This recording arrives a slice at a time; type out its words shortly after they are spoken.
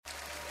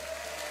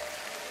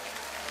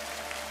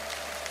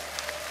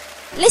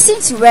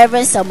Listen to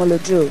Reverend Samuel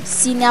Odro,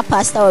 Senior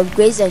Pastor of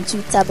Grace and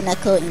Truth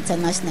Tabernacle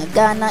International,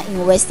 Ghana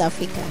in West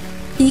Africa.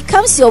 He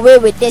comes your way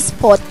with this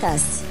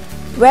podcast.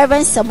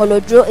 Reverend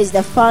Samuel Odro is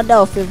the founder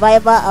of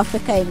Revival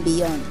Africa and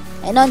Beyond,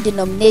 a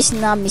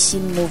non-denominational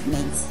mission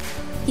movement.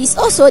 He's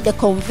also the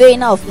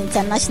convener of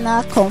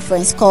international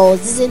conference called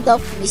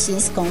Zizendorf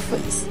Missions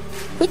Conference,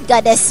 which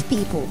gathers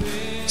people,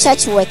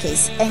 church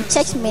workers, and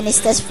church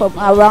ministers from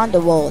around the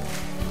world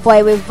for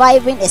a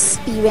reviving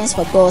experience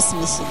for God's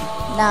mission.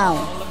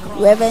 Now,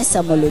 Reverend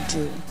Samuel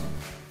Odro.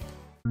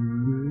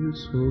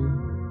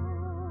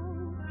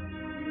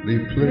 They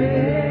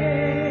play.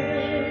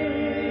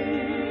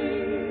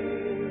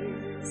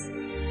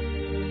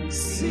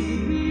 See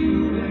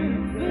you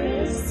in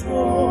this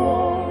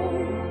world.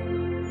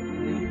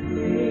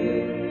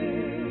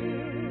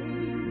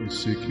 We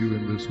seek you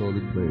in this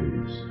holy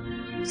place.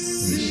 We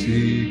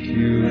seek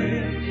you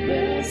in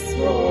this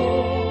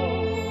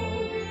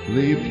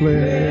holy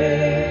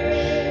place.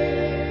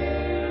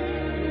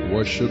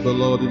 Worship the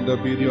Lord in the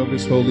beauty of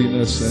His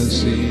holiness and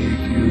seek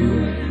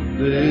you in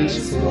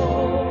this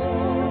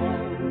holy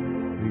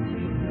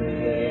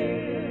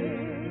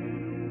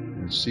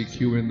place. And seek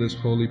you in this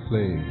holy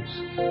place.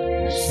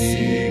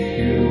 Seek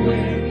you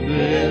in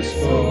this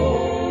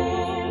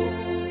holy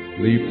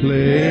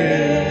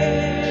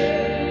place.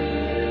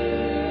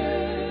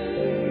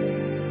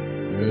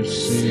 And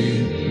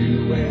seek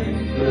you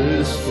in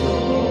this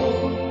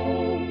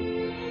holy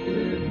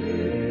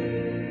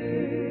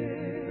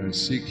place. And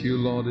seek you,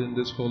 Lord, in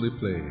this holy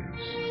place.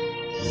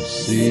 And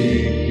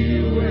seek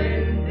you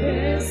in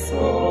this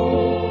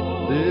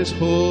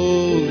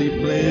holy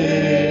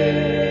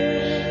place.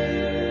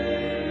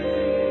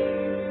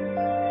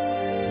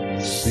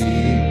 Seek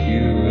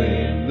you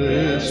in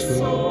this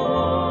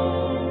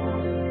holy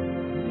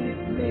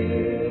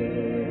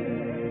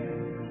place.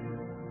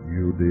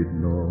 You did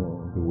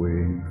not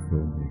wait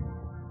for me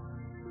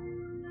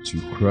to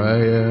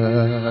cry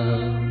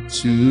out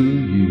to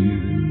you.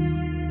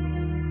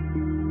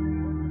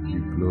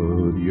 You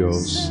clothed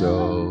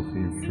yourself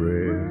in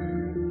frail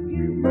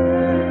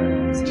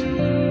humanity.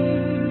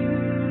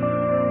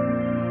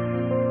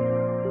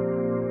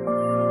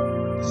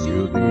 You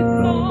did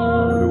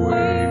not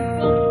wait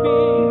for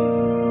me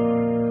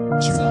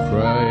to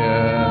cry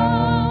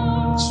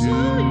out to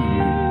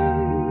you,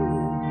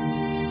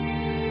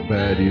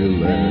 but you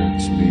let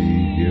me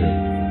hear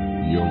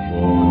your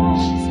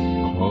voice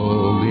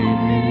calling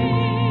me,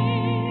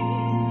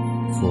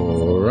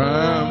 for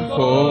I'm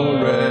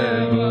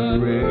forever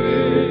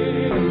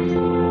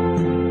grateful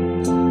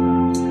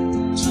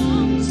to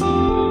you.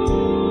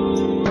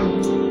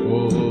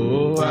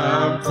 Oh,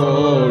 I'm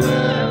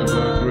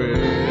forever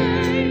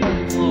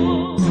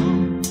grateful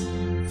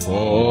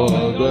for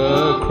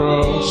the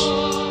cross.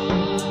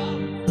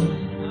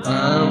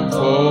 I'm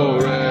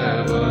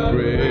forever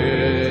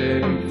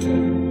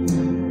grateful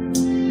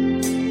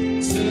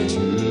to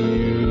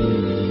you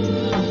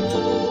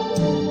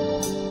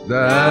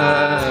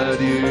that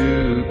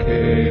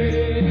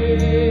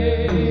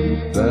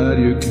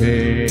you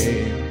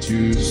came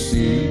to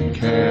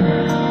seek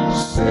and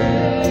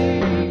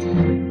save.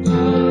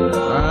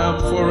 I'm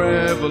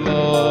forever,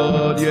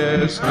 Lord,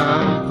 yes,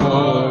 I'm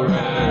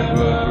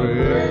forever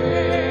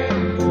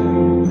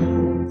grateful.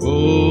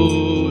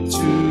 Oh,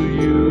 to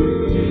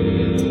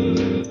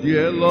you,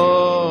 dear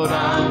Lord,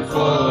 I'm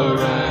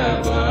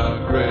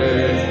forever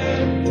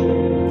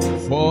grateful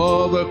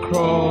for the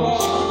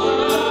cross,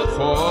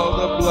 for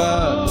the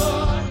blood.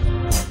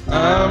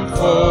 I'm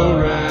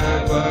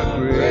forever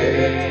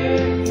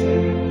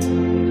grateful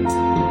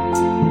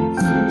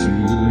to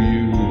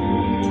you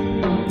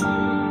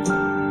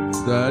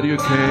that you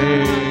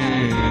came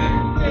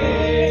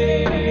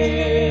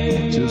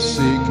to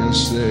seek and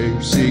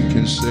save, seek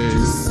and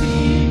save.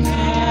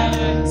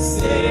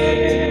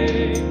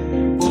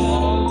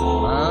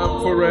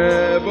 I'm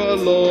forever,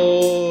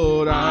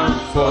 Lord, I'm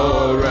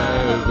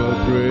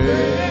forever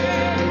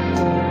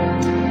grateful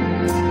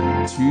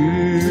to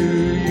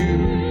you.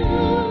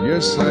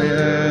 Yes, I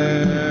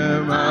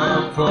am.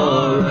 I'm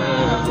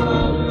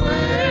forever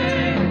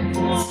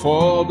grateful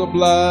for the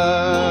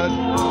blood.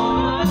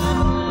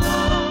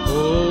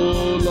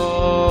 Oh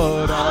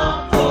Lord,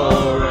 I'm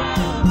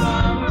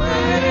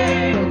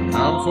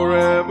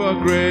forever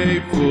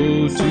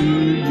grateful to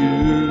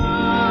you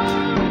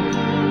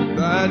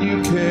that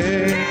you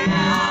came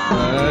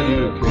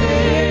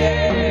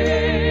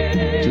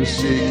to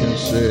seek and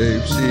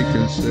save, seek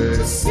and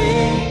save.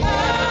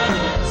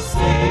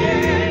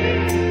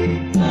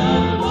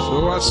 So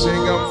I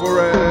sing, I'm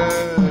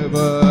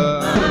forever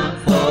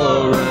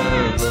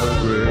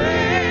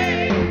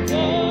grateful.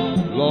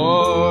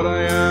 Lord, I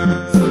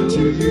am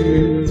to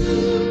you.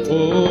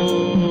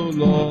 Oh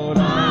Lord,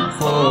 I'm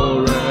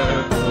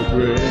forever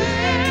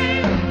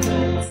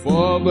grateful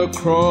for the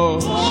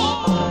cross,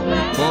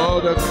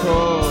 for the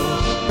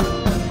cross.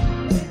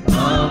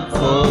 I'm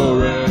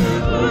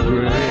forever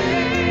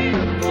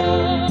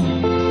grateful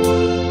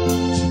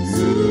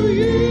to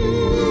you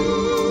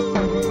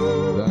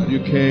that you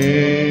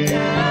came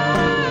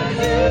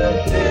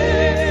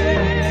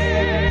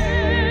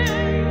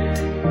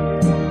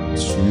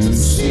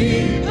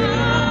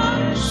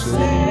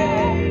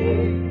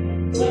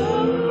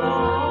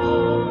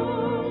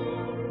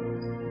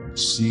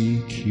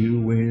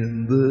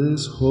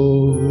this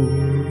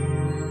holy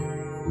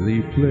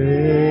place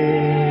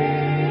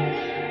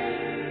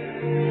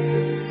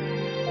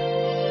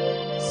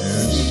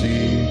and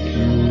seek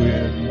you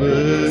in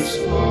this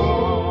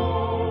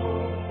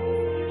holy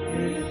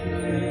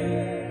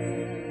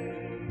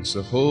place. It's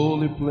a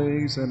holy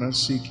place, and I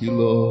seek you,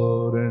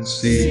 Lord, and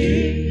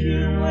seek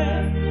you.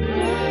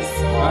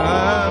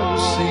 I'll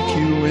seek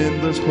you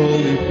in this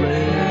holy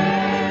place.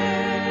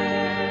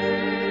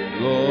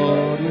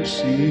 Lord, we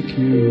seek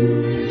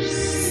you.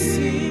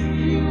 Seek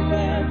you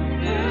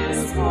in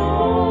this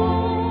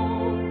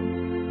holy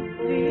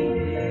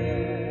place.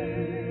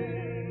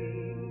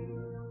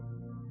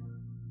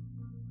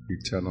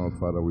 Eternal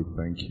Father, we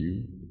thank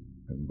you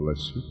and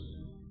bless you.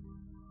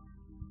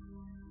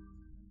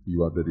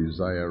 You are the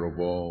desire of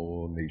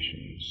all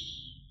nations.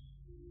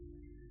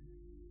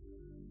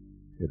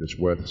 It is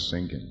worth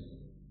singing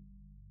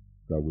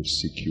that we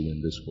seek you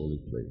in this holy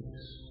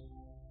place.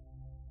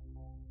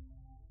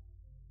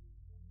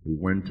 We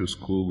went to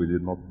school, we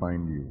did not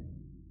find you.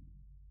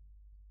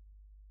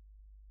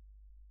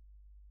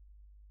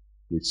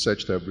 We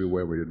searched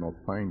everywhere, we did not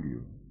find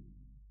you.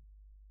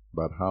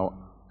 But how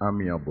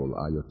amiable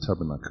are your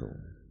tabernacle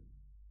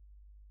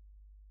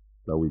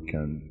that we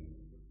can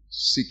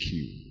seek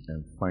you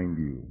and find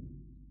you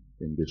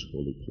in this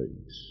holy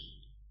place.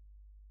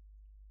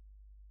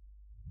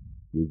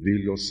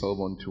 Reveal yourself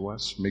unto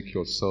us, make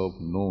yourself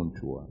known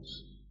to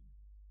us,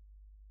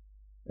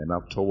 and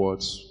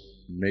afterwards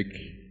make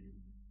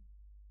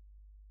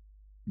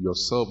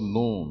yourself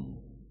known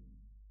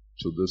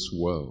to this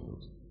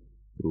world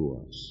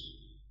through us,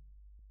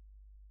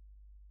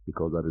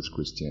 because that is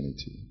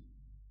Christianity.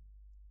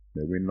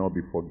 May we not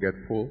be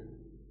forgetful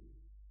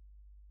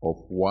of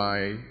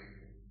why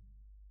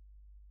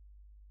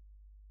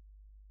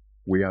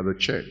we are the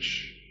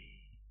church,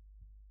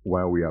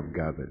 why we have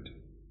gathered.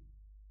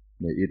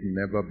 May it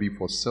never be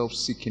for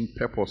self-seeking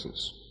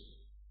purposes,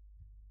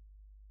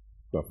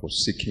 but for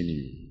seeking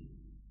you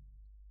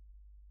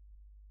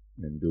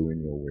and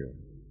doing your will.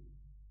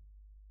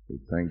 We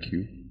thank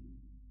you.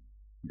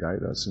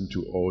 Guide us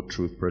into all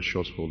truth,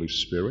 precious Holy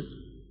Spirit,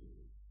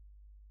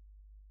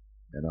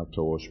 and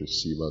afterwards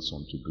receive us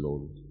unto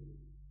glory.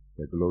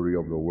 The glory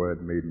of the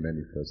Word made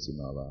manifest in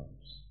our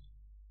lives.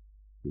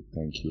 We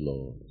thank you,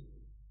 Lord.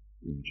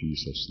 In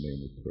Jesus' name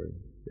we pray.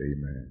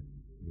 Amen.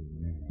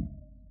 Amen.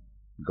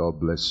 God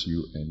bless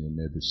you, and you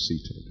may be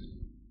seated.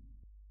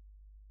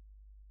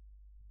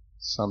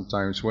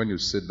 Sometimes when you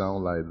sit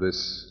down like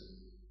this,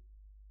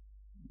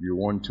 you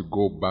want to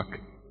go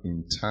back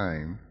in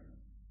time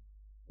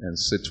and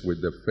sit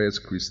with the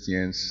first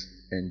Christians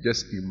and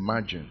just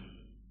imagine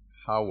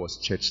how was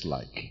church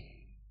like.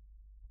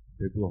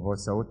 It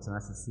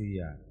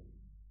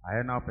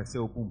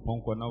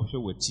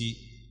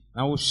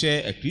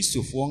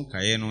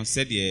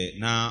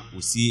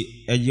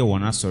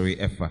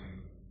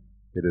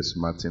is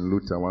Martin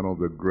Luther, one of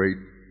the great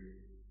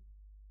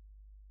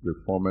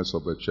reformers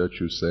of the church,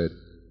 who said,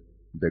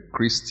 the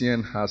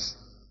Christian has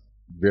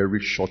very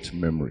short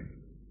memory.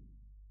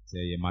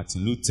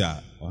 Martin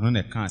Luther,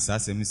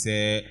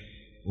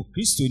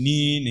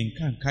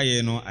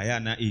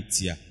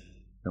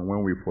 and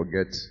when we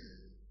forget,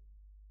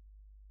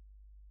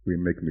 we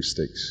make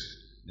mistakes.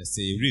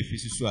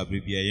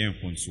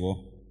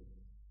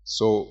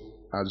 So,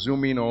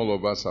 assuming all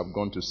of us have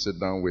gone to sit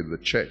down with the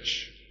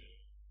church,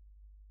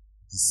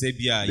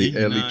 the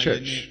early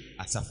church,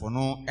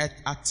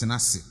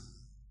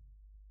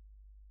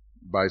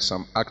 by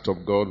some act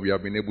of God, we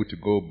have been able to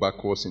go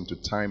backwards into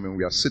time, and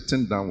we are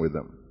sitting down with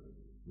them.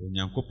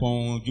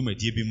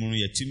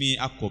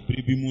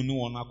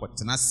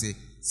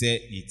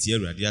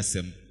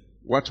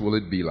 What will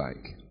it be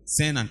like?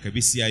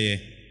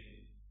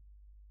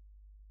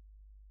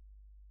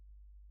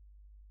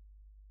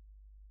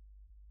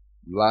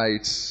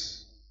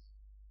 Lights,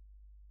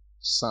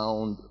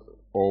 sound,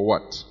 or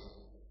what?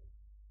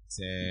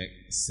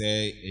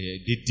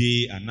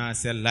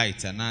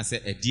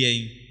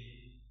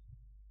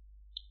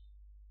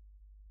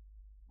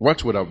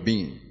 What would have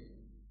been,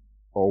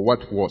 or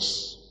what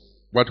was?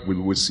 What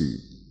will we see?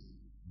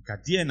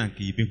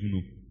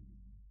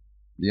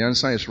 The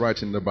answer is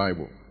right in the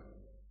Bible.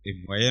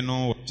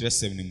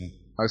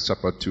 Acts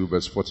chapter 2,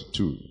 verse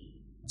 42.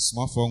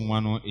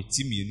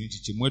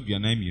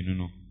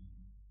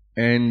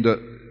 And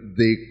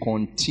they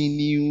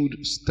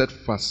continued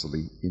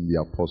steadfastly in the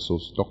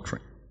apostles'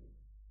 doctrine.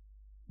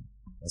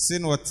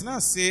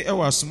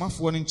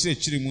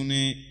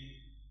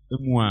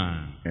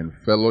 And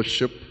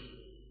fellowship,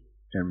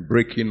 and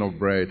breaking of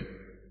bread,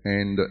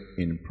 and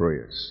in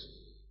prayers.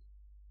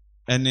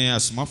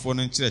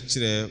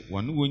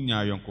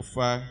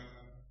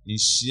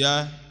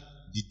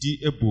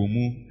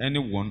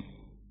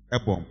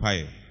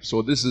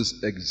 So this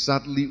is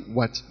exactly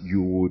what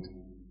you would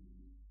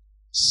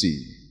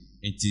see.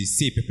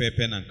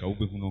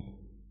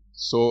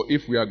 So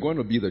if we are going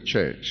to be the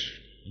church,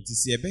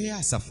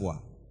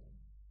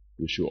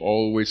 we should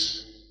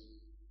always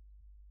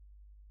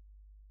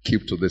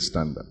keep to this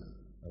standard.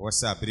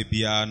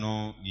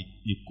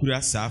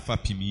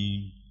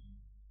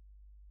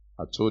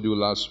 I told you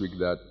last week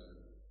that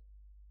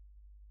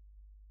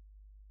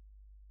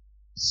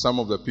some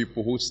of the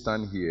people who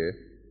stand here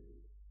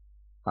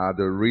are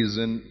the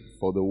reason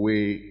for the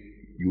way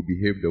you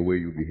behave the way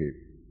you behave.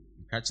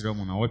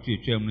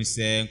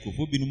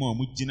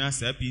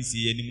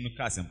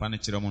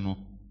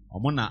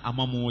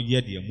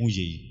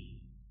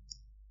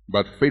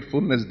 But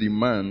faithfulness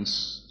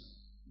demands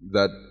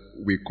that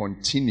we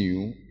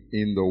continue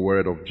in the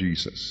word of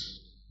Jesus.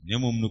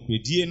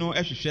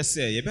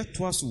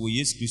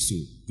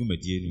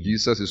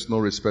 Jesus is no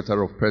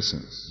respecter of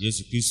persons.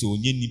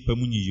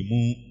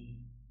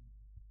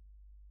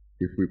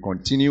 If we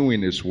continue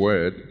in his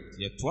word,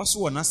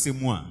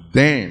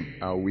 then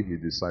are we his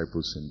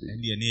disciples indeed.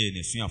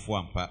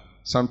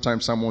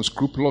 Sometimes some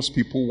unscrupulous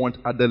people want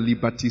other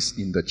liberties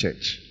in the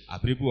church.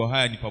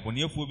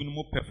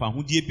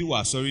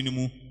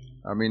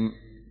 I mean,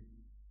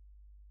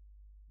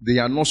 they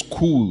are not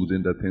schooled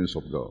in the things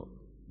of God.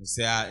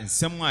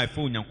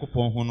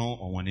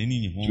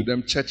 To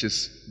them, church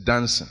is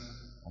dancing.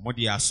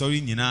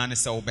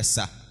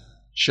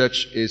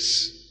 Church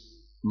is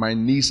my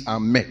needs are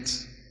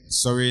met.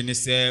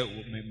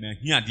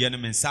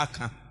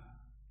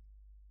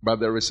 But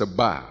there is a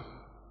bar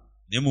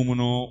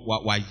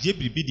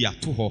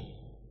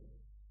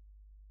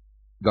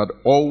that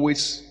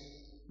always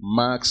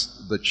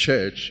marks the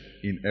church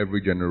in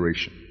every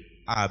generation.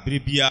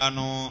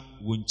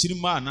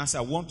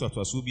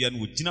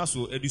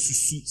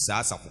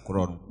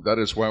 That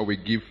is why we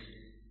give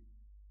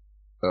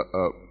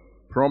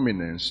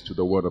prominence to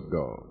the word of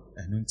God.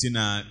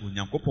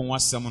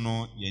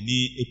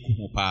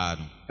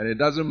 And it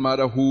doesn't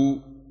matter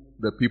who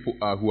the people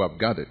are who have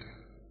gathered.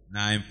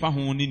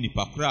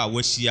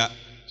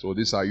 So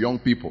these are young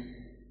people.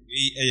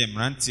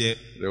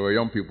 There were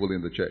young people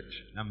in the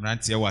church.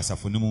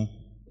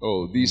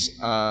 Oh,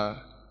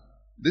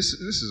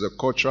 this is a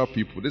cultural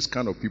people. This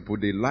kind of people,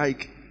 they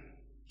like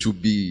to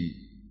be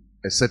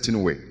a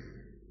certain way.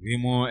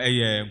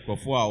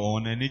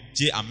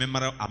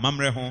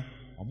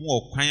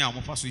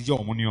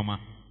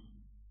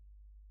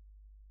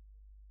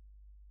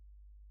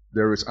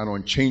 There is an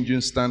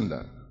unchanging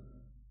standard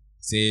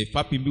for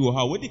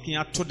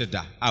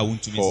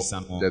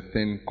the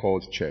thing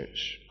called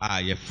church.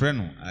 And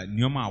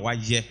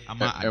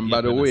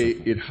by the way,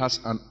 it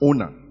has an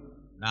owner.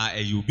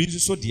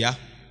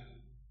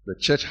 The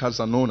church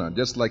has an owner,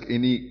 just like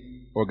any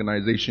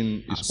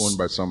organization is owned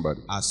by somebody.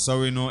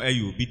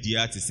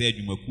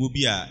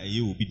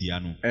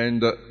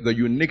 And the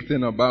unique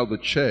thing about the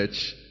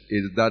church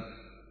is that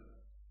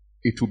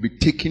it will be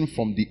taken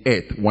from the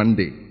earth one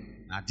day.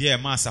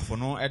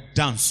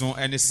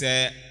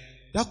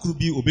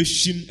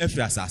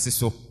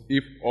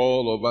 If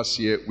all of us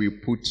here, we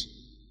put,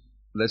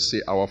 let's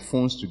say, our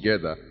phones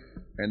together,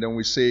 and then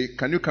we say,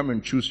 can you come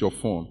and choose your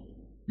phone?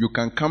 You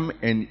can come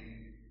and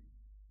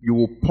you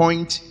will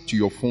point to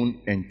your phone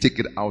and take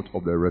it out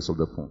of the rest of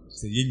the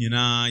phones.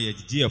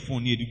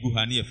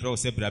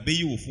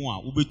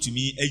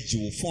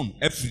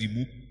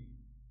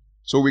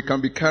 So we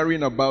can be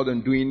carrying about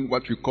and doing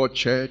what we call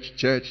church.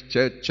 Church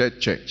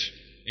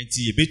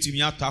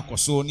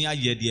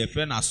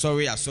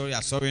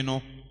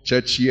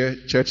here,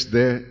 church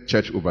there,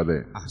 church over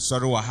there.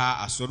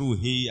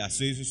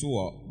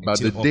 But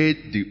the day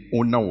the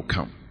owner will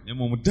come,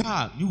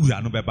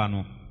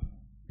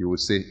 he will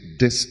say,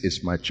 this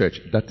is my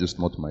church, that is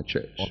not my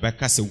church.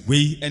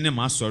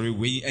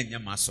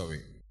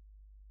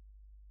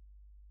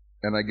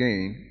 And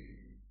again,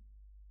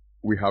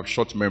 we have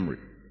short memory.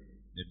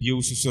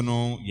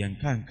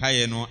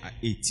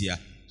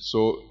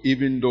 So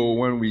even though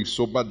when we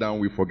sober down,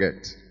 we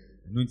forget.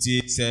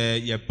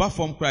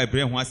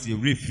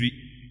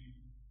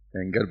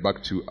 And get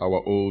back to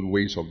our old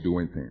ways of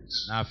doing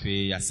things.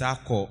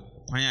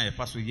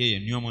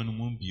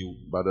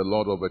 But the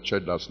Lord of the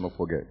church does not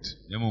forget.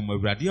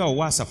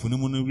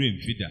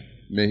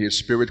 May his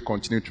spirit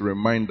continue to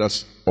remind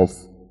us of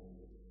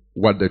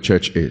what the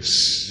church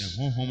is.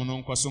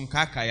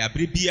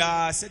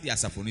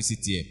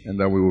 And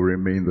that we will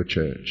remain the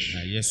church.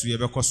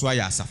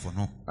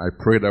 I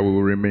pray that we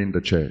will remain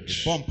the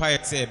church.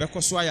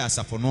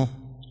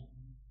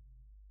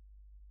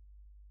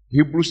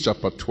 Hebrews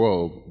chapter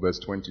 12 verse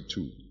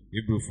 22.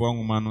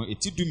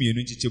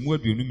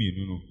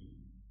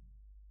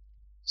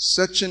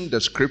 Searching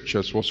the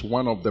scriptures was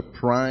one of the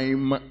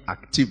prime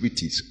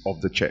activities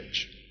of the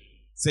church.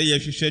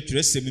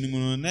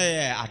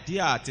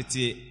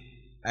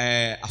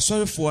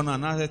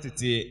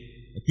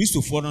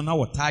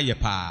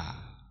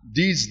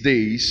 These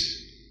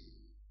days,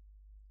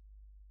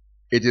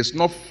 it is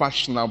not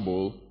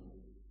fashionable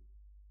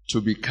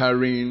to be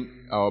carrying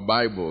our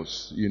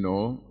Bibles,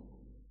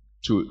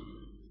 to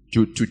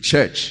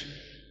church.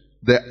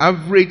 The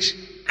average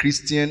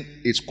Christian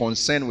is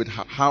concerned with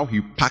how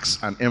he packs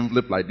an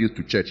envelope like this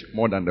to church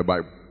more than the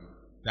Bible.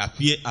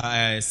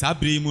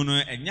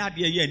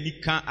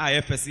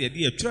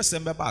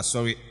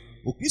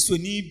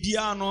 okrisoni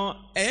bia no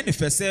eye ne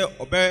fese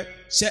obe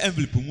she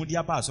envelope mu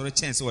dia ba asori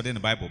chance wode ne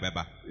Bible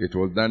beba. It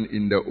was done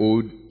in the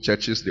old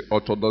churches, the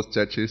Orthodox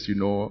churches,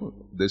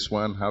 this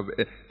one have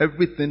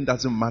everything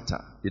doesn't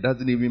matter. It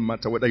doesn't even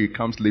matter whether you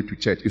come late to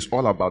church. It's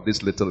all about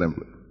this little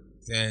envelope.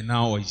 Say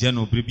now oje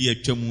no bre bia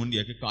atwamu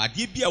ne keka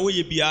ade bia wo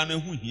ye bia no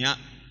hu hia.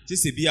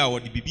 Tese bia wo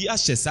de bibi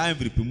ahye sa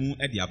envelope mu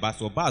e dia ba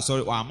so ba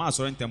asori o ama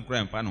asori ntem kra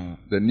emfa no.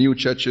 The new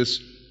churches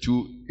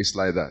too is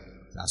like that.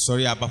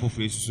 Asori aba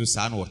foforo susu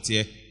sa na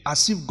wote.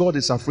 As if God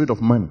is afraid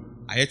of money.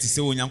 Ayeti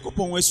se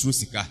onyankopon wa suro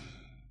sika.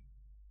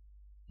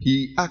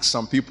 He asked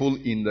some people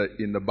in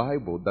the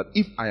Bible that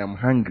if I am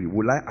hungry,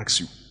 will I ask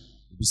you?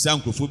 Bisa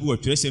nkrofo bi wo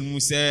twese mu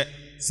se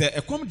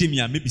ekom de mi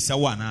a mebisa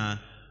wo ana.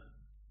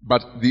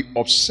 But the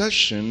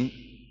obsession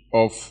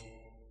of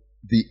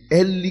the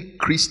early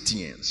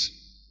Christians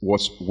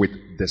was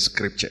with the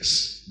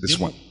scriptures. This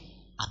one.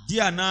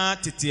 Adia na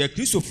tete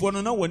Kristofo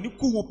no na woni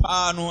ku ho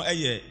pa no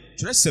eye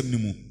tresem ni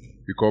mu.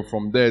 Because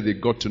from there they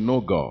got to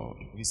know God.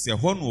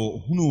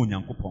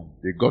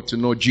 They got to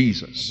know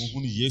Jesus.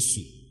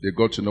 They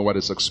got to know what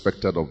is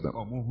expected of them.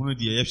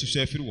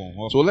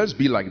 So let's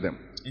be like them.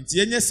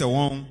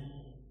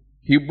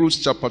 Hebrews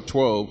chapter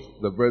 12,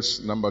 the verse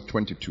number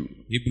 22.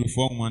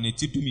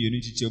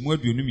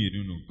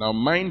 Now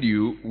mind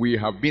you, we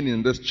have been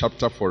in this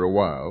chapter for a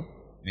while.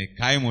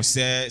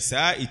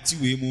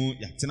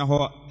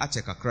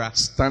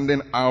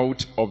 Standing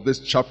out of this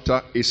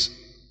chapter is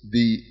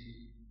the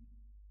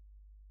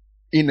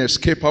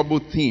inescapable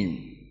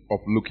theme of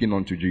looking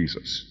unto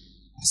Jesus.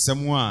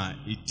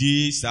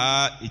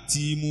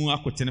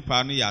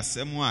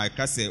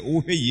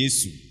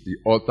 The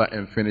author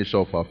and finisher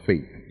of our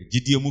faith. He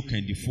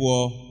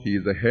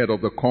is the head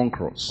of the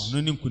conquerors.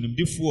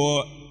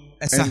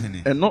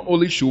 And not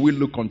only should we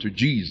look unto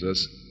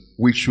Jesus,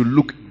 we should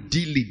look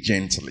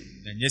diligently.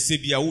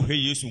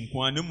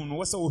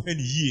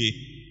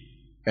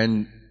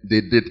 And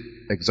they did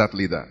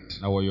exactly that.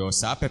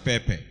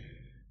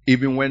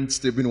 Even when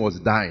Stephen was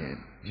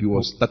dying,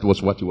 that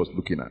was what he was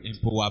looking at.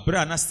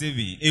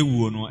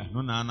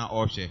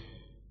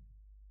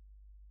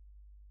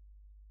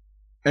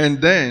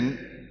 And then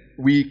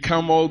we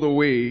come all the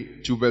way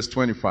to verse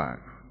 25.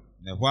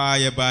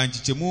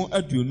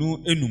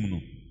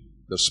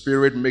 The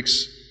Spirit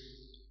makes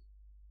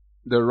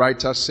the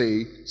writer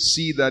say,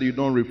 see that you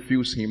don't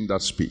refuse him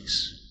that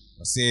speaks.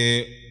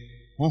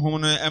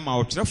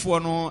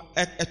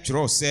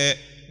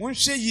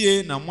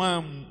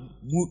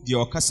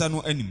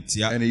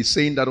 And he's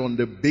saying that on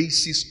the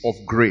basis of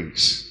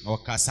grace,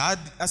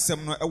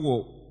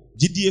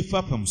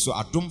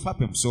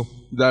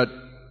 that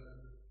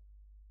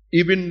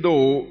even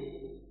though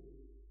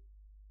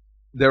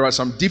there are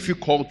some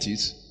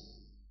difficulties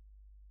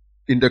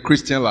in the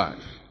Christian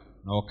life,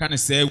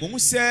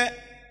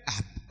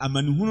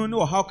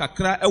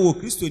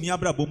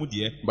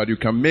 but you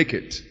can make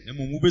it.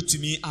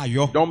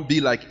 Don't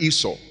be like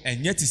Esau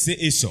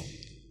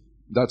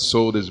that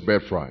sold his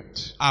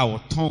birthright.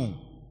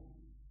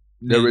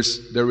 There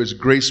is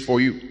grace for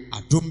you.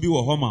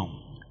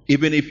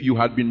 Even if you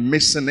had been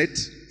missing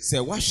it,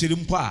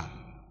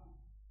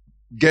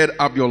 get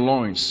up your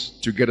loins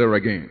to get it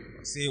again.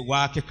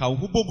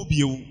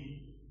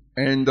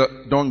 And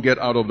don't get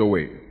out of the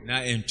way.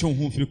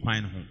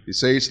 He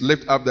says,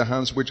 lift up the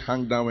hands which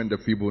hang down and the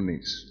feeble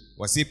knees.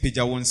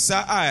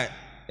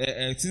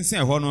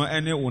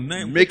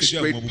 Make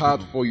straight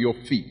path for your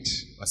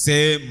feet.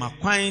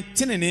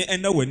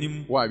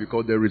 Why?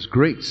 Because there is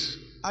grace.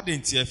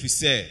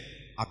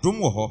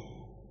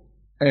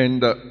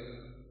 And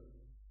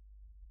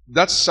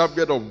that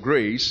subject of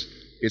grace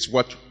is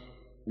what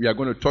we are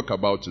going to talk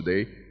about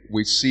today.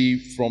 We see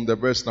from the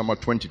verse number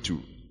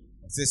 22.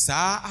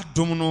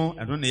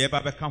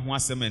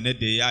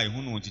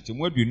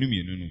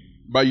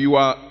 But you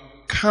are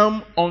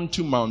come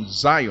unto Mount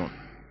Zion.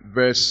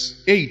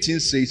 Verse 18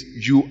 says,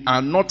 you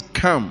are not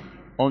come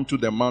unto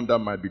the mount that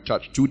might be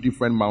touched. Two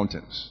different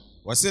mountains.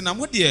 Now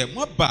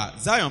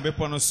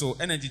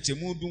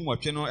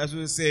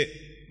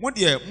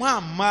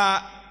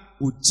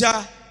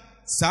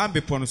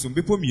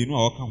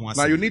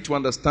you need to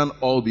understand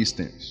all these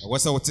things.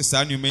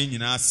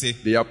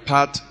 They are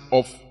part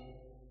of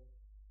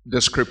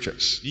the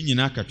scriptures.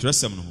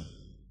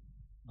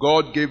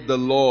 God gave the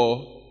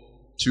law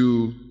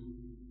to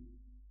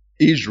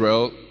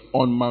Israel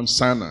on Mount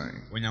Sinai.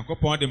 And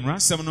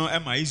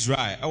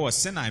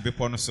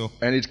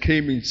it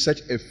came in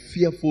such a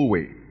fearful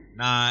way.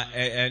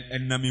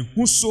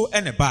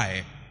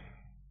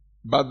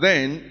 But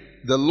then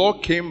the law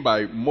came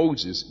by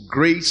Moses,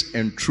 grace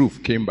and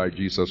truth came by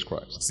Jesus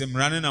Christ. So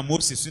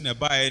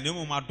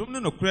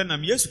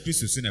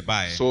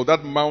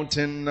that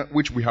mountain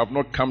which we have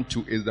not come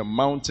to is the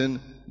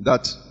mountain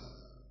that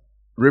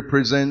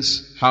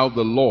represents how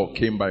the law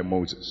came by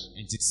Moses.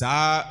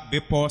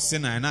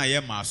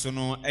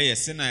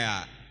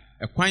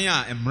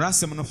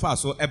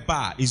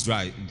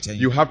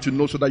 You have to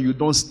know so that you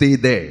don't stay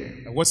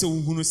there.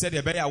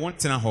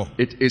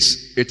 It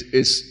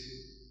is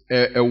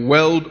a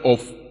world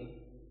of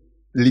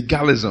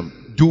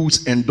legalism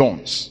do's and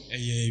don'ts.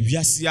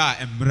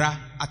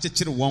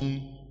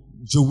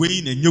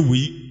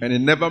 And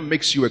it never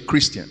makes you a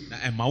Christian.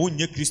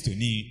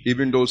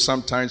 Even though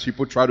sometimes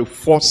people try to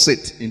force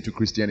it into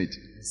Christianity.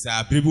 So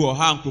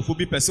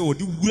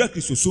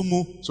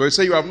he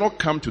said, you have not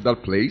come to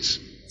that place.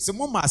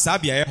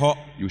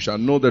 You shall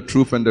know the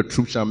truth, and the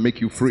truth shall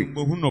make you free.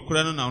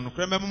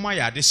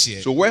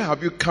 So where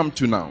have you come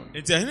to now?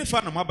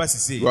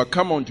 You have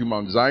come unto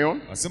Mount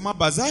Zion,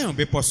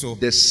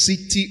 the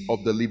city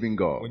of the living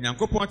God,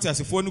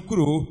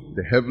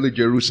 the heavenly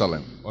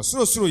Jerusalem,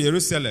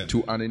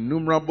 to an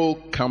innumerable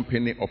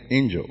company of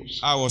angels.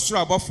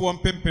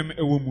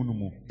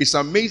 It's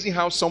amazing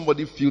how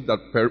somebody feels that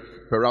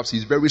perhaps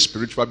he's very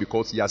spiritual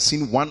because he has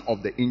seen one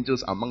of the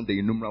angels among the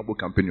innumerable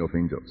company of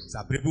angels.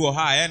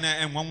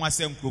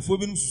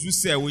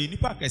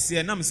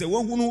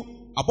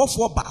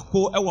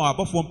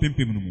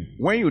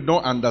 When you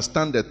don't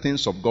understand the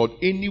things of God,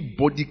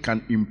 anybody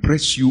can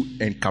impress you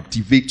and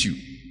captivate you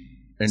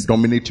and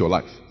dominate your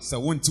life.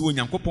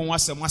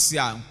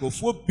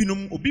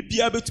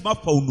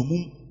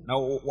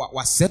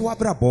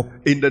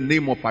 In the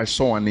name of I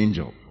saw an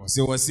angel.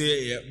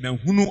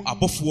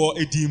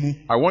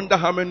 I wonder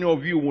how many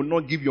of you will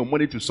not give your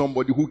money to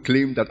somebody who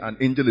claimed that an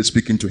angel is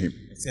speaking to him.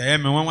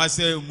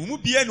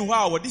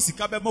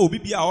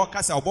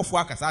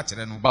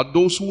 But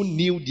those who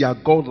knew their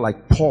God,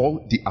 like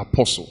Paul the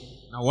apostle,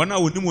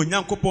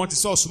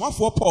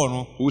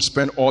 who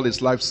spent all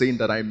his life saying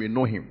that I may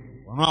know him.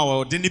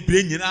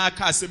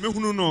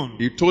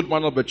 He told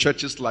one of the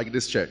churches like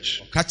this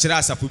church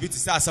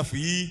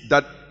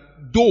that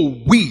though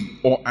we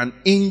or an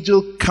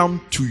angel come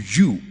to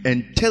you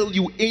and tell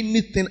you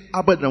anything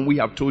other than we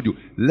have told you,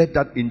 let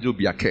that angel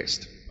be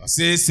accursed.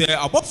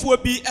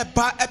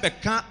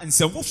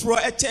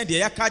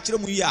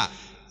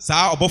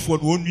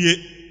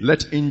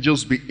 Let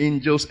angels be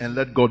angels and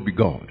let God be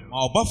God.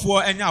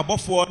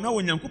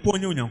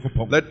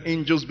 Let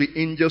angels be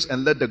angels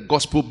and let the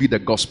gospel be the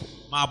gospel.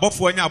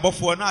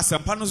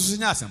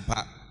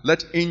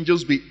 Let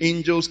angels be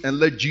angels and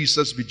let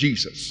Jesus be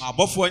Jesus.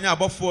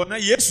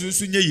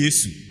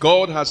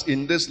 God has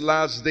in these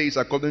last days,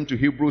 according to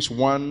Hebrews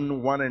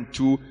 1 and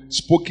 2,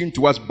 spoken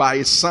to us by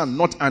a son,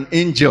 not an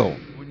angel.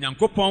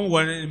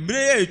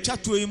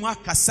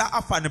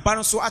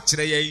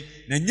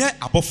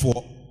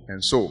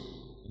 And so,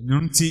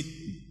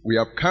 we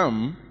have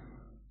come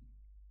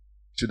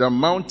to the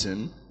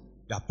mountain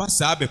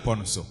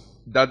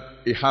that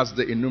it has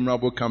the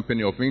innumerable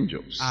company of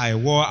angels.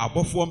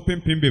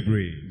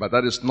 But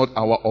that is not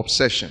our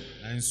obsession.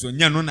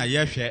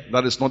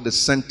 That is not the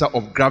center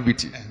of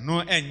gravity.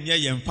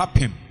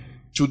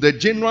 To the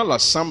General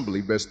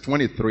Assembly, verse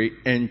 23,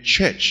 and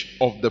church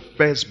of the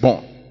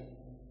firstborn.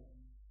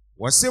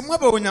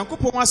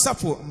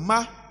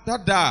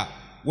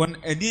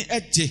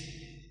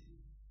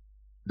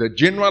 The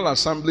General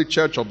Assembly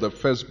Church of the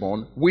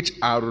firstborn, which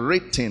are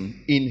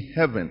written in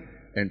heaven,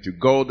 and to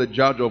God the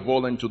judge of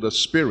all, and to the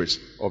spirits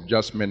of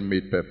just men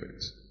made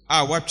perfect.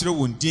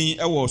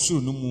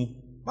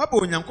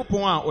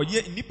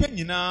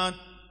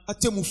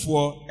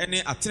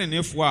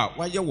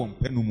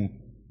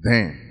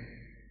 Then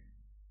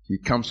he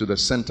comes to the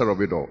center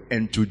of it all,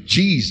 and to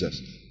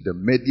Jesus, the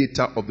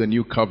mediator of the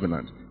new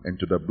covenant, and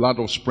to the blood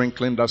of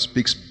sprinkling that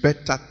speaks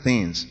better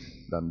things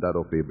than that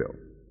of Abel.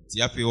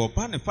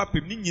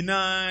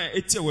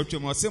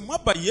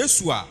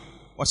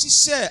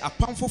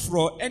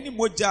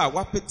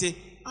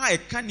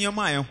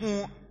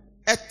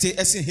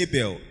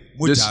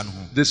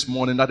 This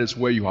morning, that is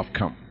where you have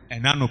come.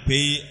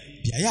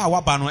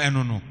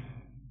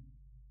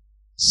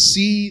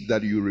 See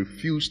that you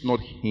refuse not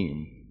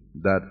him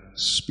that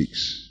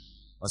speaks.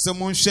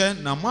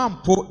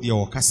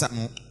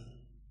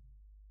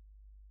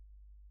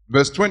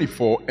 Verse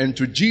 24, and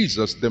to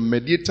Jesus, the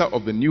mediator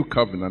of the new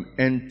covenant,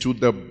 and to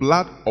the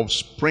blood of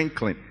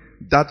sprinkling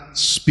that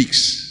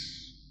speaks.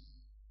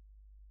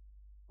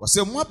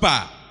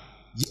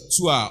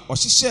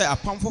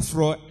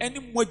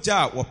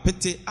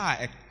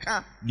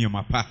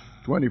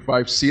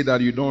 25, see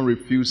that you don't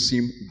refuse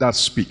him that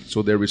speaks.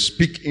 So there is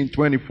speak in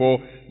 24,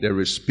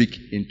 there is speak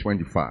in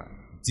 25.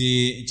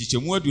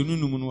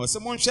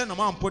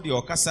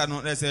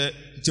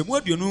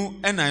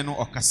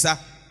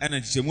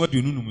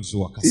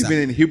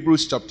 Even in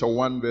Hebrews chapter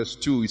 1 verse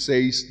 2, it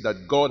says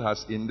that God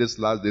has in this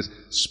last days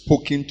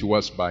spoken to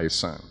us by his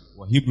son.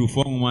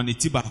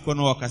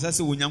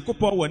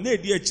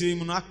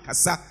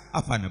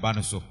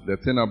 The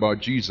thing about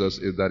Jesus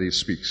is that he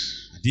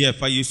speaks.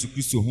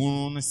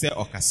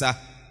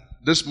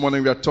 This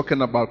morning we are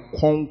talking about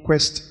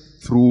conquest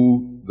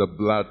through the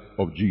blood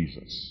of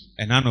Jesus.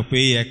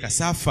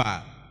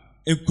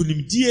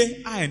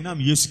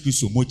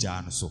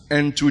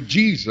 And to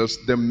Jesus,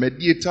 the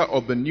mediator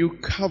of the new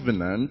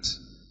covenant,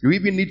 you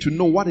even need to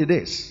know what it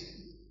is.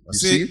 You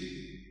see?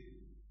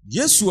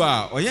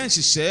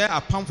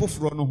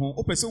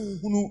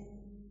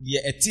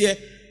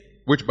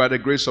 which by the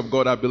grace of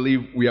God, I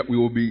believe we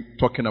will be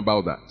talking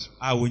about that.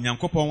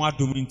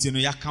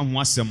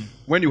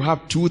 When you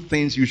have two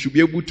things, you should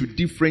be able to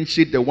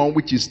differentiate the one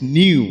which is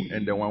new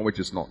and the one which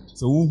is not.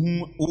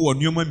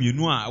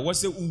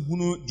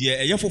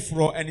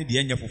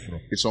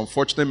 It's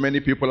unfortunate many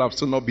people have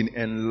still not been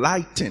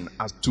enlightened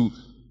as to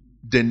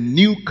the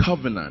new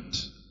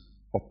covenant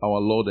of our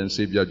Lord and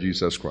Savior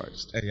Jesus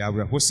Christ.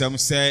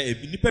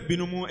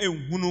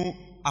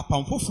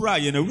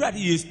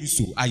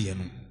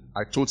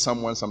 I told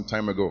someone some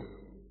time ago,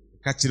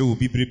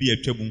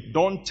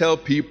 don't tell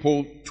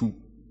people to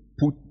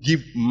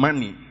give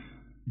money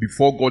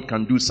before God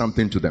can do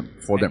something to them,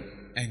 for them.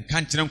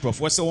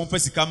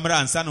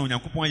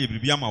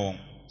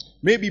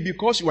 Maybe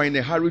because you are in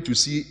a hurry to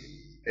see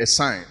a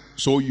sign,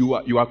 so you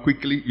are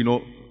quickly,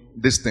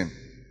 this thing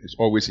is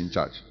always in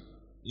charge.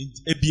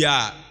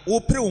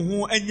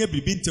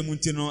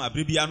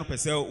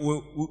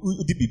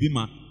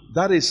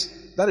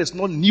 That is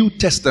not New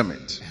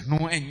Testament.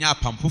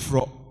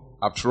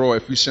 After all,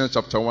 Ephesians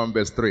chapter 1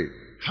 verse 3.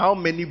 How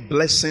many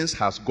blessings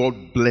has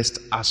God blessed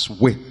us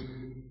with?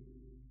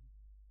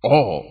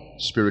 All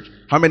spiritual.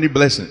 How many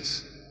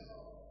blessings?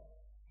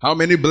 How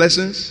many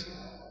blessings?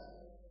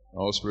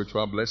 All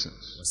spiritual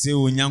blessings.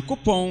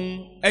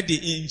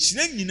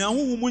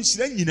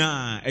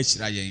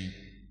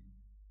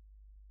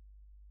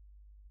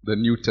 The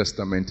New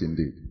Testament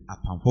indeed.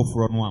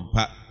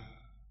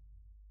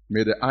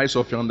 May the eyes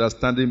of your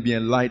understanding be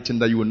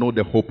enlightened that you will know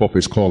the hope of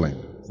His calling.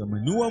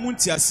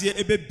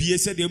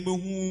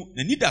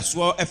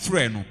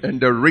 And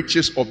the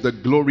riches of the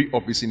glory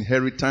of His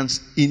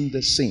inheritance in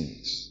the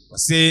saints.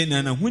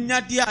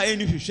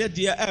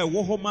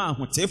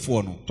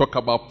 Talk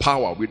about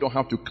power. We don't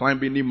have to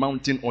climb any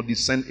mountain or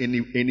descend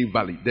any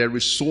valley. There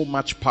is so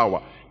much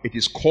power. It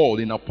is called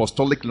in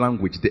apostolic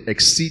language the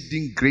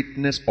exceeding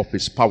greatness of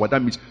His power.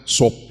 That means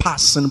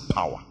surpassing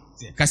power.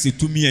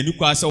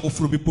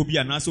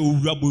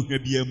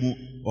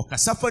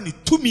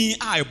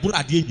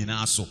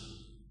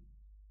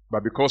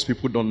 But because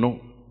people don't know,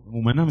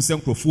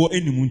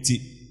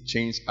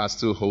 chains are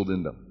still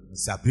holding them.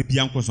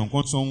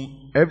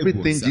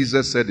 Everything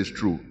Jesus said is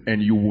true,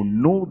 and you will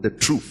know the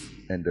truth,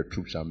 and the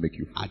truth shall make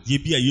you free.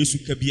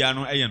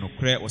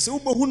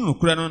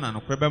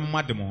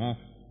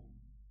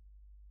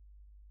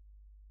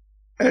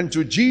 And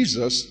to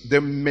Jesus, the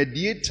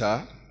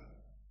mediator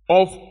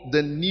of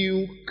the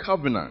new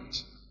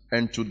covenant,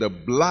 and to the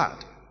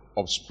blood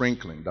of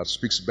sprinkling that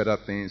speaks better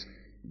things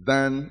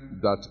than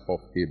that of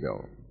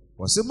Abel.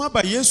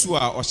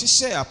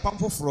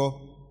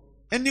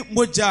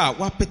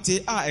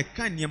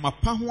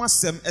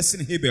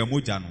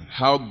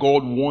 How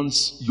God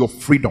wants your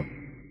freedom.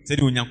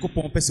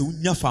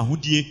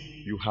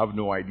 You have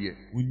no idea.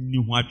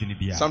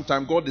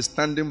 Sometimes God is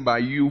standing by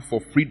you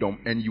for freedom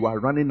and you are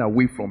running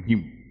away from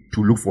Him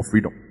to look for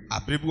freedom.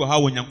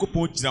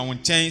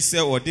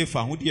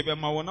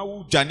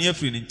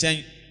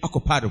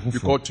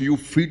 Because to you,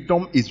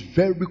 freedom is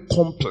very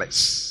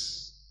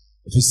complex.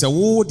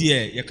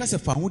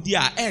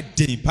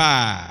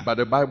 But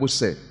the Bible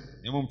said,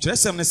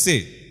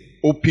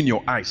 open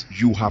your eyes.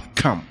 You have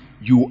come.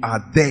 You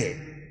are there.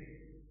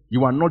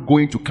 You are not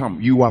going to come.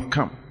 You have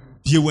come.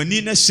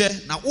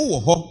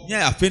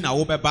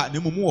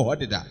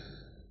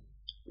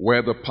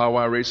 Where the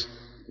power is,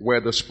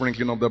 where the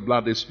sprinkling of the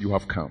blood is, you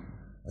have come.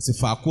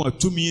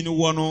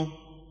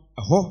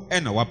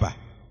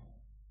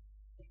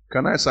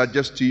 Can I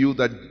suggest to you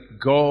that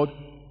God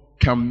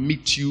can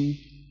meet you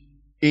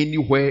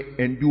anywhere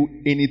and do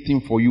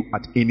anything for you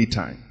at any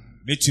time?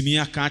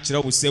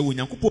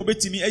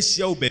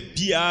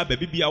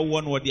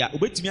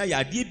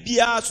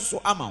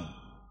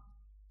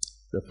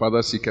 The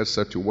Father seeketh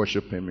such to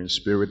worship Him in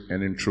spirit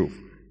and in truth.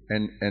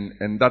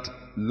 And that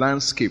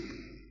landscape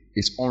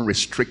is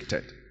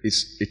unrestricted.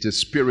 It is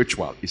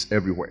spiritual. It's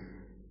everywhere.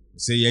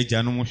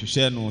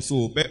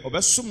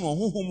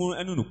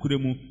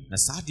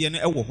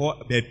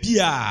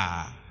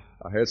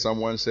 I heard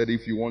someone said,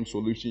 if you want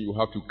solution, you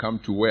have to come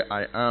to where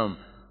I am.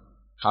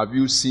 Have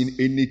you seen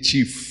any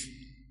chief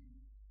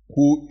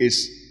who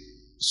is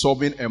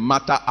solving a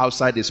matter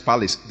outside his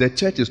palace? The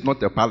church is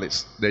not a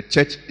palace. The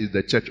church is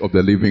the church of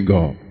the living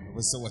God.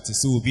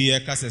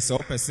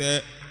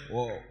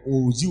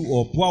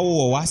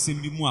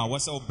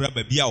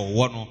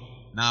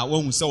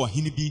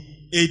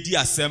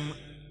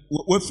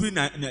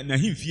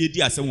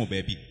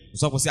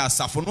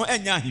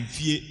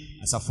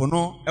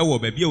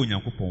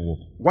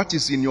 What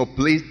is in your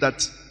place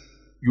that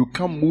you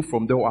can't move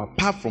from there, or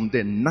apart from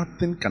there,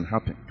 nothing can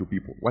happen to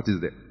people? What is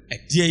there?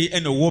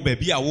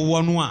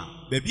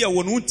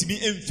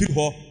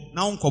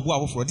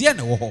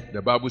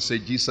 The Bible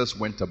says Jesus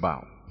went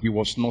about. He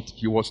was not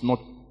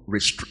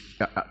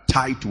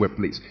tied to a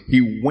place.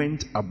 He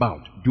went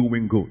about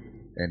doing good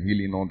and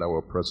healing all that were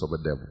oppressed of the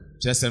devil.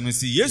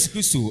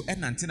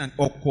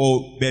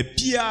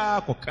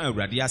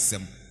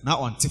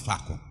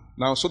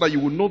 Now, so that you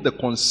will know the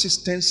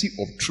consistency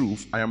of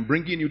truth, I am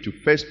bringing you to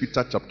 1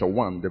 Peter chapter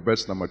 1, the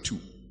verse number 2.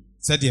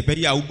 said the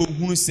Beya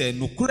Ubu said,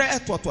 no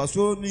correct what was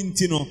so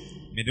Nintino,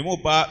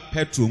 Medemoba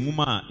Petro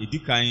Muma,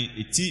 Edikai,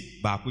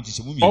 Eti,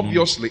 Bakuchi.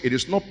 Obviously, it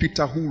is not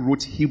Peter who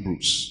wrote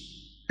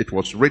Hebrews. It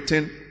was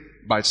written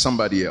by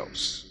somebody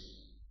else.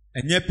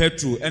 And yet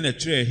Petro and a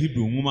tray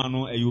Hebrew woman,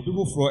 and you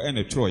people for and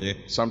a troy.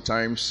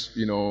 Sometimes,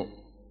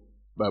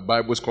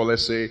 Bible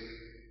scholars say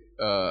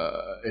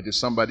it is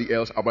somebody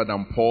else other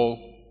than Paul,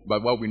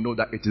 but what we know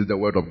that it is the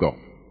word of God.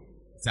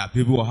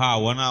 People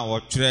have 1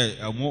 hour tray,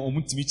 a more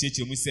umtimity,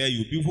 say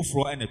you people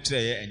for and a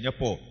tray and your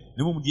Paul.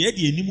 No, the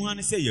idea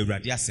anyone say you're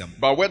radiasum.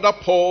 But whether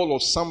Paul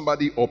or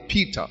somebody or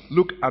Peter,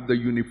 look at the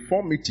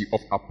uniformity of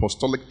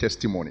apostolic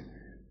testimony.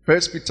 1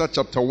 Peter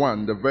chapter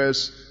 1, the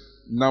verse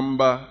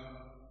number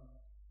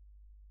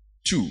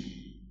 2.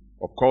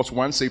 Of course,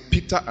 one say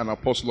Peter, an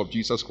apostle of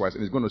Jesus Christ,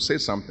 and he's going to say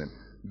something.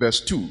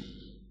 Verse 2.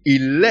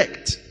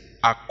 Elect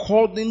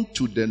according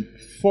to the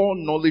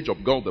foreknowledge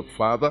of God the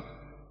Father,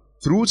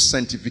 through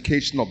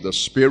sanctification of the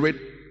Spirit,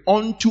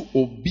 unto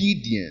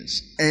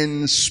obedience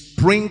and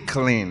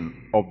sprinkling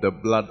of the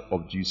blood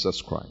of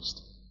Jesus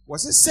Christ.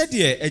 Was it said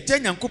here, a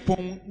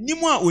Janyankopon,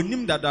 Nimwa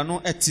unim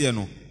dadano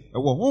etieno, a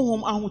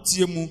wohom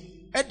ahutiemu,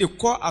 at the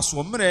core as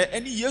womre,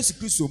 any years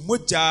Christo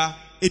moja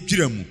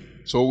epiremu.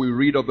 So we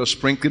read of the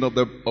sprinkling of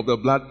the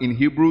blood in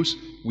Hebrews,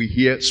 we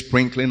hear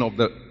sprinkling of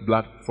the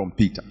blood from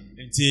Peter.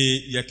 And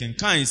you can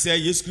kind say,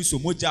 yes, Christo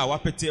moja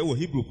wapete or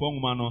Hebrew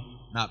pongmano.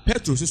 Now,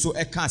 Petro so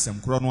a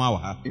casam chrono.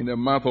 In the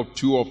mouth of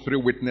 2 or 3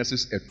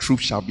 witnesses, a truth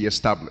shall be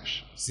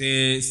established. So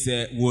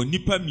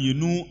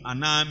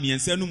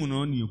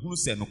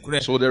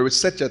there is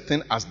such a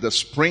thing as the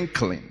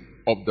sprinkling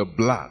of the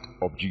blood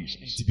of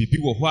Jesus.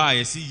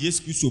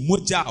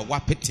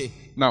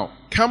 Now,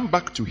 come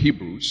back to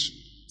Hebrews.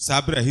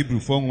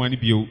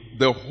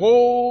 The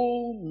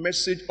whole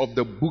message of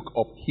the book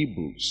of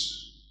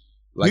Hebrews,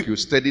 like you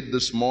studied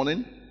this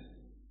morning,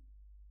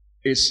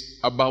 is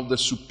about the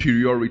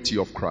superiority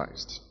of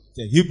Christ.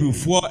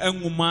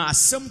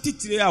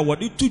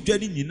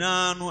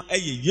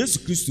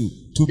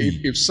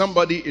 If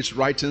somebody is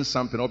writing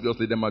something,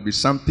 obviously there must be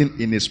something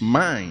in his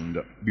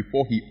mind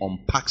before he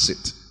unpacks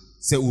it.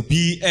 So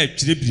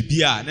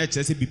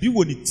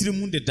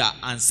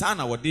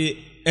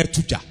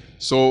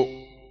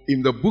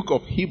in the book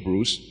of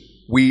Hebrews,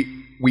 we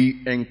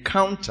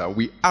encounter,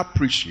 we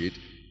appreciate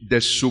the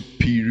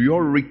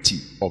superiority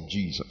of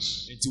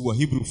Jesus.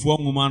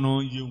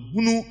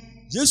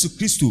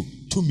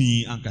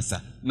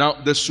 Now,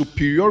 the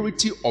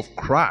superiority of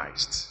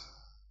Christ,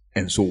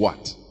 and so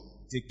what?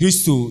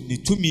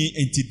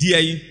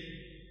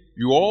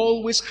 You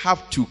always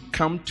have to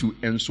come to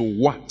and so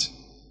what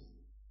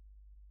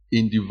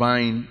in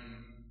divine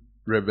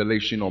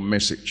revelation or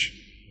message.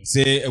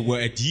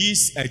 For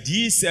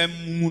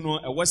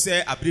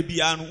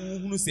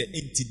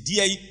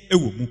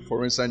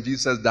instance,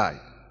 Jesus died.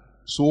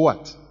 So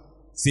what?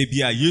 The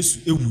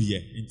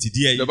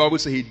Bible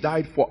says he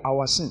died for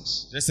our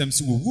sins.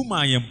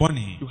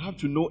 You have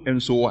to know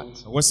and so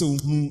what?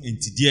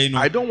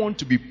 I don't want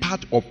to be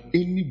part of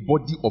any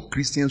body of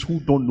Christians who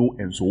don't know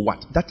and so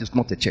what. That is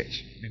not a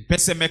church.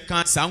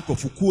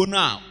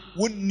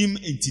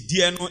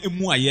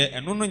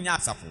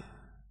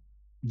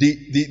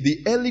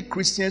 The early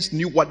Christians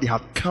knew what they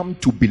had come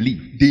to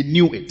believe. They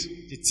knew it.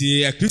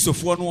 This is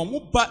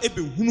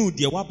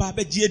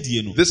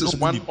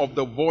one of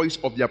the voice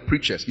of their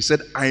preachers. He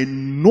said, I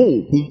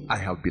know whom I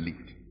have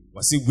believed.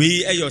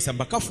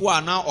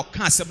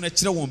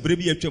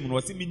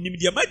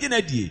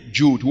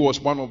 Jude, who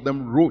was one of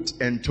them, wrote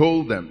and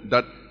told them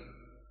that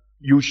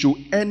you should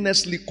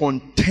earnestly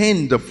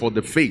contend for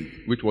the faith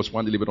which was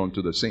one delivered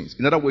unto the saints.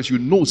 In other words, you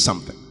know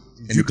something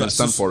and you can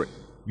stand for it.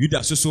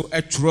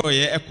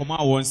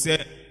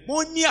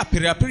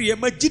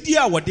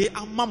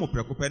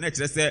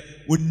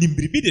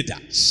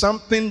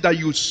 Something that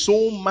you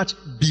so much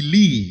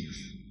believe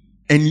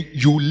and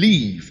you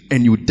live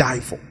and you die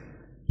for.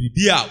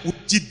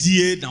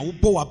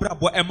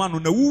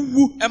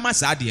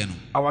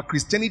 Our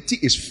Christianity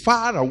is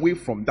far away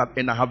from that,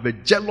 and I have a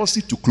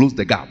jealousy to close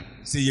the gap.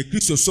 At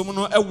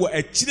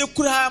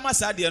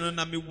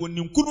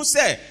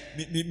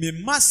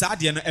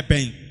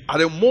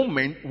the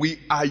moment, we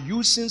are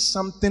using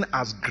something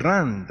as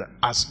grand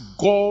as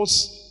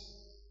God's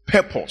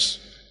purpose,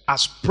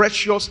 as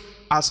precious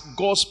as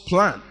God's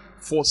plan,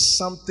 for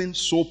something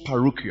so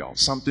parochial,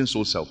 something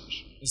so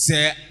selfish.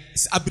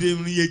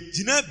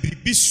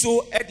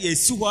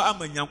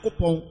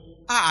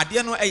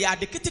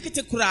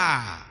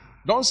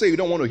 Don't say you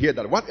don't want to hear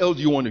that. What else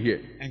do you want to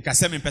hear?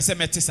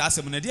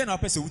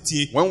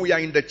 When we are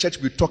in the church,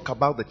 we talk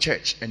about the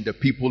church and the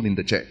people in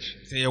the church.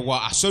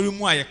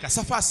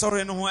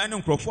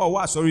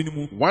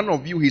 One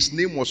of you, his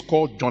name was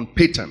called John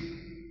Payton.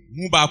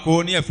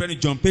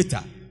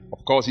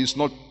 Of course, he's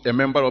not a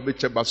member of the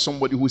church, but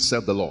somebody who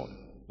served the Lord.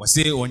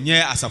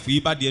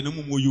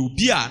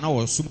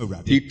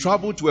 He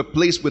traveled to a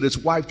place with his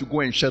wife to go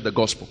and share the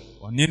gospel.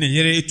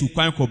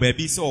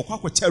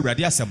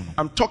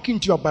 I'm talking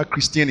to you about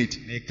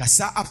Christianity.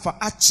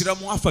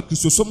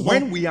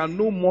 When we are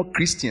no more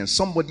Christians,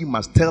 somebody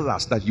must tell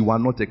us that you are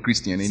not a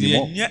Christian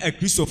anymore.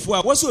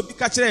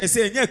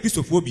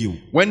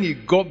 When he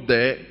got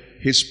there,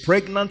 his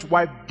pregnant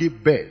wife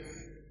gave birth.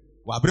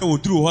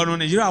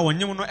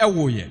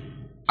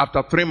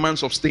 After 3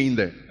 months of staying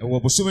there,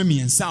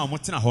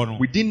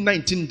 within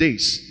 19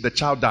 days, the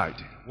child died.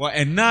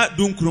 And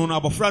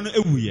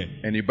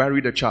he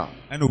buried the child.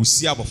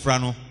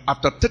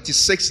 After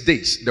 36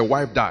 days, the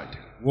wife died.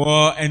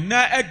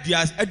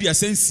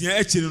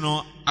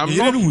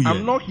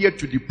 I'm not here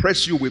to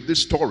depress you with these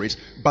stories,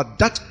 but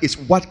that is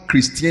what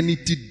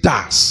Christianity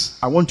does.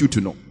 I want you to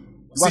know.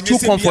 You are too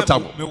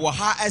comfortable. For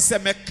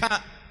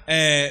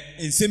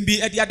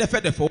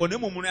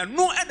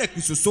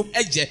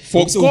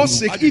God's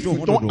sake, if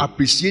you don't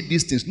appreciate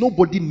these things,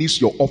 nobody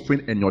needs your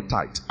offering and your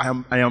tithe.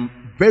 I am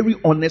very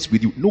honest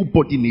with you.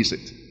 Nobody needs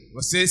it.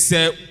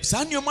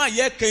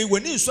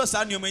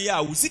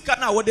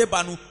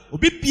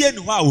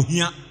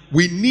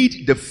 We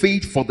need the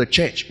faith for the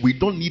church. We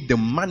don't need the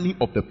money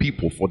of the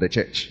people for the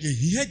church.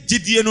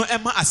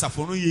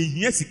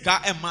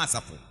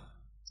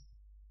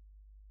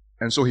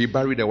 And so he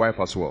buried the wife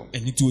as well.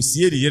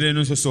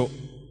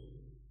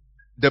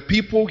 The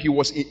people he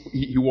was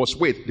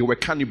with, they were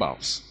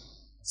cannibals.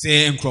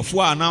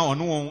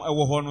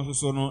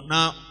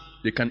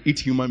 They can eat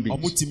human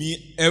beings.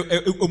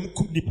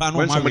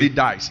 When somebody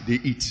dies, they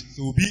eat.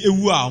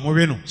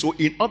 So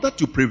in order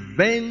to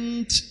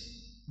prevent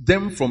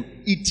them from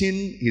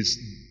eating his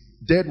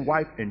dead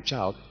wife and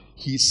child,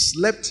 he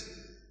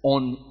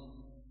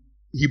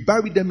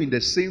buried them in the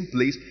same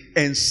place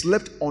and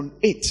slept on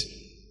it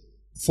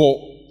for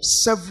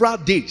several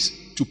days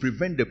to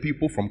prevent the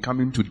people from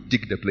coming to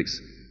dig the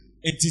place.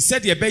 In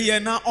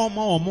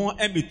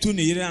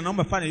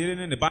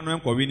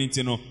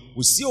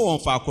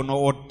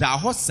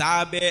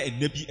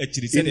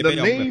the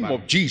name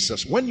of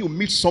Jesus, when you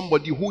meet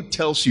somebody who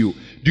tells you,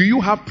 do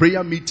you have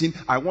prayer meeting?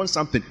 I want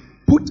something.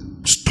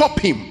 Stop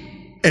him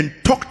and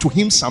talk to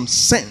him some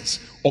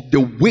sense of the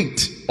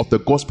weight of the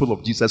gospel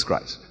of Jesus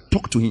Christ.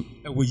 Talk to him.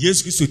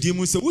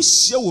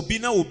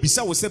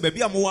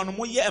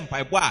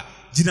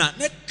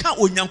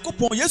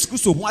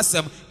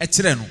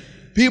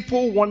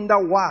 People wonder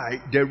why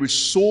there is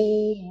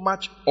so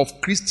much of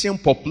Christian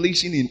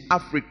population in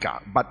Africa,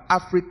 but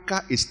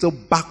Africa is still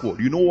backward.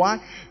 You know why?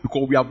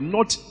 Because we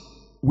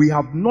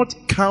have not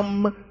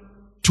come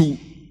to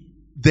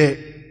the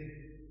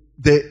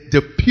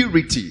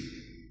purity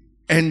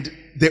and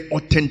the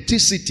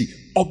authenticity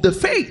of the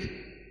faith.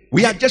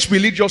 We are just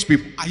religious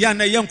people.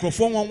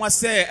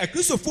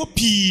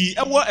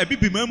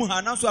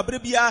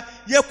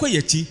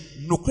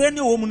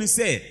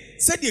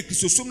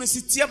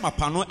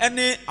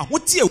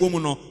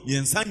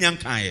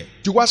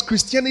 Towards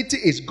Christianity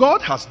is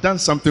God has done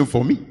something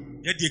for me.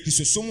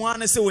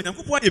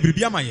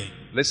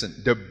 Listen,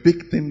 the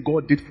big thing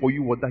God did for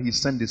you was that he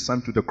sent his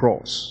son to the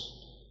cross.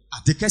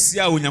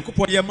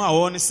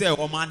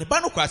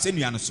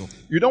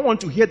 You don't want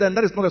to hear that, and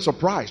that is not a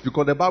surprise,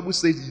 because the Bible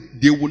says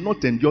they will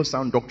not endure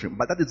sound doctrine,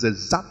 but that is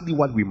exactly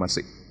what we must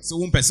say.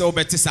 To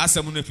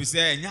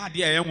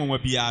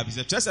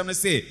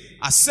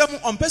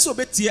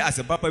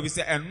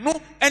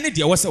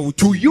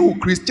you,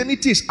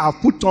 Christianity is I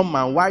put on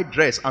my white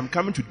dress, I'm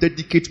coming to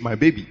dedicate my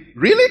baby.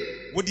 Really?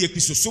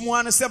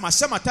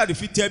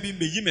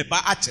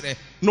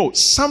 No,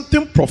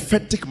 something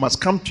prophetic must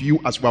come to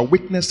you as we are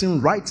witnessing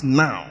right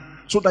now,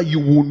 so that you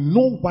will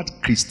know what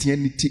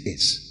Christianity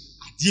is.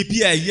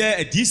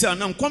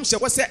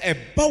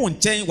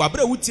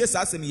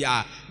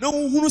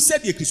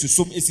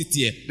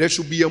 There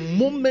should be a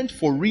moment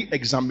for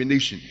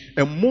re-examination,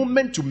 a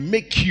moment to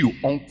make you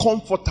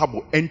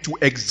uncomfortable and to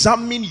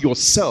examine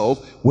yourself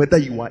whether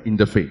you are in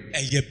the faith.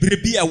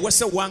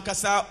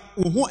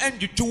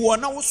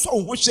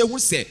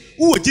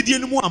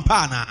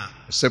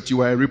 Except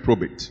you are a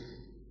reprobate.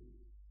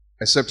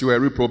 Except you are a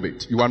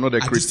reprobate. You are not a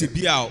Christian.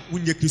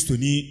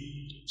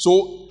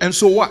 So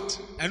what?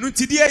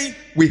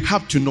 We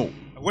have to know.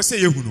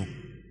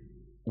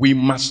 We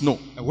must know.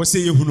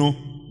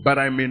 But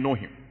I may know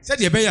him.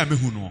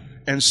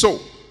 And so,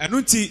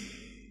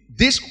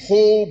 this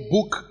whole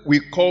book we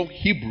call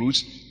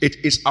Hebrews, it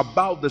is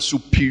about the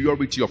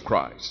superiority of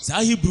Christ.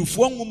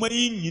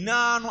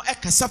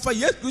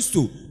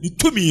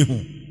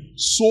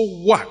 So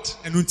what?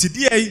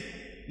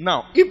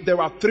 Now, if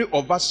there are three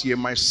of us here,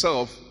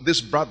 myself,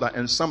 this brother,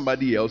 and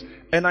somebody else,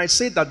 and I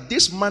say that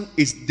this man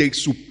is the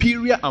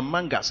superior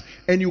among us,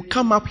 and you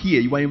come up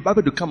here, you are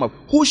invited to come up,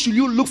 who should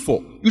you look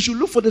for? You should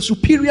look for the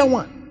superior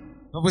one.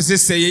 So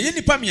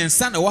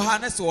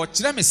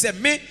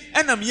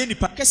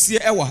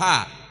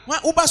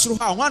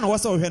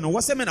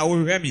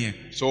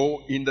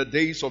in the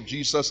days of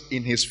Jesus,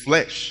 in his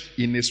flesh,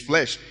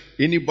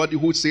 anybody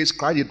who says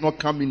Christ did not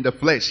come in the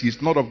flesh,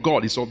 he's not of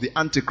God, he's of the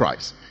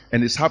Antichrist.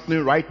 And it's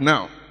happening right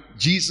now.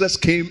 Jesus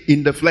came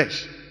in the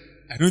flesh.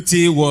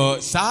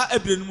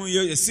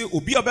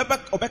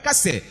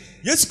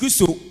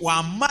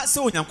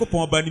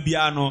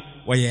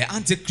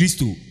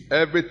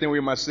 Everything we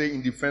must say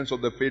in defense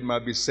of the faith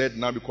must be said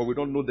now, because we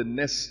don't know the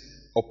next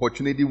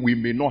opportunity we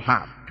may not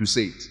have to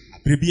say it.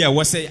 So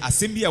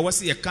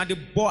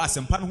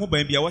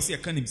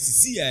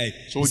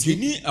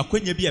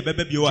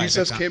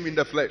Jesus came in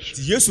the flesh.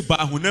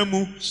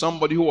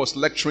 Somebody who was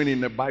lecturing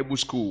in a Bible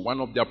school,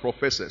 one of their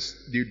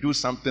professors, they do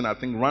something, I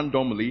think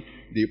randomly,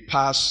 they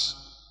pass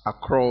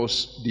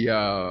across the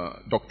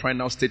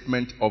doctrinal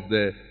statement of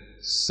the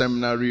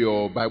seminary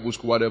or Bible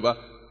school, whatever.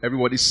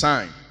 Everybody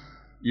sign.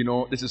 You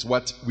know, this is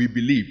what we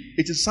believe.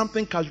 It is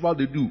something casual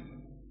they do.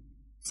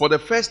 For the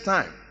first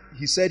time,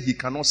 he said he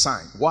cannot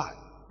sign. Why?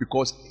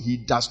 Because he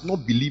does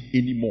not believe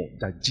anymore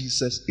that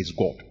Jesus is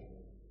God.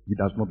 He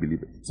does not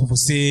believe it. So for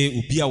say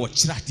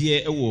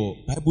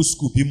Bible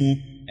school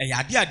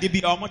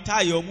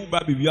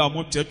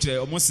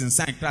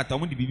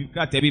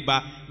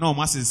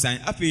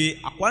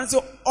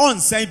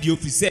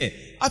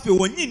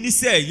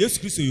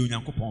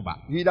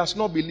he does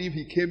not believe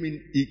he came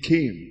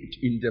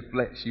in the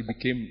flesh. He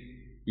became,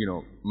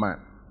 man.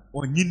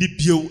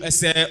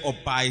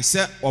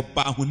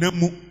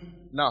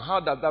 Now, how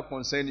does that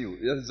concern you?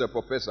 This is a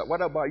professor.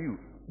 What about you?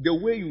 The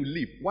way you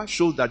live, what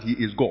shows that he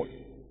is God?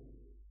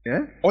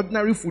 Yeah?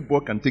 Ordinary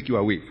football can take you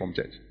away from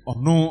church. Oh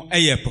no,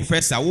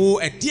 professor.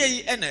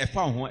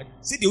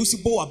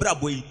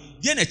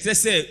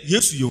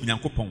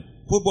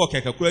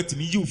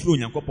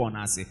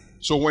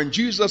 So when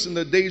Jesus in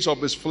the days of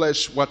his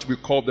flesh, what we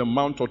call the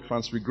Mount of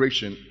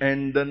Transfiguration,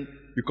 and then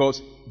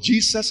because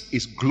Jesus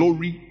is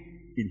glory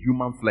in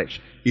human flesh,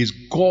 is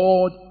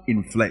God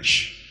in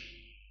flesh.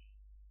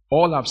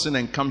 All have sinned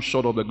and come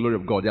short of the glory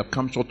of God. They have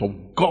come short of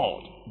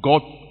God.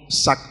 God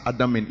sacked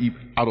Adam and Eve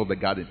out of the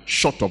garden,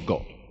 short of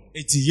God.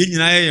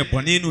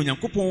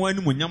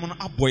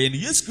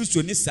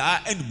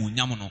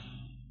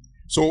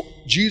 So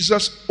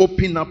Jesus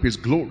opened up his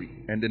glory,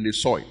 and then they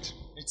saw it.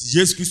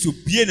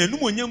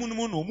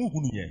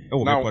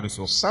 Now,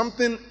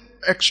 something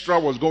extra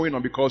was going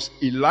on, because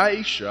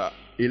Elijah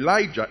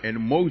and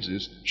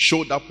Moses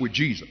showed up with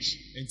Jesus.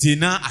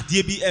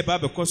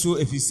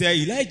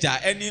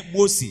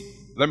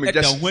 Let me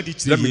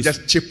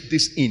just chip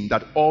this in,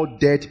 that all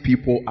dead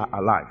people are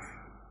alive.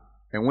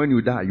 And when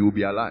you die, you will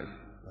be alive.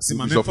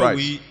 You'll be surprised.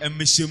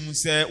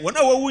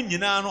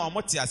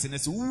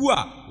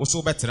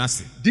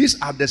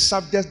 These are the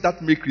subjects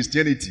that make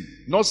Christianity,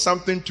 not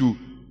something to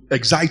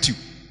excite you.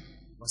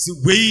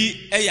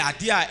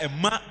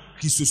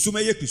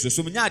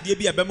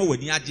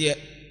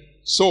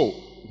 So,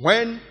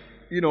 when,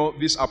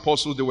 these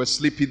apostles, they were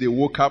sleepy, they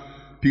woke up,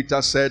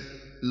 Peter said,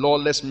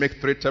 Lord, let's make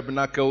 3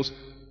 tabernacles,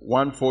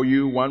 one for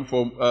you, one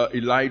for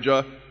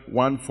Elijah,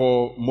 one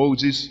for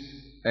Moses.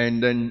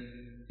 And then,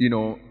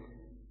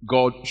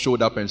 God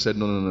showed up and said,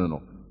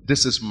 no.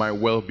 This is my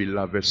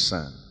well-beloved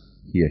son.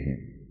 Hear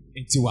him.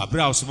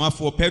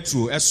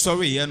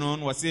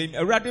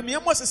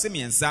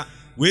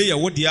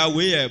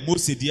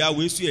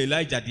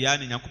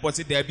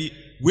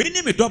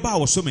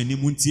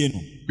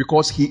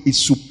 Because he is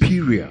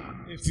superior.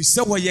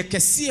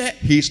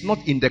 He is not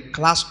in the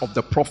class of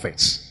the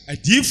prophets. He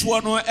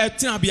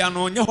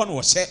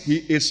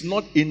is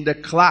not in the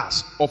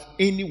class of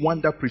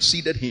anyone that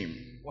preceded him.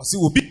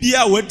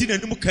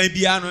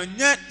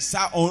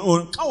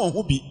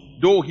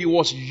 Though he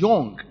was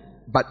young,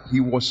 but he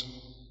was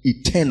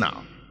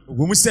eternal.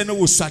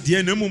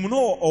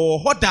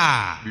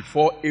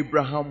 Before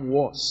Abraham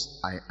was,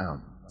 I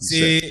am.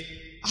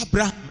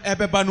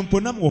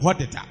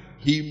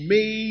 He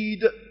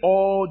made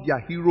all their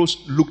heroes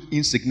look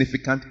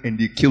insignificant, and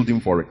they killed him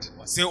for it.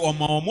 He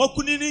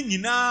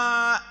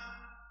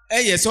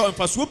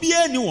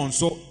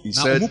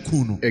said,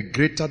 a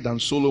greater than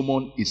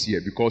Solomon is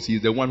here, because he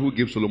is the one who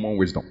gave Solomon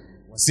wisdom.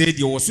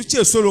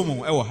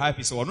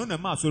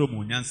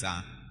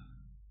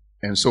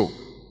 And so,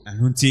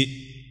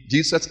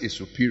 Jesus is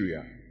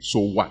superior. So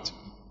what?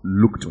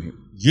 Look to him.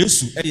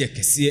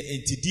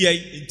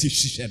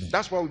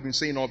 That's what we've been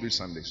saying all these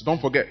Sundays.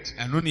 Don't forget.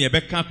 And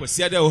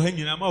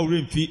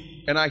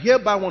I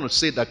hereby want to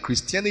say that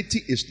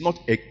Christianity is not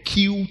a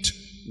cute,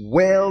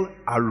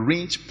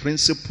 well-arranged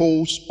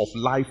principles of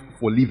life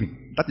for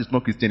living. That is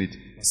not Christianity.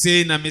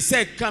 You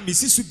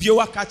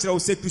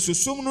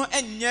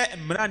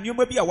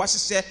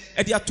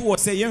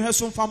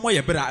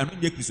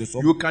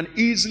can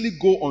easily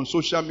go on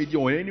social media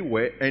or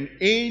anywhere, and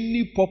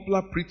any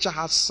popular preacher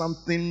has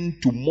something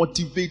to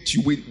motivate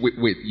you with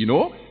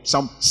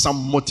some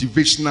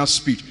motivational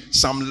speech,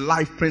 some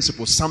life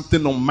principles,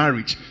 something on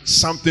marriage,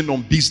 something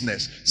on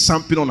business,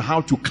 something on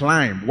how to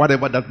climb,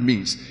 whatever that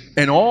means.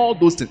 And all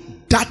those things,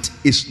 that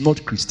is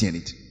not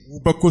Christianity.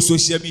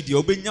 Social media,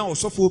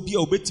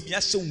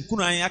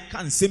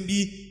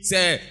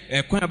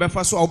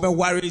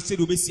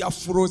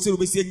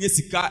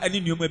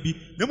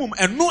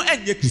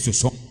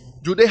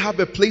 Do they have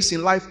a place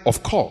in life?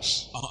 Of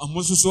course.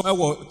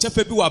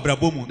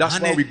 That's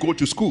why we go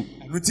to school.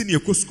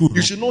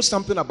 You should know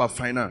something about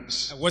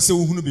finance. You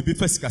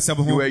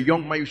are a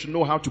young man, you should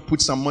know how to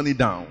put some money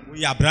down.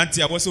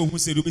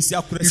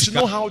 You should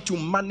know how to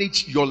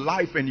manage your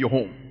life and your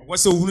home.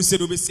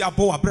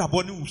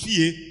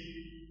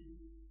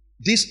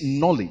 This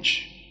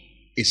knowledge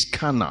is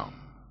carnal,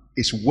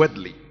 is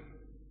worldly,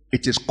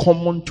 it is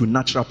common to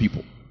natural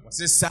people.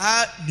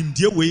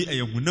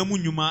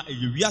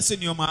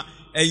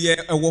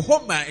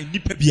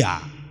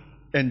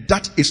 And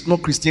that is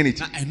not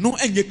Christianity.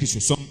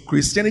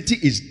 Christianity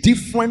is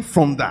different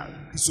from that.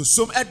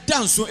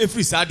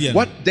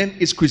 What then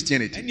is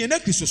Christianity?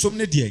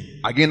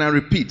 Again, I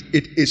repeat,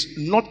 it is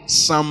not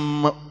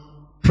some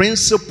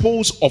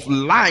principles of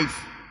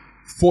life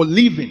for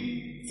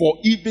living, for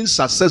even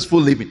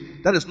successful living.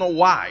 That is not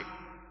why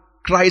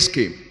Christ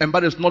came, and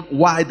that is not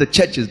why the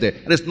church is there.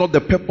 That is not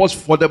the purpose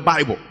for the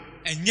Bible.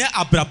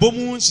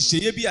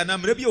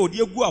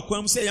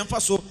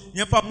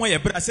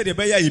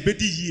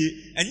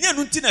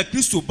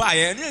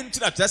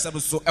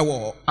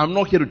 I'm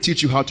not here to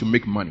teach you how to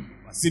make money.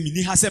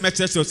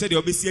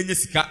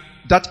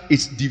 That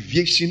is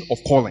deviation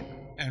of calling.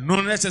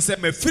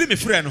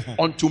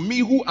 Unto me,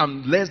 who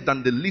am less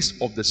than the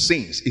least of the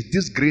saints, is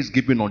this grace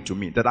given unto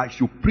me, that I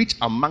should preach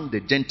among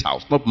the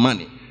Gentiles, not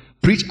money.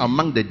 Preach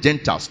among the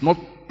Gentiles, not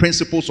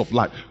principles of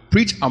life.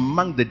 Preach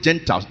among the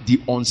Gentiles the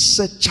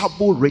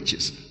unsearchable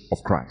riches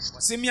of Christ.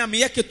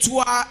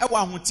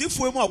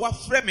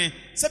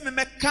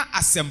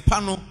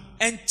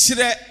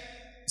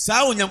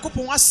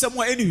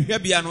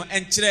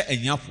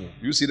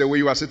 You see the way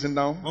you are sitting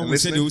down and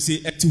listening?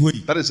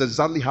 That is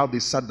exactly how they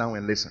sat down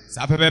and listened.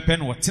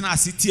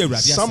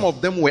 Some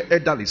of them were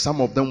elderly,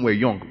 some of them were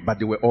young, but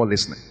they were all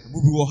listening.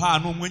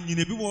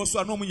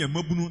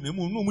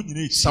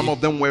 Some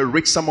of them were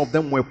rich, some of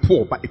them were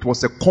poor, but it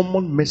was a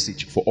common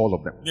message for all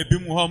of them. Because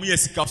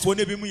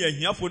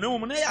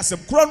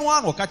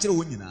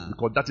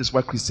that is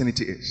what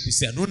Christianity is.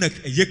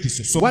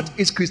 What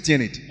is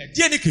Christianity?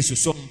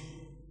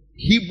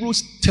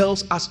 Hebrews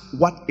tells us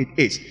what it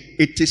is.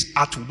 It is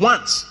at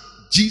once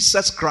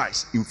Jesus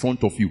Christ in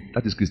front of you.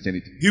 That is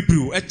Christianity.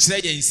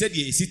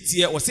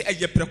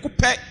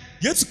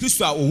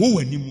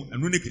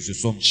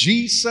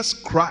 Jesus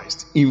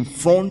Christ in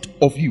front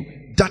of you.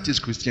 That is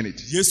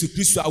Christianity.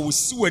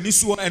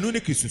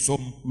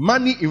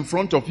 Money in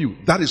front of you.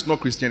 That is not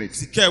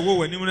Christianity.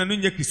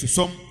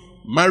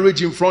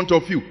 Marriage in front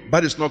of you.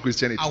 That is not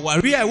Christianity.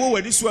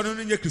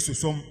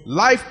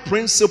 Life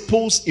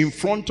principles in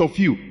front of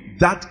you.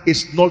 That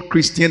is not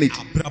Christianity.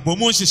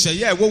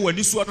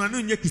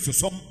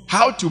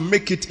 How to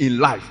make it in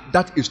life.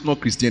 That is not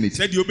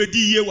Christianity.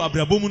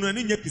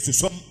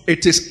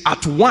 It is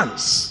at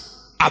once.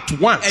 At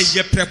once.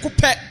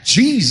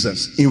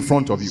 Jesus in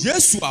front of you.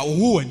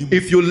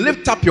 If you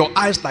lift up your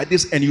eyes like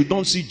this and you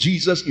don't see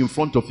Jesus in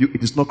front of you,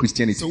 it is not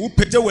Christianity.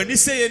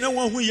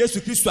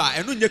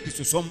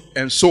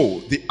 And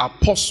so the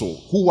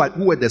apostles who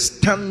were the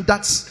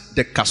standards,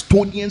 the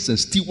custodians and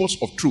stewards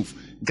of truth,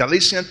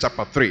 Galatians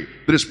chapter 3,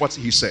 this is what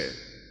he said.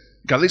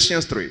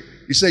 Galatians 3,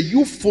 he said,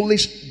 you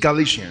foolish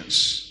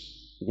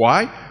Galatians.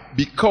 Why?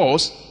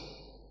 Because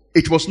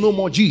it was no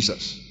more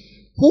Jesus.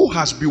 Who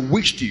has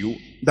bewitched you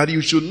that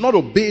you should not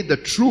obey the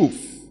truth,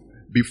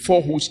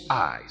 before whose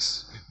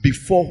eyes,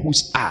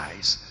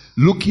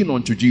 looking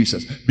unto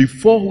Jesus,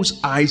 before whose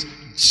eyes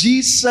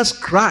Jesus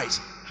Christ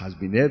has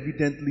been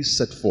evidently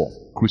set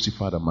forth,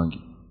 crucified among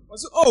you.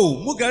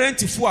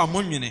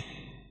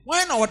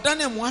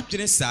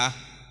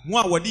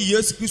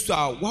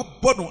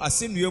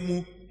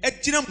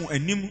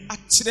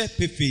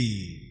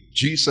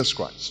 Jesus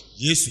Christ.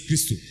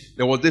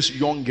 There was this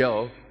young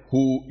girl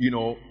who,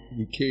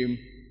 he came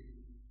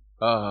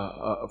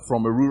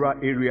from a rural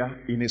area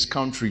in his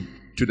country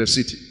to the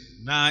city.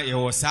 I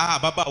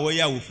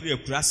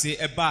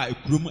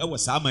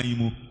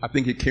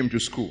think he came to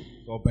school.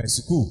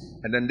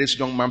 And then this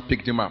young man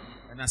picked him up.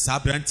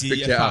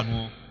 Picked her up.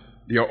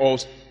 They are all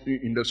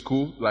in the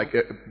school, like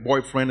a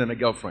boyfriend and a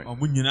girlfriend.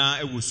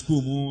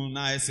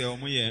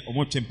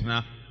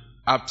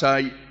 After,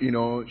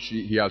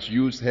 he has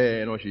used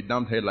her, she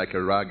dumped her like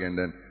a rag, and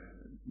then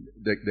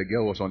the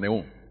girl was on her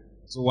own.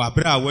 So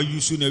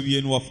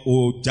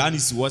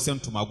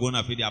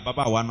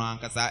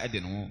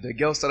the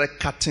girl started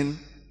cutting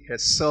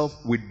herself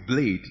with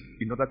blade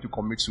in order to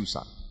commit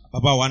suicide.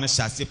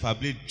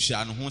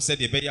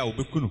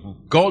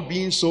 God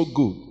being so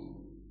good,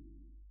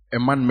 a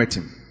man met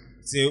him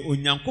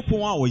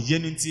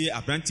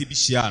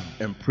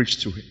and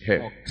preached to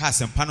her,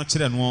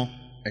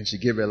 and she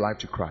gave her life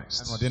to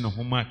Christ.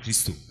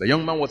 The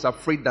young man was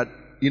afraid that,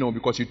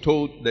 because he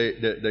told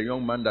the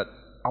young man that,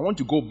 I want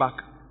to go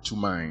back to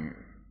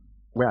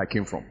where I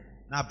came from.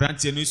 And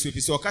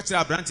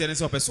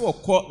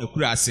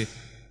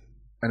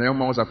the young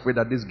man was afraid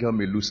that this girl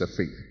may lose her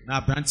faith.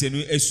 I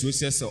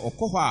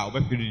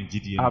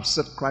have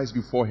set Christ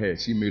before her,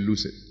 she may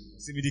lose it.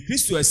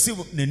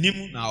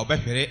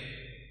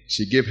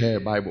 She gave her a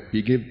Bible.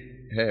 He gave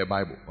her a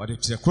Bible. ɔde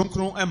kyerɛ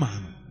kronkron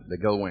ɛma no. The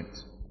girl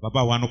went.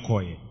 Ababaawa no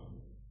kɔɔeɛ.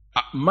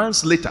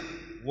 Months later,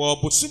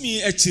 Wɔ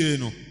bosomi akyire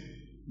no,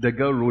 the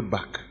girl wrote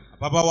back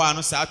ababaawa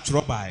no saa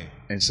twerɛ baeɛ.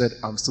 and said,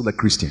 I'm still a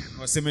Christian.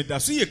 Ɔsɛ meda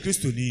so yɛ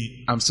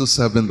kristoni. I'm still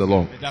serving the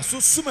Lord. Meda so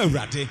som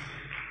Awurade.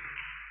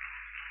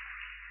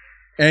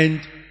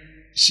 And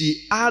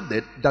she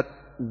added that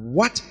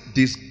what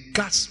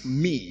disgusts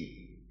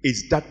me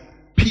is that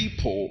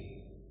people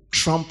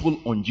trample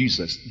on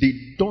Jesus.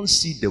 They don't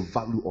see the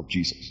value of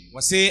Jesus.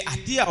 Wɔsɛ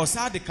adeɛ a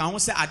ɔsaa de ka ho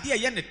sɛ adeɛ a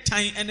ɛyɛ ne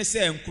tan ɛne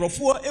sɛ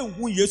nkurɔfoɔ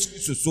ɛnhu Yesu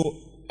Kristo so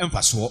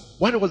ɛmfasoɔ.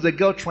 What was the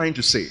girl trying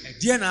to say?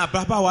 Ɛdeɛ na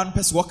ababaawa no pɛ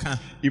sɛ wɔka.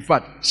 In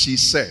fact, she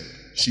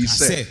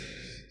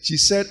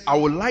said, I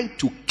would like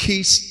to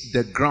kiss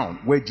the ground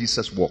where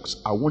Jesus walks.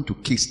 I want to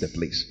kiss the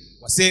place.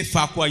 Wɔsɛ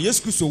faako a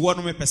Yesu Kristo wɔ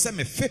no mepɛ sɛ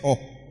mefe hɔ.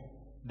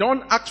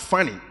 Don't act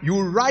funny.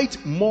 You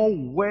write more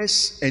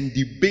worse and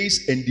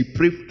debased and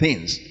depraved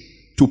things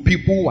to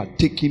people who are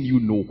taking you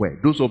nowhere.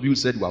 Those of you who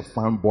said you have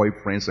found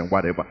boyfriends and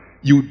whatever.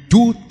 You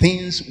do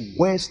things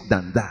worse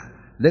than that.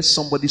 Let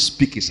somebody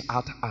speak his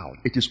heart out.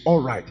 It is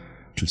all right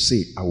to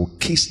say, I will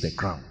kiss the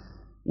ground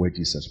where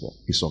Jesus walked.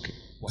 It's okay.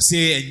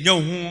 Wɔsɛ ɛnyɛ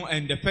wo ho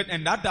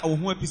ɛndada wo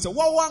ho api sɛ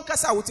wɔwɔ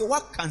ankasa a wote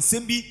woaka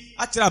nsɛm bi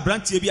akyerɛ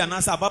aberanteɛ bi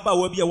anaasɛ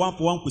ababaawa bi a wɔamfa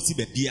wɔankɔsi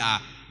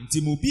baabiara.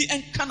 Nti mo bi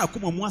ɛnka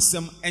n'akoma mu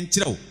asɛm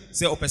ɛnkyerɛ wo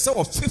sɛ ɔpɛ sɛ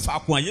ɔfe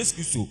faako a Yesu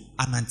Kristo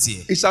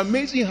ananteɛ. It's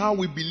amazing how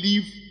we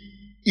believe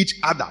each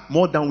other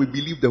more than we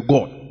believe the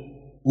God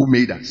who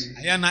made us.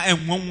 Ayɛ na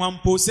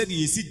ɛnwanwa mpo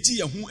sɛdeɛ yɛsi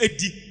gye yɛn ho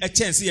adi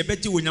ɛkyɛn sɛ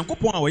yɛbɛgye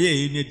Onyankopɔn a ɔyɛ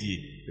yɛn adie.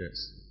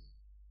 Yes.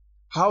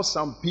 How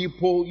some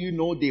people,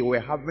 they were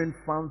having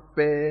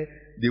fanfare,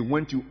 they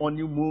went to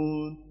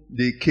honeymoon,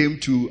 they came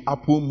to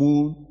Apple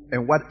Moon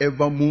and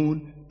whatever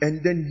moon,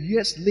 and then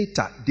years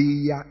later,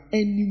 they are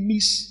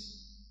enemies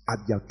at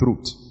their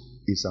throat.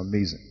 It's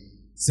amazing.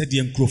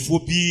 Sɛdeɛ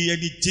nkurɔfoɔ bi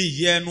ani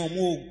gye yɛ no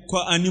ɔmo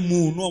kɔ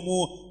animu no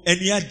ɔmo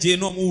ani agye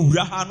no ɔmo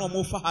wura ha no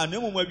ɔmo fa ha na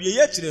mmom awie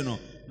yɛ akyire no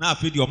na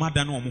afei deɛ ɔmo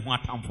ada no ɔmo ho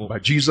atamfo.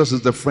 But Jesus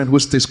is the friend who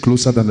stays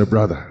closer than a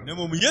brother. Na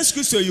mmom Yesu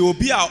Kristo yɛ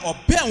obi a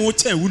ɔbɛn wo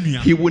kyɛn wo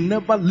nua. He will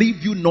never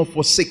leave you nor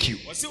forsake you.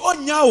 Ɔsɛ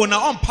ɔnyaa wo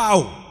na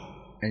ɔmpa wo.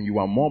 And you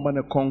are more than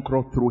a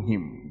conqueror through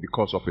him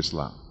because of his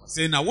love.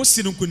 Ɔsɛ na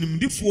wosi no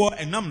nkonimdifoɔ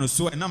ɛnam no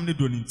so ɛnam ne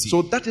dɔ ne nti.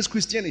 So that is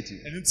Christianity.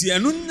 Ɛno nti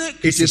ɛno ne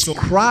It is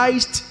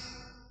Christ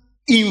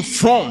in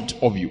front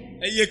of you.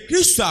 Ɛyɛ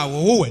Kristo a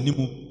wɔwɔ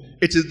w'anim.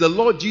 It is the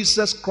Lord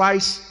Jesus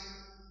Christ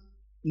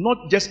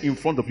not just in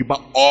front of you,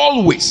 but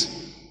always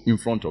in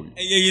front of you.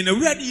 Ɛyɛ yɛn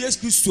Awurade Yesu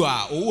Kristo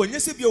a ɔwɔ nyɛ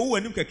sɛ bi ɔwɔ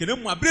w'anim kɛkɛ na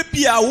mu abere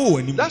biara ɔwɔ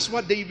w'anim. That's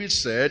what David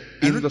said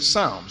in the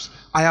Psalms.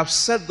 I have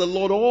set the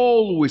Lord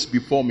always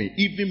before me,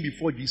 even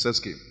before Jesus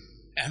came.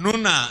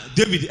 Ɛno na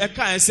David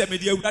ɛka sɛ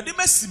mede Awurade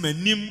masi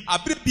m'anim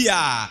abere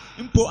biara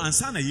mpo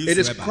ansa na Yesu ɛba. It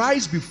is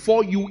Christ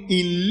before you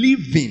in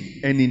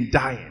living and in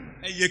dying.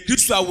 Ɛyɛ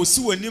Kristo a wɔsi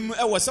w'anim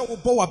ɛwɔ sɛ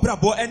wobɔ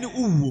w'abrabɔ ɛne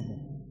wowuo mu.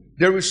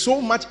 There is so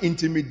much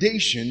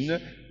intimidation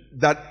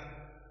that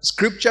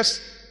scriptures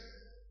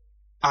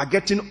are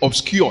getting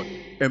obscured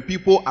and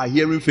people are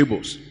hearing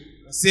fables.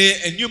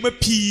 Sɛ nneɛma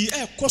pii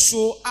ɛkɔ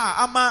so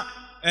a ama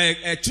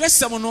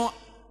kyerɛsɛm no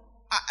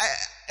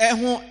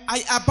ɛho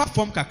aba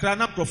fam kakra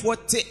na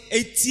nkurɔfoɔ te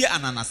etie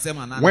ananasɛm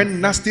anana. When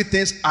nasty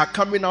things are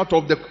coming out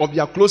of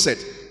their closet,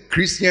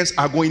 Christians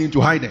are going into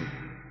hiding.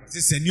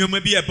 Sɛ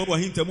nneɛma bi ɛbɛ wɔ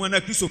hintamu na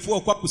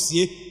Kristofoɔ kɔ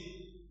akɔsie.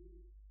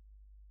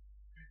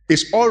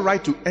 It's all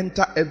right to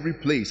enter every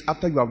place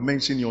after you have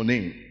mentioned your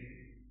name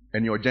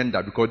and your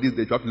gender, because these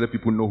days you have to let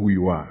people know who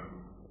you are.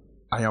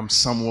 I am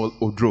Samuel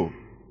Odro.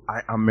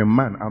 I am a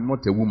man. I'm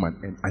not a woman,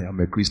 and I am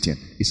a Christian.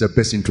 It's a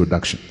best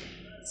introduction.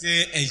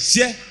 Sɛ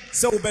ɛyɛ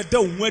sɛ wobɛda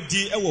wo ho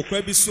adi ɛwɔ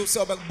kwa bi so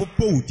sɛ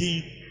wobɛbɔ wo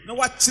din na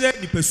wakyerɛ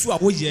nipasu a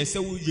woyɛ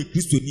sɛ woyɛ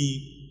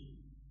Kristoni.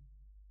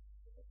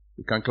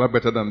 You can clap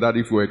better than that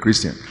if you are a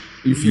Christian.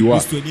 If you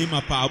are. Kristoni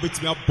ma pa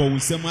obetumi abɔ wo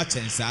nsɛm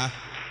akyɛn saa.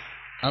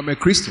 I'm a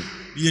Christian.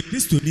 Meyɛ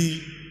Kristoni.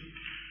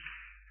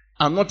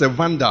 I'm not a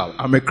vandal.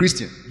 I'm a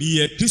Christian.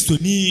 Meyɛ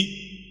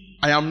Kristoni.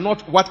 I am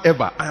not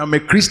whatever. I am a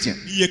Christian.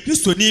 Meyɛ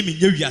Kristoni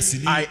menyɛ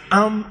wiaseni. I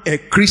am a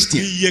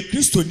Christian. Meyɛ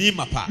Kristoni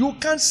ma pa. You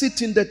can't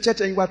sit in the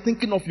church and you are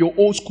thinking of your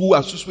old school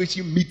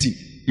association meeting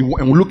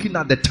and looking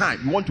at the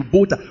time. You want to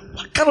vote.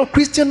 What kind of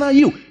Christian are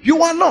you?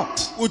 You are not.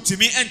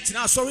 Otimi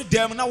entina sorry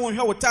dem na won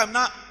hwe wo time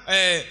na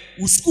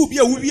wo school bi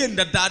a wo wie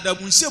ndadaada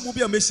mu nhye mu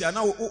bi a mesia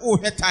na wo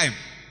hwe time.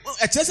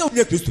 Ekyɛ sɛ wo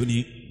nyɛ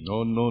Kristoni.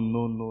 No.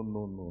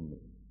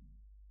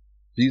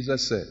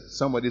 Jesus said,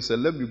 somebody said,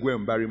 let me go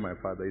and bury my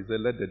father. He said,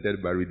 let the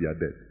dead bury their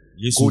dead.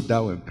 Go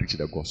down and preach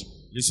the gospel.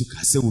 Yesu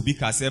ka sɛ obi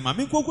ka sɛ ma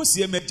me nkɔkɔ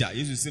sie magya.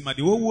 Yesu sɛ ma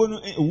de wɔwuo no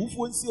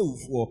ewufuo nsie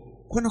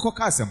ewufuo. Kɔ na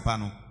kɔka asɛmpa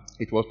no.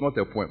 It was not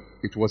a poem.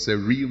 It was a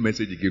real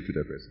message he gave to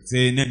the person.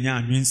 Sɛ na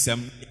nya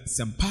anwensɛm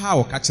sɛmpa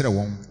a ɔka kyerɛ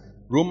wɔn.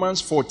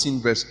 Romans 14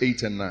 verse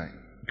 8 and 9.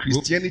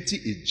 Christianity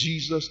is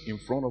Jesus in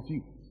front of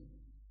you.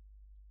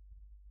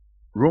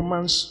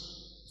 Romans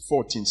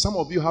 14. Some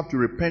of you have to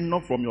repent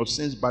not from your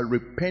sins, but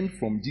repent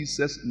from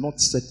Jesus not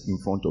set in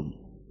front of you.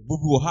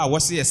 Bubu wɔ ha a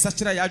wɔse yɛ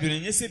sakyera yɛ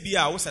adwene nyɛ sɛ bi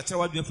a wo sakyera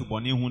w'adwene fi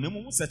bɔne ho na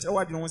mmom wo sakyera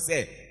w'adwene ho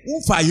sɛ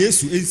womfa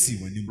Yesu ensi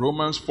w'anim.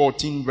 Romans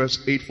 14 verse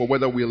 8, for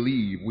whether we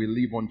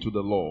live unto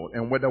the Lord,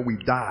 and whether we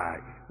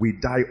die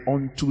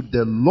unto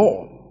the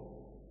Lord.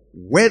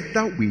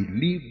 Whether we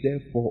live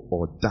therefore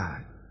or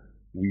die,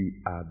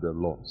 we are the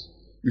Lord's.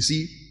 You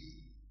see,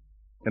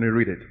 can you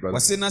read it, brother?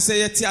 Wɔse na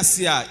sɛ yɛte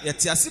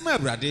ase ma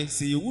Awurade,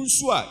 sɛ yɛwu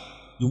nso a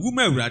yɛwu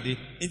ma Awurade,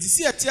 enti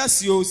sɛ yɛte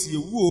ase o sɛ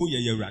yɛwu o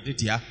yɛyɛ Awurade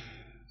dea.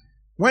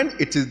 When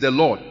it is the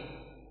Lord,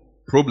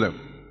 problem.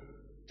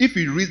 If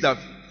he reads that,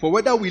 for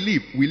whether we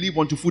live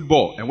unto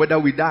football, and whether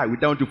we die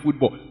unto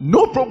football,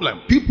 no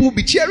problem. People will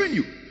be cheering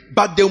you.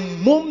 But the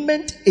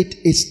moment it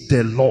is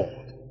the Lord,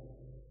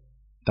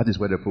 that is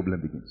where the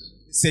problem begins.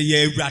 Say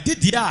ye Awurade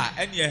dia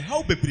and ye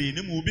how bebre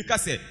ne mu bi ka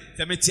se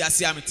mete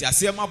ase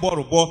ma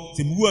borobo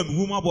se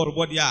mu ma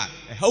borobo dia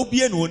how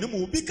bie no ne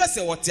mu bi ka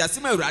se wote ase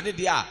ma Awurade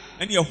dia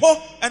and ye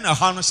ho and a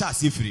ha no sha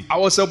ase firi. I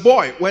was a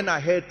boy when I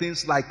heard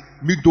things like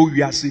mido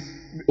wiase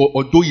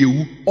or do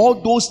yewu,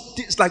 all those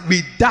things like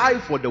we die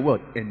for the world,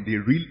 and they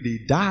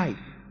died.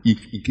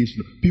 In case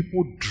you know,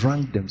 people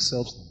drank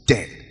themselves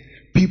dead.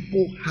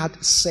 People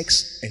had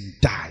sex and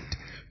died.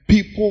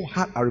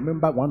 I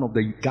remember one of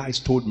the guys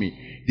told me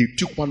they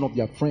took one of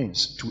their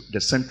friends to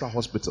the central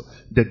hospital.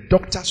 The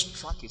doctor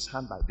struck his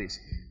hand like this,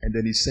 and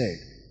then he said,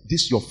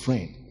 "This your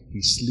friend,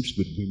 he sleeps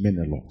with women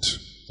a lot."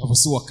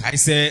 It's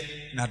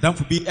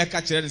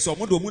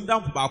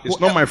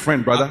not my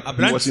friend, brother.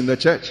 He was in the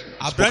church.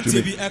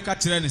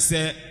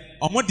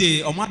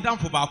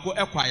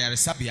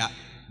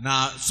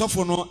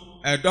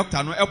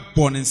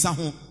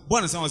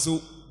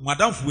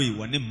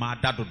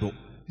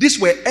 These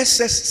were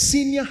SS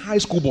senior high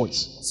school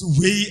boys. This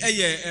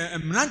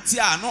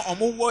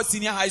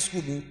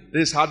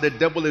is how the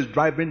devil is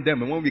driving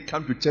them. And when we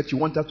come to church, you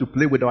want us to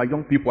play with our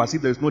young people as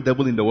if there is no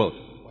devil in the world.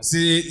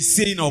 The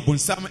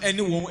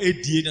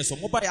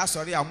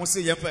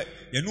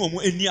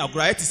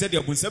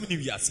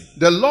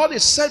Lord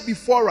is set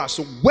before us.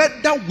 So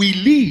whether we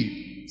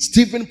live,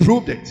 Stephen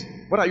proved it.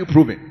 What are you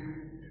proving?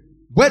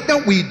 Whether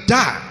we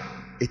die,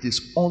 it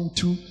is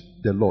unto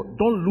the Lord.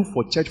 Don't look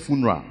for church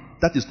funeral.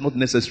 That is not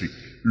necessary.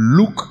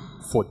 Look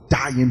for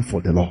dying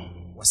for the Lord.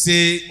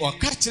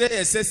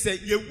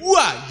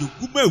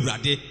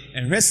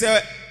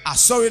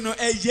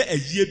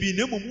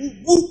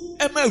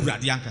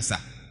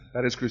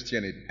 That is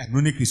Christianity.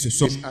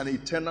 It's an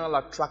eternal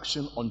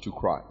attraction unto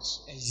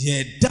Christ.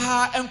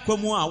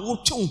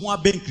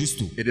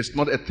 It is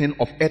not a thing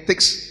of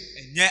ethics.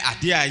 It's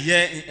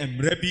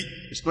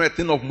not a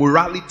thing of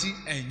morality.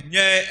 It's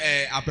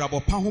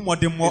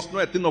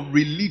not a thing of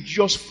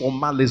religious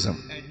formalism.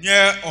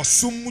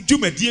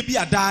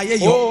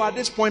 Oh, at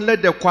this point,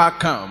 let the choir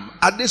come.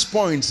 At this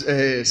point,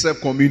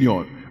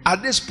 self-communion.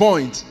 At this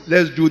point,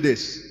 let's do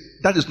this.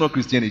 That is not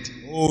Christianity.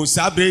 Oh, it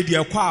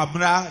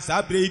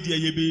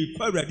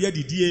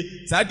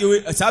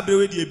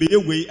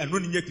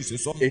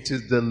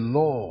is the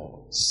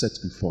Lord set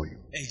before you.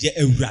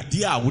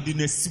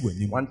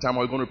 One time I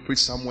was going to preach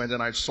somewhere, and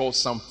then I saw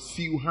some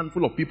few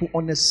handful of people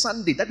on a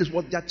Sunday. That is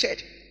what their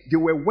church. They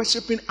were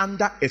worshiping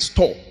under a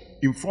store,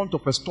 in front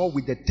of a store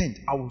with a tent.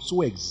 I was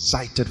so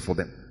excited for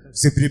them.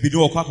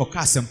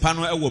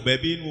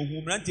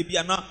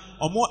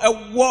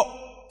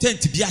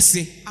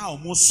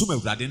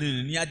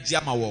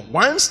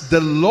 Once the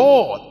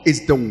Lord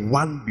is the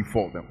one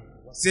before them.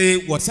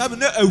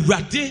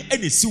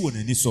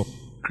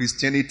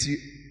 Christianity,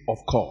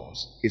 of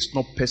course, is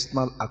not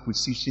personal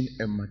acquisition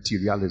and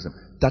materialism.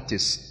 That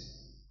is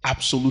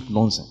absolute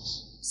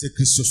nonsense.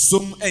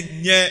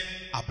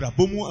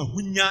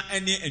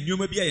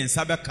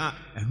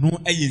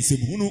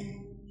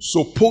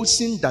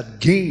 Supposing that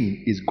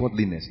gain is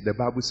godliness, the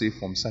Bible says,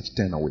 from such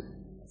turn away.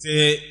 So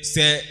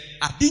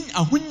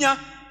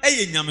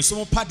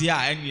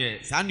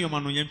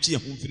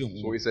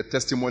it's a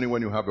testimony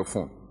when you have a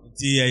phone.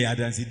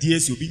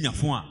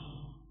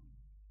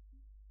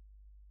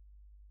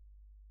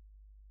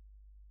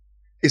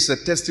 It's a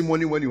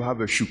testimony when you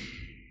have a shoe.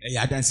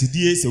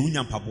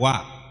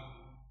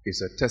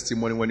 It's a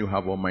testimony when you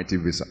have Almighty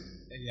Visa.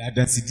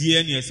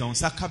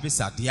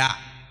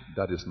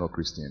 That is not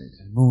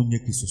Christianity.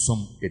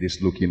 It is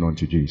looking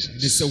unto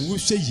Jesus.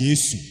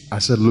 I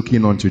said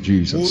looking unto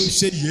Jesus.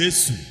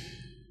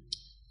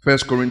 1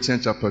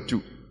 Corinthians chapter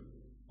 2.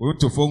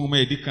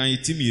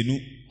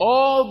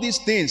 All these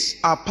things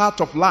are part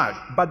of life,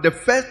 but the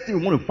first thing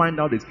we want to find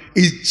out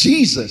is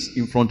Jesus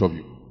in front of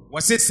you?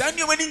 1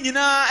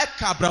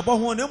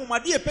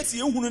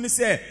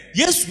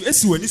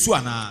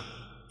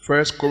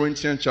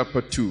 Corinthians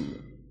chapter 2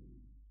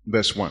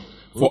 verse 1.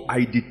 For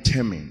I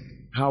determined,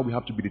 how we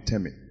have to be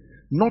determined,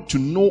 not to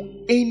know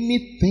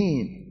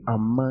anything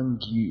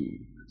among you.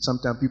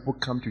 Sometimes people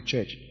come to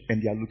church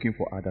and they are looking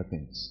for other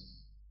things.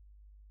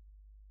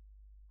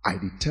 I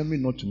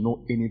determined not to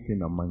know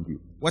anything among you,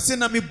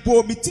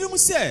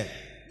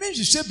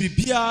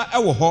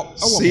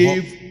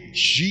 save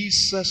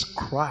Jesus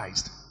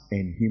Christ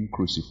and Him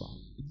crucified.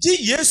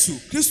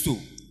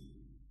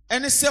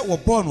 ɛne sɛ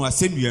wɔbɔɔ no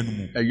asɛnnua no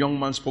mu. A young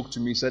man spoke to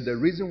me, said the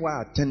reason why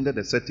I attended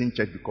a certain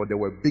church because there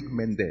were big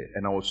men there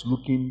and I was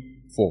looking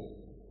for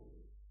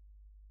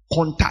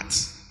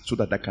contacts so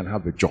that I can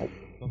have a job.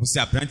 Ɔbɔ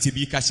sɛ aberanteɛ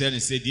bi ka kyerɛ ne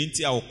sɛ deɛ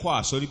nti a wɔkɔ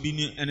asɔre bi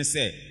ne ɛne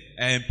sɛ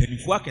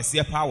mpanimfoɔ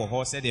akɛseɛ paa wɔ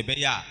hɔ sɛdeɛ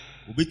ɛbɛyɛ a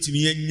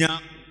wɔbɛtumi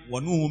anya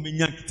wɔne wɔn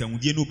bɛnya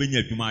nkitahodie ne wɔbɛnya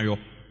adwuma ayɔ.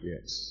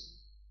 Yes.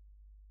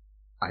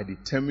 I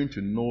determined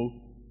to know,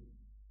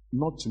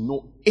 not to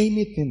know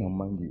anything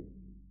among you,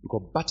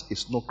 because that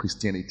is not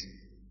Christianity.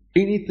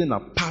 Anything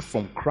apart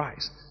from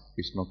Christ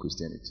is not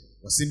Christianity.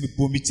 Wɔsɛ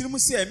mebɔ me tirim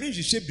sɛ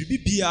menhwehwɛ biribi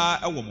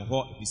biara ɛwɔ mo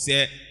hɔ ɛfiri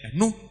sɛ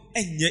ɛno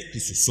ɛnyɛ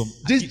kristosom.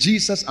 This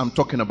Jesus I'm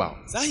talking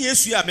about, Saa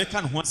Yesu a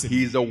meka ne ho asɛm.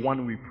 He is the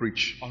one we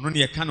preach. Ɔno ne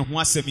yɛka ne ho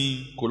asɛm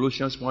yi.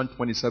 Colossians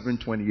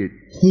 1:27-28.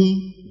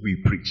 Whom we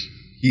preach.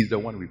 He is the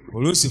one we preach.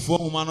 Kolosifoɔ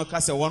nwoma no ka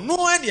sɛ wɔno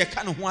ne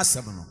yɛka ne ho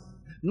asɛm no.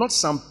 Not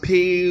some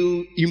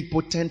pale,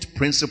 impotent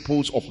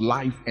principles of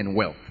life and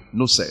wealth.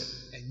 No, sir.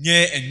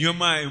 There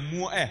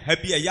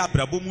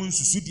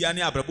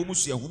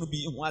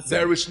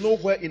is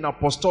nowhere in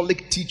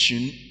apostolic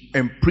teaching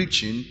and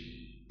preaching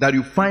that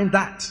you find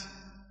that.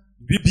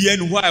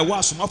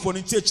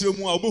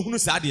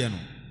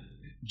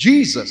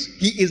 Jesus,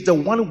 He is the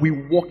one we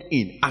walk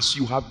in as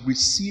you have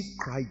received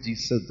Christ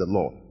Jesus the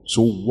Lord.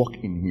 So walk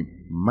in Him.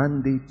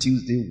 Monday,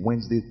 Tuesday,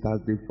 Wednesday,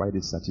 Thursday,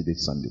 Friday, Saturday,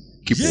 Sunday.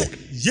 Keep walking.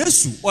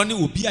 Yesu oni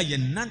obi a ye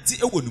nante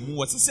ewo numu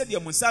wo se de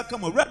mo sa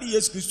kama Awurade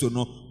Yesu Kristo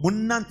no mo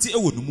nante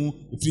ewo numu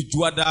efiri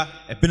juada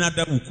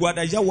ebenada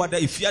ukuada yawada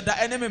efiada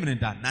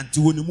enememneda nante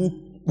wo numu.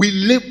 We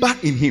labor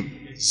in Him.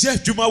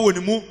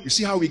 You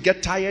see how we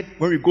get tired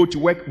when we go to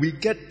work? We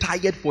get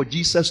tired for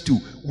Jesus too.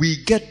 We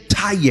get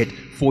tired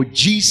for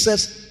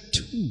Jesus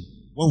too.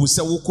 When we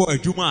say we call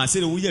adwuma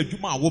say we yɛ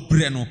adwuma a wo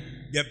bre no.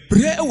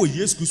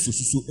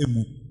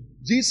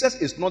 Jesus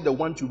is not the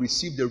one to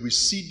receive the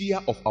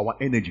residual of our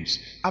energies.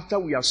 After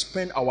we have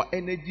spent our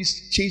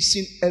energies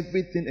chasing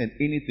everything and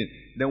anything,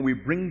 then we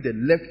bring the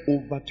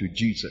leftover to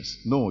Jesus.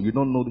 No, you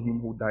don't know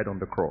Him who died on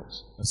the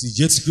cross.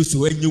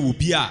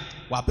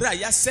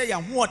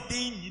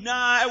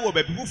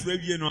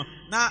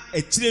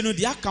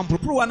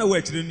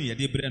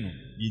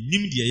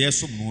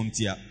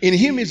 In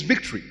Him is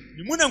victory.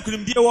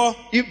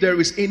 If there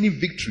is any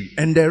victory,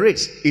 and there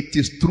is, it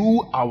is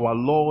through our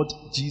Lord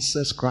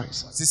Jesus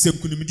Christ.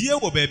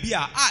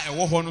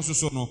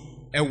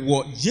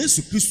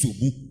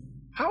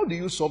 How do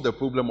you solve the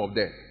problem of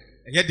death?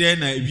 The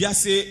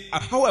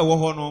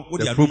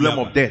problem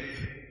of death.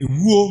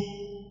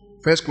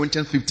 1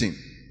 Corinthians 15.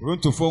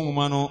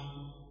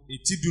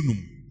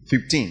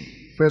 15.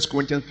 1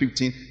 Corinthians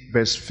 15,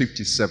 verse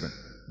 57.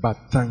 But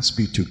thanks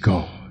be to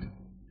God,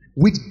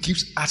 which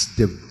gives us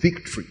the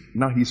victory.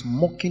 Now He's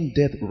mocking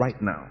death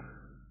right now.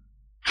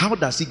 How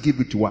does He give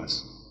it to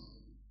us?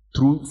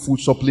 Through food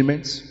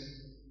supplements,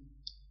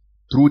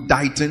 through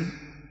dieting,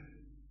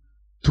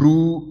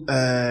 through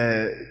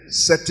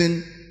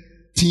certain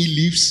tea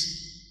leaves.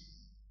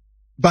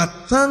 But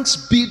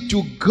thanks be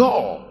to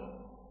God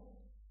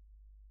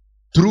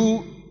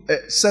through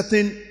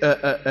certain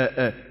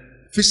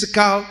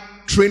physical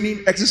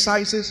training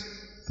exercises.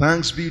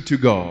 Thanks be to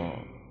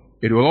God.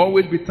 It will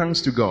always be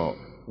thanks to God,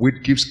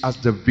 which gives us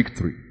the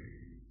victory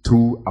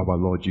through our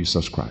Lord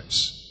Jesus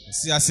Christ.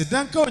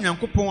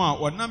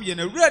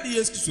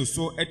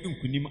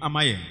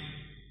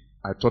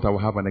 I thought I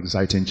would have an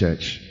exciting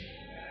church.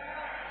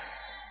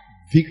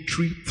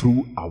 Victory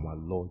through our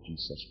Lord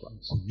Jesus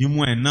Christ.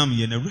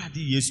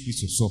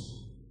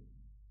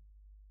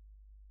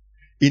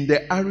 In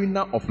the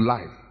arena of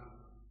life,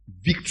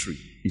 victory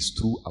is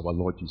through our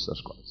Lord Jesus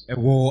Christ.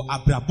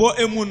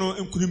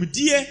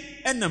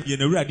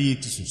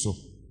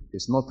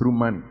 It's not through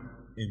money.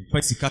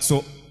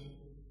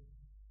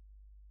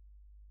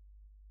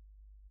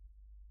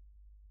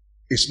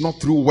 It's not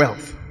through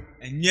wealth.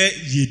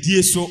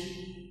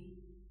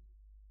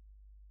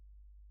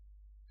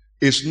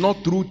 It's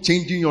not through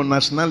changing your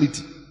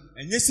nationality.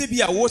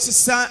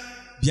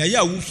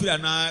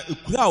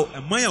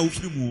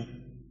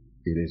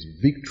 It is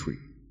victory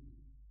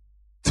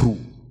through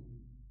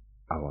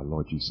our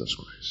Lord Jesus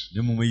Christ.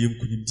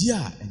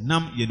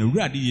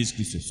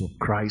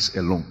 Christ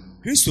alone.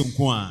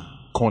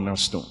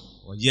 Cornerstone.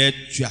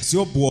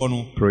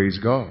 Praise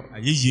God.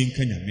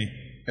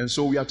 And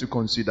so we have to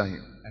consider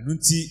Him.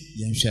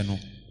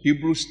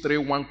 Hebrews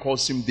 3:1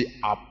 calls Him the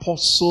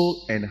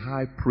apostle and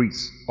high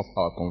priest of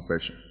our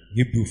confession.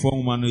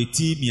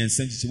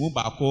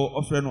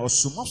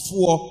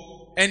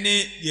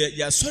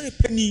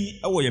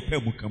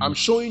 I'm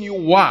showing you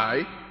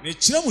why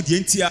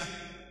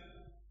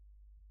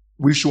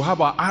we should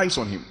have our eyes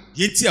on Him.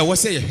 He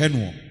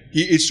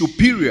is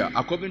superior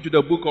according to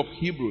the book of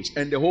Hebrews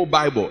and the whole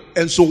Bible.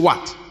 And so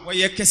what?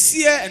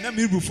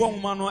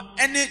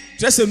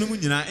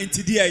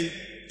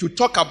 To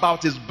talk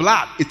about His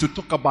blood is to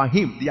talk about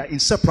Him. They are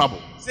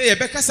inseparable. We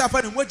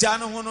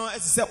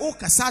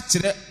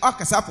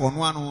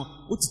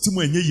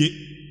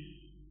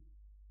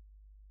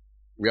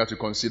have to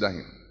consider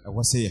Him.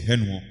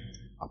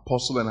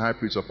 Apostle and high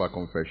priest of our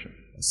confession.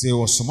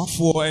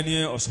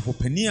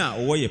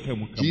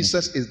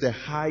 Jesus is the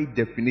high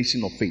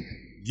definition of faith.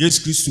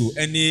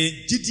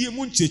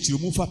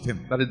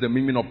 That is the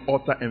meaning of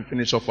author and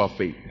finisher of our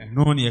faith.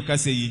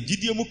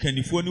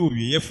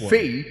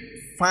 Faith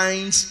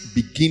finds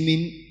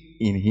beginning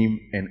in him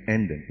and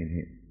ending in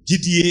him.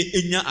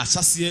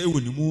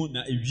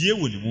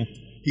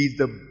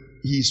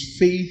 He is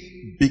faith's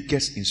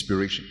biggest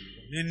inspiration.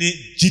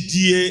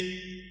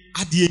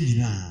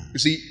 You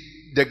see,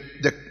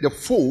 the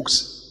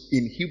folks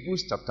in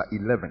Hebrews chapter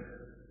 11,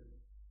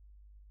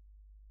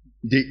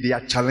 they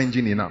are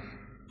challenging enough.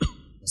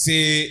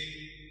 Say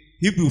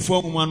Hebrew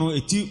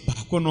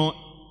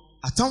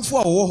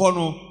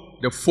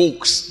the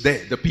folks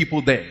there, the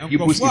people there,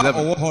 Hebrews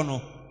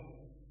 11,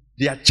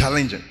 they are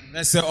challenging.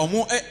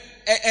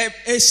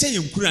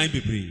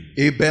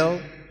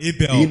 Abel,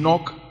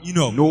 Enoch,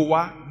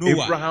 Noah,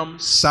 Abraham,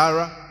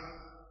 Sarah.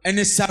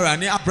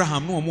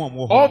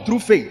 All through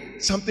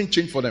faith, something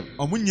changed for them.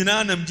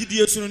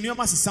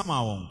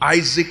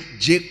 Isaac,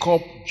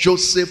 Jacob,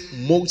 Joseph,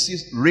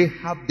 Moses,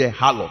 Rahab the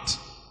harlot.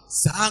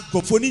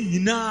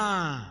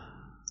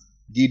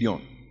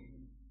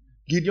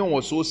 Gideon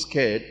was so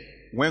scared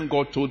when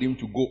God told him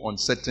to go on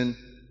certain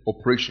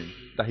operation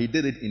that he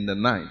did it in the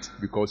night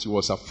because he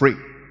was afraid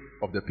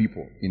of the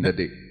people in the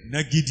day.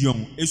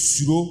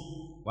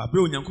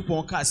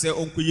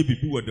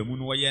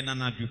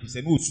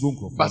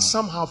 But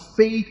somehow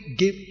faith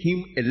gave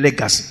him a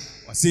legacy.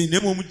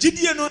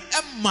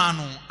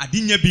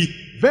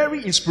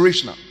 Very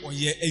inspirational.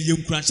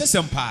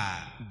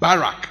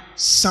 Barak,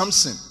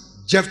 Samson,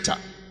 Jephthah.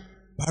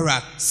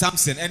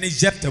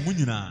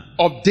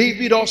 Of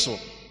David also.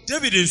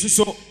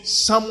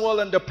 Samuel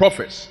and the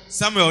prophets.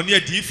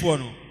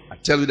 I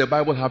tell you, the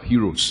Bible have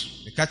heroes.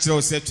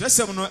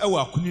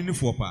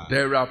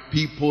 There are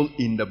people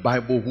in the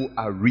Bible who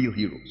are real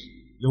heroes.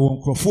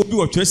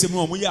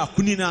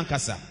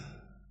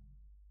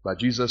 But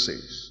Jesus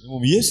says,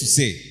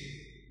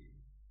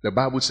 the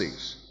Bible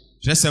says,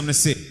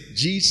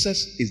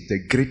 Jesus is the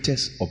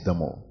greatest of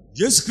them all.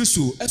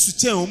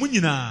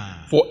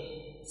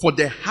 For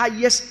the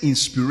highest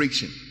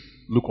inspiration,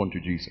 look unto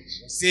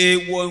Jesus.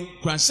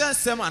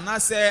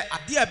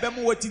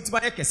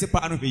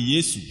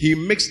 He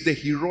makes the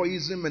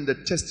heroism and the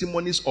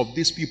testimonies of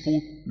these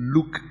people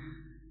look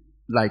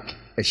like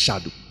a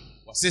shadow.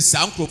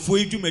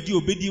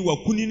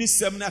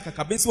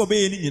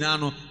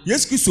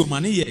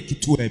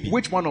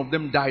 Which one of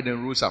them died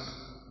and rose up?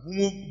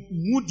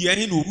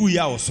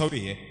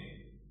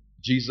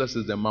 Jesus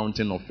is the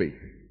mountain of faith.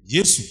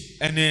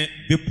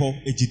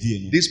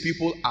 These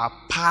people are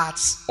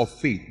parts of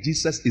faith.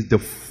 Jesus is the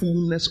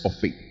fullness of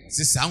faith.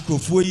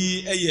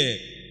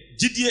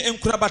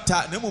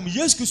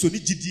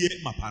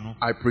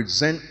 I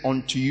present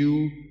unto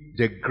you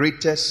the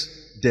greatest,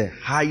 the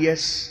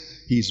highest.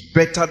 He is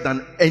better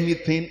than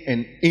anything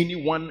and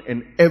anyone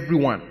and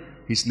everyone.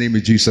 His name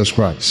is Jesus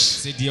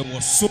Christ.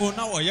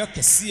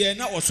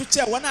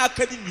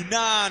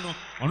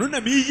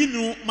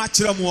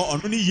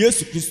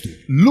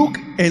 Look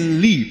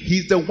and live.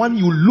 He's the one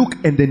you look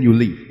and then you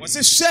live.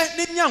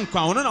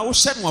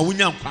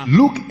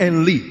 Look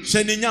and live.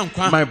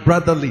 My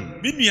brother, live.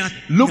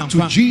 Look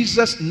to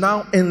Jesus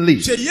now and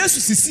live.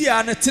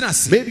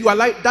 Maybe you are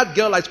like that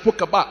girl I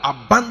spoke about,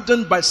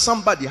 abandoned by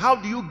somebody. How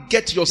do you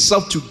get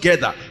yourself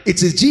together?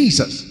 It is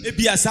Jesus.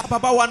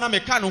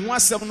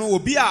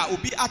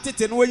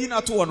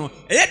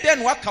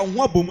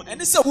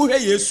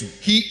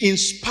 He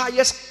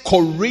inspires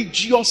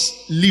courageous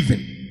living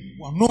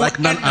like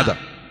none other.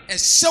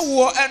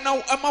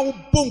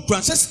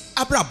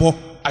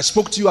 I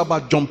spoke to you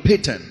about John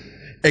Payton,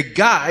 a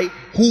guy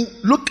who,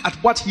 look at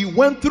what he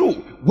went through.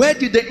 Where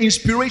did the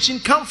inspiration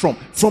come from?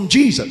 From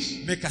Jesus.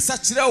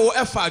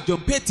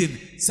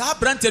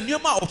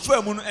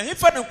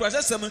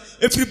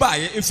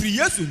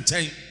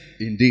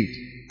 Indeed.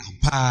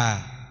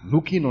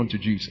 Looking unto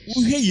Jesus.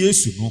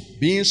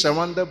 Being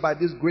surrounded by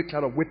this great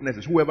cloud of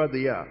witnesses, whoever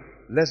they are.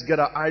 Let's get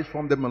our eyes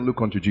from them and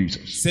look unto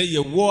Jesus. The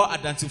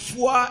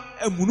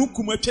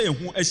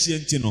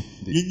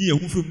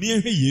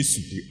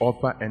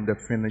author and the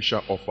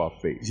finisher of our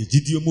faith.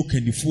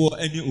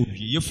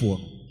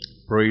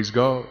 Praise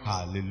God.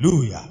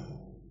 Hallelujah.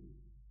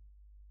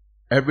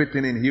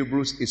 Everything in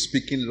Hebrews is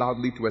speaking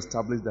loudly to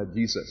establish that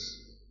Jesus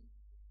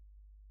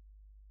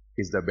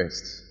is the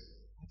best.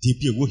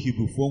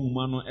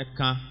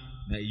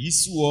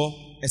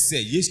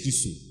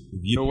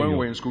 You know, when we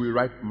were in school, we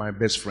write my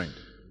best friend.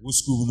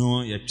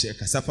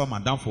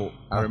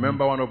 I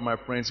remember one of my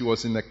friends, he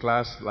was in the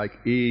class like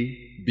A,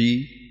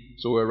 B.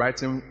 So we were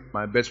writing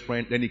my best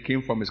friend. Then he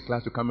came from his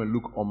class to come and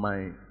look on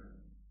my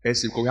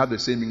essay because we have the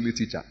same English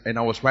teacher. And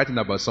I was writing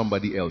about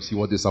somebody else. He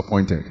was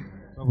disappointed.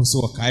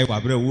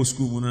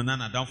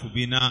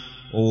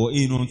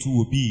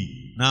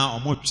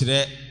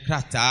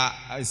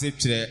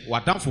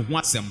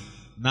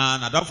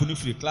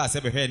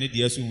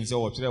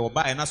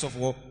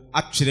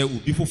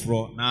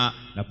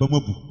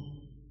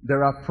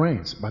 There are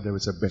friends, but there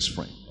is a best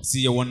friend.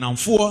 See, you want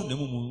namfo na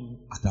mumu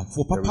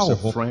adamfo There papa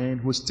is wo a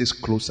friend who sticks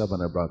closer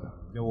than a brother.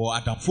 there were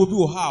adamfo bi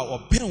wo ha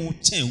oben wo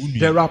chen wo nua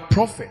There are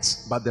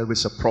prophets, but there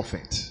is a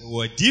prophet.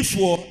 wo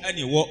difo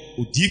ene wo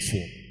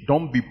odifo.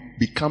 Don't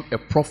become a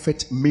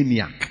prophet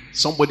maniac.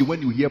 Somebody,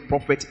 when you hear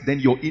prophet, then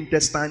your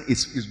intestine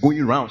is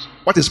going round.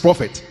 What is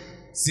prophet?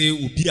 Say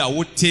obi a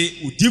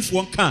wote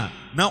odifo nka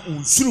na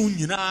unsuru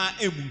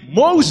nyina emu.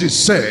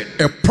 Moses said,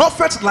 a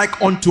prophet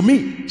like unto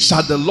me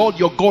shall the Lord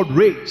your God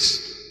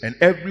raise, and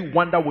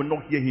everyone that will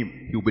not hear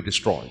him, he will be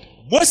destroyed.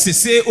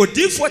 Moses say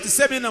odifo te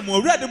se me na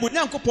mo wura de mo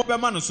nyankopɔ be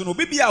ma no so no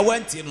obi bia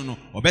wantie no no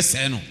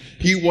obese no.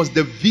 He was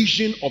the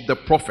vision of the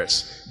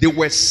prophets. They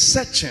were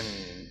searching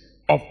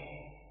of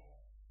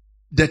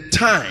the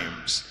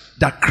times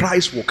that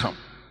Christ will come.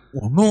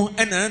 Ono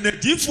ena na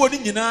difo ni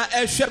nyina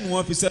ehwe no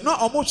afise na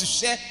omo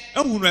hwehwe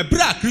ehunu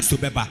ebra a Kristo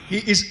beba. He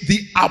is the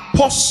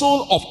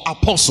apostle of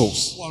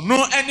apostles. Ono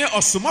ene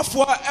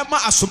osomafo ema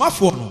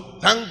asomafo no.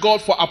 Thank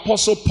God for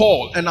Apostle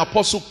Paul and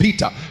Apostle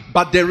Peter,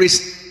 but there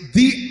is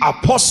the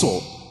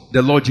apostle,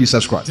 the Lord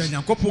Jesus Christ.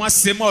 Nyankopɔn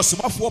asɛm a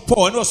osomafo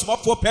Paul ne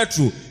osomafo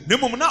Petro ne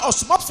mom na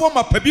osomafo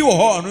ma pa bi wɔ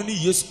hɔ ono ne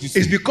Yesu Kristo.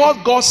 It's because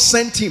God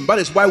sent him, that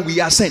is why we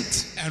are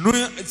sent. Eno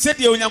sɛ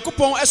de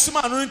Onyankopɔn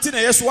asoma ano nti na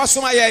Yesu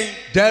wasoma yɛn.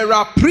 There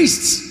are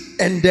priests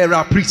and there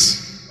are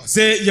priests.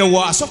 Sɛ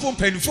yɛwɔ asɔfo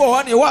mpanyinfo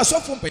hɔ ne yɛwɔ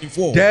asɔfo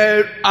mpanyinfo.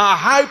 There are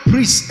high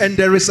priests and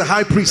there is a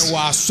high priest.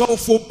 Yɛwɔ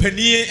asɔfo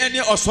mpanyin ne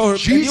ɔsɔfo panyin wɔ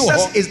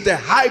Jesus hɔ. is the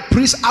high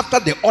priest after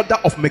the order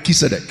of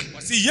Melchizedek.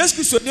 See, Yesu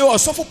Kristo ne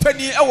ɔsɔfo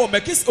panyin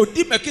ɛwɔ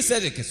odi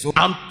Melchizedek so.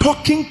 I'm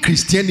talking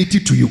Christianity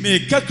to you.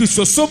 Me ka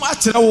Kristo som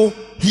akyerɛ wo.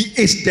 He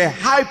is the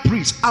high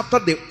priest after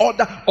the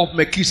order of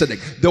Melchizedek,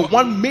 the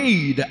one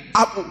made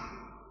up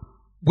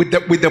with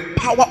the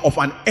power of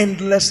an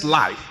endless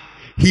life.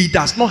 He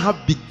does not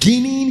have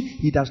beginning,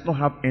 he does not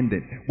have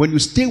ending. When you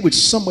stay with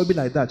somebody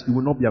like that, you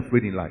will not be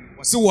afraid in life.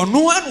 Wɔsi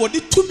wɔno an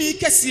wɔde tumi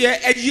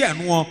kɛseɛ ɛyi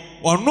ɛno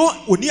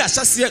ɔno oni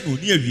ahyɛseɛ na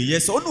oni awie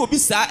sɛ ɔno obi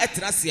saa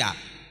ɛtena se a.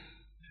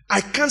 I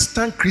can't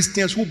stand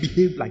Christians who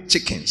behave like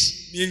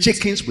chickens. Means-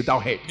 Chickens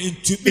without head.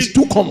 Ntumi It's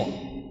too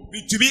common.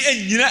 ntumi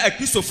enyina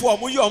Akristofo a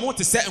wɔyɛ ɔmo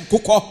te sɛ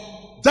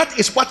nkokɔ. That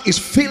is what is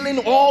filling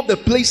all the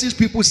places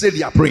people say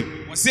they are praying.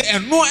 Wɔsi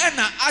ɛno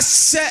ɛna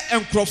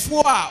ahyɛ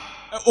nkurɔfoɔ a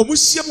ɔmo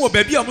hyia mu wɔ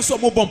baabi a ɔmo so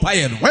ɔmo bɔ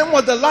mpaeɛ no. When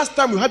was the last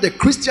time you had a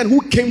Christian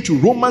who came to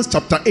Romans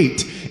chapter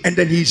 8 and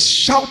then he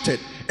shouted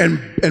and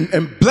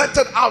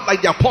blurted out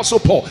like the apostle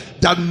Paul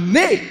that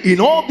nay, in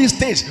all these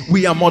things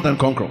we are more than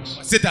conquerors?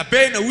 Wɔsi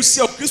dabɛn na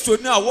wusia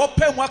Kristo ni a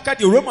wɔpɛ mu aka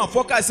de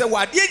Romanfoɔ ka sɛ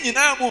wɔadeɛ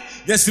nyinaa mo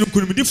yɛsiri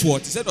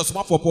nkunimdifoɔ te sɛ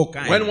dɔsomafoɔ Paul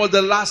kan. When was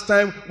the last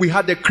time we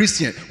had a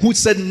Christian who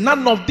said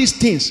none of these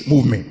things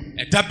move me?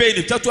 Dabɛn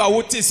ne twɛto a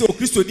wote sɛ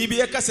Kristo ni bi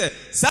yɛ ka sɛ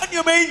saa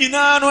nneɛma yi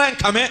nyinaa no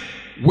ɛnkame.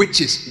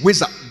 Witches,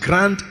 wizard,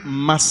 grand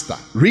master.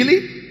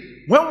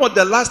 Really? When was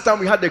the last time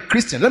we had a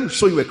Christian? Let me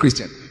show you a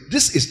Christian.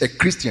 This is a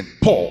Christian,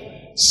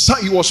 Paul. So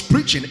he was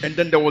preaching, and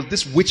then there was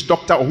this witch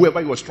doctor or whoever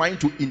he was trying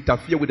to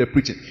interfere with the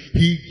preaching.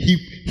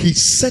 He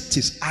set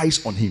his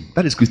eyes on him.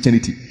 That is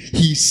Christianity.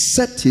 He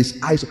set his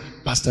eyes.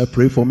 Pastor,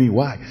 pray for me.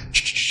 Why?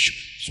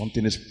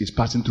 Something is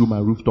passing through my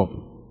rooftop.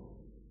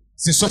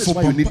 That's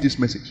why you need this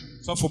message.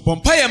 So for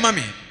Pompaya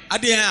mami,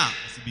 adeɛ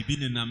a bibi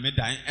ne na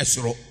medan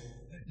ɛsoro.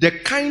 The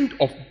kind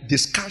of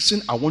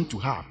discussion I want to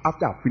have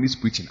after I finish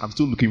preaching, I'm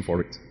still looking for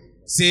it.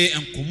 Sɛ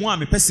nkɔmɔ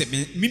a mepɛ sɛ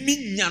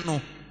me nya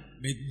no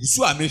me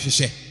busu a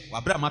mehwehwɛ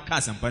wabra maka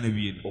asɛmpa na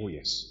wie no. Oh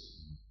yes.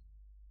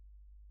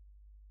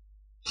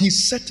 He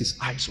set his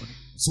eyes on him.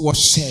 So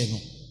wɔhyɛ no.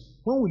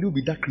 When will you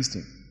be that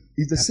Christian?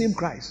 It's the same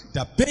Christ.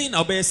 Dabɛn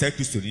na ɔbɛyɛ saa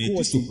Kristo ni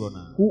Kristo korɔ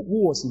na.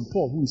 Who was in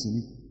Paul? Who is in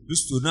him?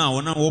 Kristo na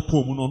wɔn a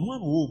wɔpɔ mu no ɔno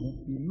ana wɔwɔ mu.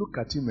 He looked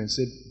at him and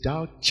said,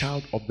 thou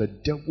child of the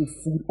devil,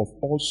 full of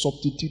all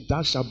subtlety,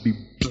 thou shalt be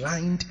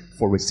blind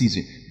for a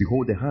season.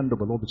 Behold, the hand of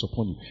the Lord is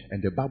upon you.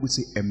 And the Bible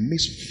says, a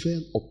mist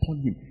fell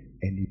upon him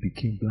and he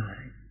became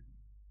blind.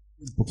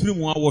 Pofiri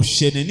mu a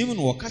wɔhyɛ n'anim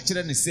na wɔka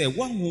kyerɛ ne sɛ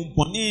wɔahu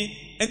bɔne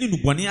ne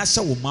nubɔne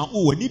ahyɛ wo ma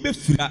wo w'ani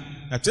bɛfira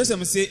na kyerɛ sɛ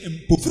me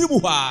sɛ mpofiri mu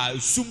hɔ a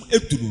sum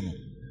eturu no.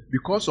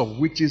 Because of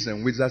witches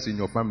and wizards in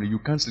your family, you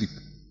can't sleep.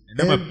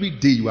 Every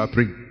day you are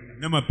praying.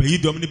 Na ma bayi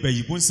dɔm ne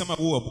bayi bo nsɛm a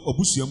wɔ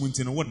abusua mu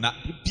nti no wo na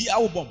bia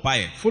wo bɔ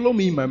mpaeɛ. Follow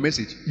me in my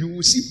message. You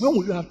will see, when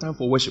will you have time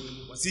for worship?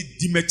 Wɔsi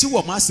di m'akyi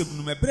wɔ m'asɛm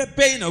no mɛbrɛ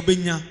bɛyi na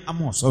wobɛnya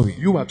ama ɔsɔre.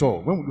 You at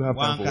all. When will you have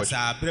time for worship?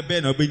 Wankasa brɛ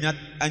bɛyi na wobɛnya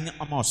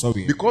ama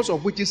ɔsɔre. Because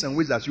of witches and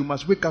wizards, you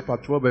must wake up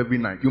at 12 every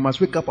night. You must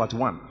wake up at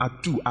 1,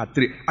 at 2, at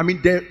 3. I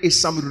mean, there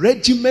is some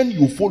regimen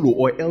you follow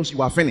or else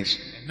you are finished.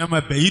 Na ma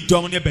bayi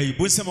dɔm ne bayi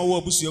bo nsɛm a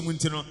wɔ abusua mu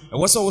nti no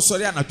ɛwɔ sɛ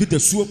wosɔre anadwo da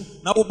suom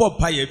na wobɔ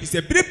mpaeɛ bi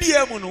sɛ brɛ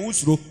bia mu no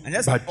wosuro.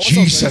 But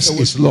Jesus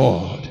is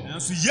Lord. I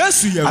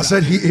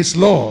said he is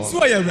Lord.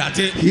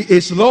 He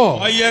is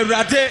Lord.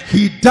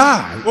 He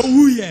died.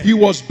 He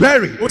was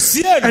buried.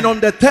 And on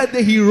the third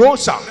day he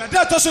rose up. And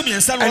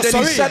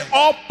then he said,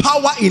 all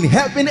power in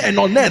heaven and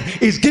on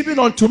earth is given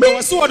unto me.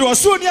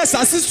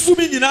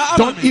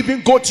 Don't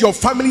even go to your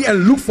family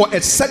and look for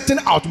a certain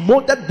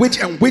outmoded witch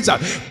and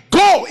wizard.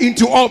 Go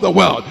into all the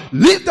world.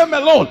 Leave them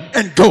alone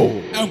and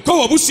go.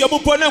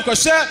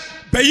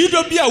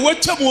 bɛyidɔm bi a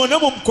wɔatwa mu na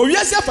mmom kɔ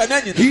wiase afa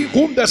na nyina. He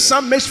whom the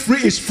Son makes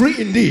free is free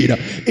indeed.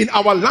 In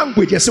our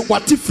language, say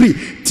what free,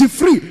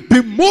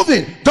 be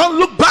moving, don't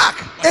look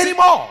back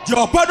anymore.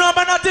 deɛ ɔba no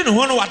aba no ade ne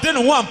ho no wade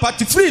ne ho ampa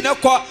te firi ne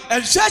kɔ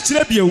ɛnhyɛ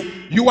akyerɛ bio.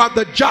 You are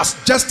the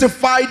just,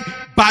 justified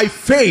by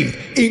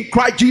faith in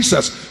Christ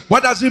Jesus.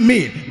 What does it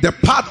mean? The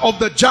path of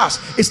the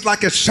just is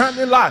like a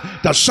shining light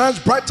that shines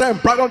brighter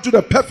and brighter unto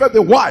the perfect.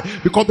 Why?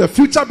 Because the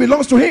future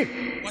belongs to him.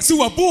 wɔsi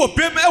wɔbɔ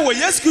obem ɛwɔ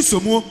yesu kristo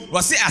mu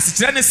wɔsi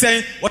asekyerɛ ne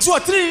sɛn wɔsi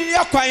wɔtiri ne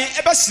akwan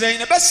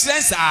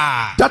ɛbɛhyerɛn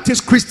saa. That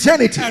is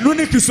Christianity. ɛnu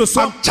ne kristo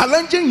so. I'm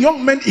challenging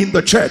young men in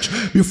the church,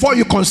 before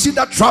you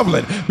consider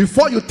traveling,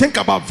 before you think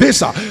about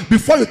visa,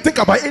 before you think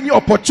about any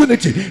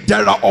opportunity,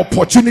 there are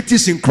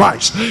opportunities in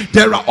Christ.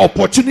 There are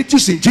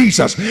opportunities in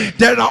Jesus.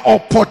 There are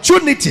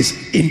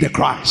opportunities in the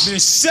Christ.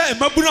 mehyɛ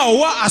mmabunu a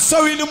wɔwɔ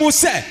asɔre no mu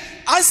sɛ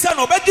ansa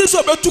na ɔbɛdi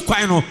so ɔbɛtu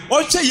kwan no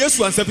ɔnhyɛ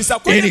yesu ansa bisa.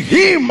 In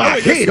him I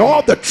hid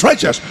all the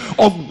treasures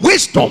of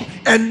wisdom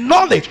and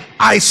knowledge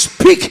I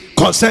speak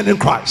concerning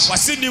Christ.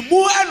 wɔsi ne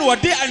mu ɛna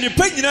ɔde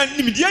anipa nyinaa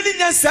nimdeɛ ne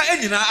nyansa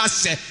nyinaa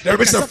ahyɛ.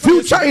 There is a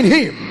future in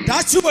him.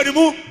 daakye wɔ ne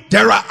mu.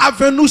 There are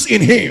avenues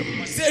in him.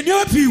 wɔsi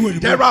nneɛma pii wɔ ne mu.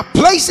 There are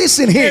places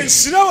in him.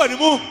 nhyira wɔ ne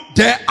mu.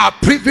 There are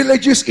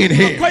privileges in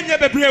him. ɔkwanya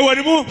bebree wɔ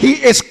ne mu. He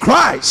is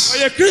Christ.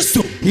 ɔyɛ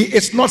kristo. He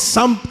is not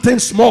something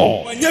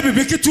small. ɔnyɛ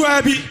bibi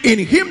ketewa bi. In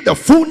him the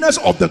fullness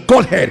of the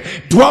Godhead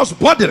dwells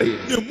bodily.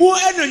 ne mu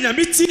ɛna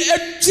nyame ti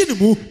ɛgye ne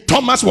mu.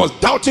 Thomas was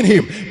doubting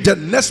him. The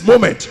next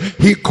moment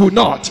he could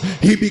not.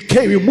 He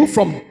moved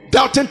from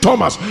doubting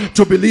Thomas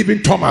to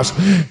believing Thomas.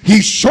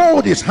 He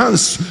showed his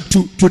hands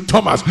to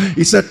Thomas.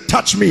 He said,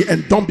 touch me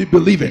and don't be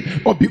believing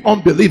or be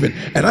unbelieving.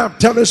 And I'm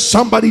telling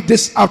somebody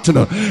this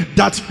afternoon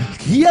that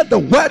hear the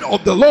word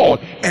of the Lord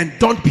and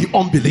don't be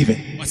unbelieving.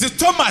 wɔsi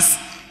thomas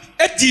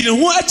ɛdi ne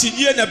ho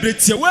akyinnye na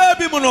beretie waa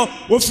bi mu no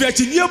ofiri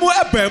akyinnye mu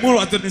ɛbɛn mu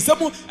ɔde ne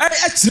nsam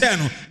ɛkyerɛ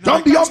no.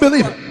 Don't be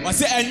unbelieving.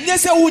 wɔsi ɛnyɛ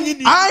sɛ wonyi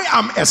ni. I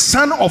am a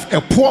son of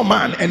a poor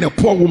man and a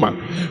poor woman,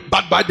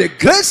 but by the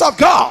grace of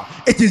God,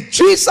 it is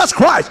Jesus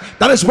Christ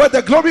that is where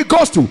the glory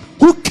goes to.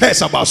 Who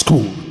cares about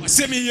school?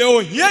 wɔsi mi yɛ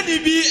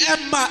ohiani bi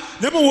ɛma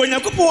na mo wɔ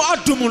nyankopɔn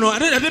adum no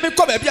ɛne na ɛde mi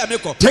kɔ baabi a mi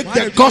kɔ. Take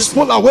the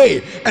gospel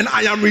away, and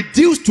I am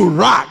reduced to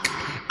rag.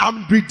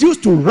 I'm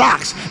reduced to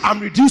rags. I'm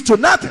reduced to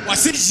nothing.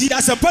 wɔsi yi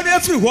asɛmpa no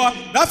afiri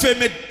hɔ na afei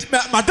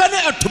madane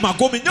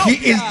ɛtomago mi nyɛ.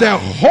 He is the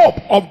hope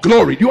of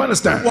glory. Do you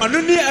understand?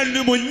 wɔno ne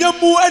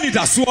animonyamu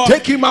anidasoɔ.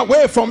 Take him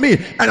away from me,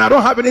 and I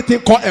don't have anything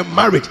called a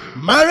marriage.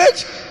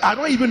 Marriage, I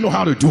don't even know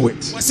how to do it.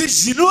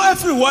 wɔsi yi no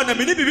afiri hɔ na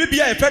mi ni bibi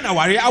bia yɛfɛ na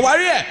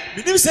awareɛ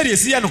mi ni sɛ de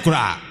esi yɛ no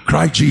koraa.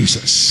 Christ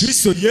Jesus.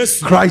 kristo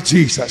yesu. Christ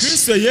Jesus.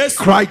 kristo yesu.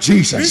 Christ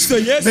Jesus. Kristo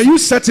yesu. May you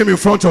set him in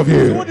front of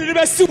you. wɔde ne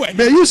bɛsi wɔ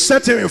May you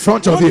set him in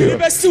front of you.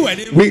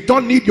 We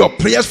don't need your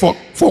prayers for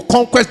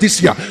conquest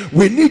this year.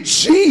 We need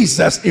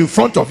Jesus in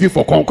front of you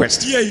for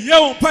conquest. Thank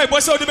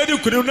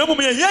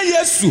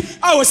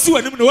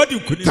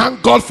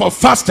God for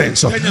fasting.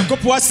 But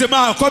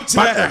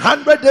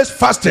 100 days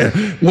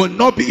fasting will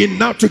not be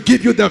enough to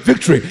give you the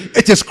victory.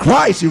 It is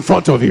Christ in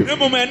front of you. It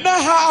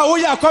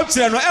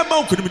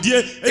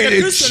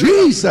is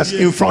Jesus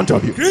in front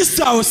of you.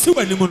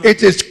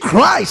 It is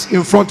Christ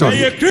in front of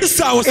you.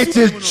 It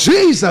is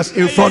Jesus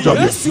in front of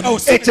you.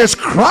 It is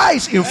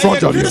Christ in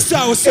front of you.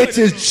 It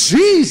is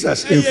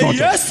Jesus in front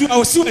of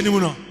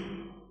you.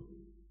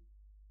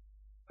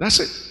 That's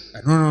it.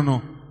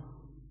 No.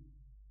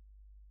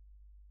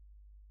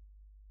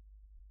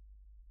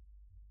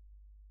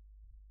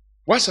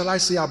 What shall I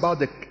say about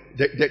the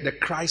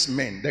Christ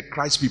men, the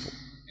Christ people?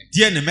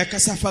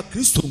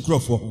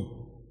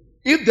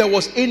 If there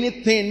was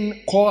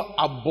anything called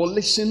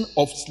abolition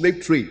of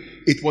slave trade,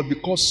 it was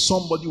because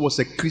somebody was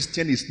a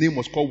Christian. His name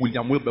was called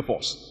William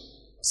Wilberforce.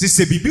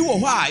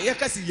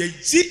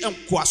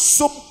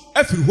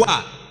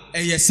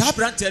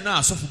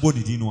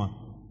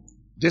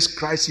 This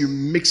Christ, he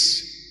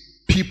makes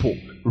people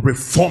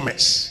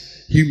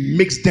reformers. He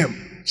makes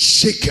them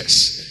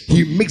shakers.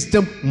 He makes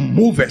them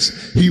movers.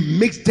 He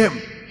makes them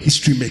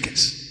history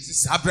makers.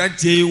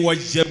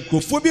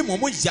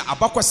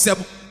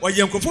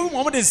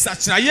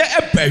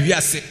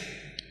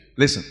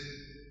 Listen.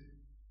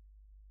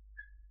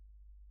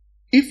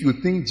 If you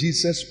think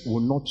Jesus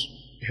will not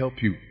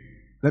help you,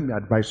 let me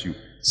advise you.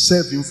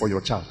 Serve him for your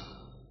child.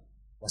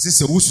 Serve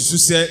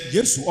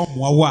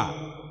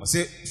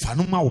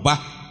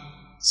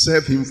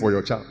him for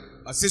your child.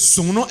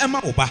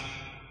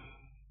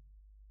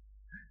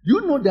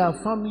 You know there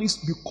are families,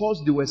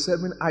 because they were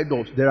serving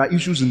idols, there are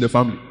issues in the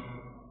family.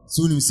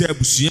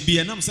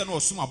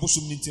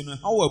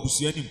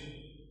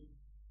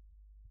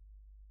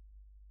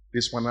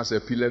 This one has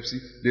epilepsy,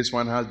 this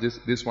one has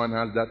this one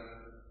has that,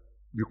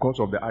 because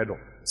of the idol.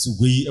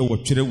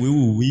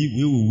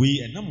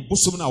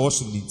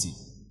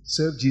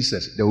 Serve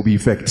Jesus, there will be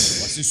effect.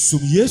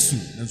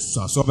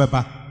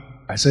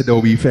 I said there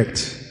will be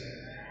effect.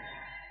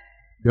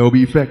 There will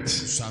be effect.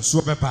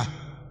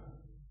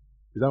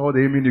 Is that all the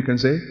amen you can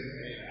say?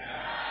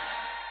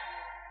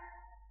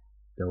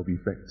 There will be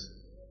effect.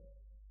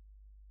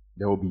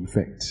 There will be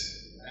effect.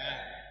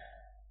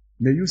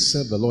 May you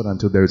serve the Lord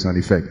until there is an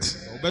effect.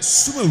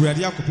 That's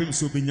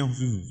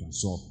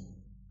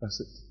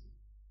it.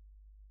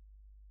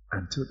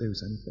 Until there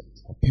is an effect.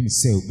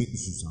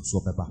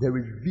 There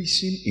is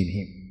vision in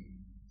him.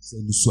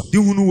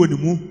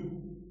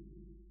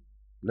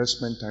 Let's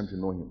spend time to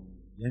know him.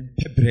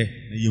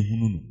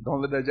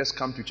 Don't let us just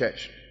come to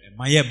church.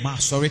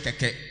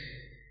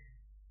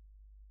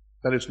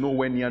 That is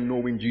nowhere near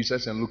knowing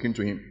Jesus and looking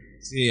to him.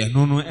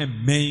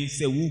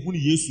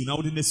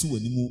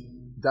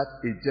 That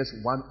is just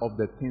one of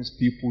the things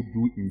people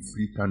do in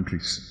free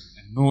countries.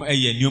 Like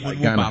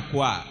Ghana.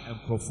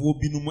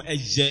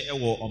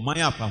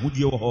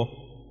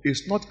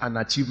 It's not an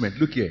achievement.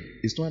 Look here.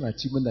 It's not an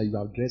achievement that you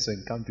have dressed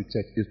and come to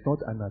church. It's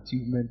not an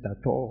achievement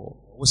at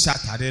all.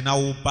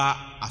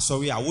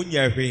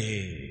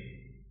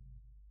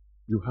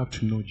 You have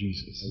to know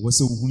Jesus.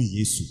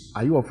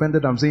 Are you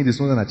offended? I'm saying it's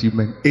not an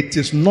achievement. It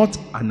is not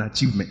an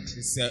achievement.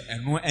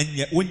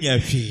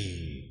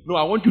 No,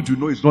 I want you to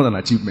know it's not an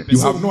achievement. You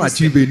have not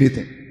achieved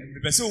anything.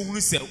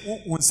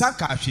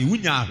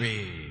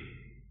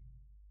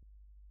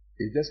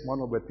 It's just one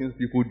of the things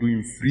people do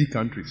in free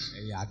countries.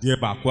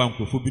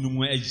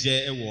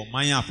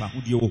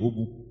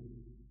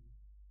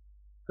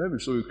 Let me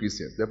show you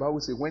Christians. The Bible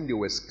says when they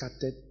were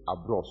scattered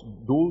abroad,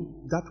 those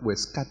that were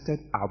scattered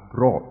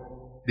abroad,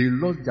 they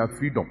lost their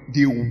freedom.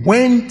 They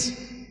went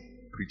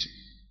preaching.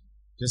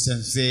 Just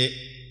say,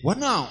 what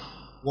now?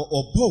 There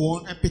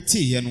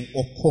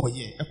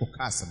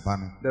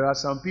are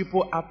some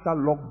people after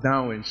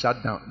lockdown and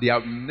shutdown, they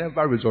have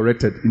never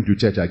resurrected into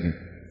church again.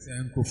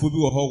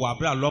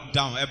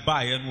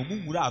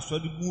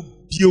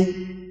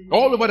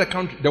 All over the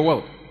country, the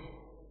world,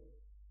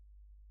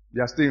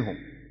 they are staying home.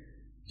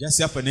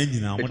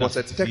 It was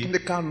a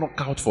technical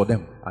knockout for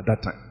them at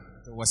that time.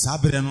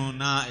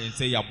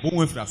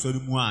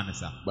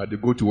 But they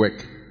go to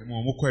work.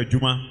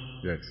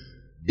 Yes.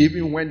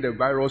 Even when the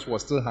virus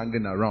was still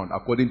hanging around,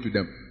 according to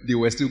them, they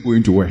were still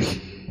going to work. Yes.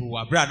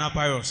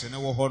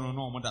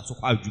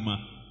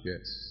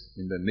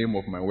 In the name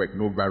of my work,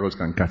 no virus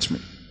can catch me.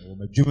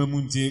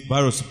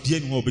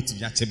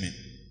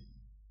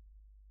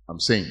 I'm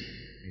saying,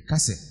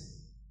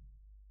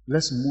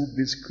 let's move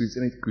this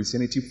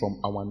Christianity from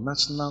our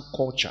national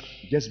culture,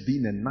 just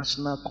being a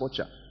national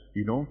culture.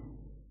 You know,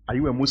 are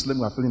you a Muslim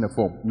who are filling a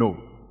form? No.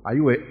 Are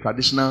you a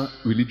traditional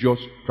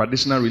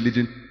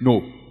religion?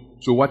 No.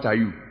 So what are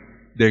you?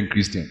 Then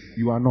Christian.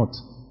 You are not.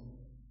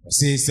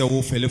 Say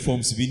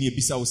forms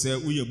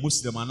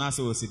Muslim and I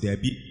say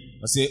Debbie.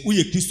 I say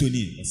Christian.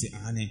 I say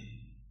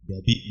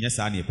Debbie. Yes,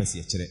 at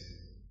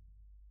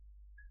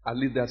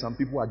least there are some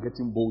people who are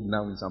getting bold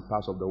now in some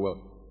parts of the world.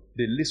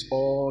 They list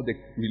all the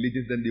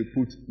religions, then they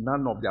put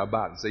none of their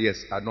bad. Say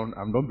yes, I don't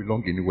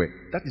belong anywhere.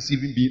 That is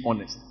even being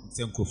honest.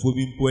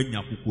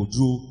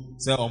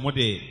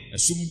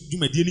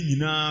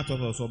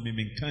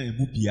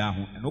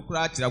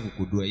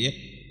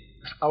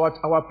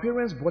 Our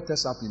parents brought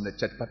us up in the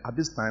church, but at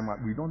this time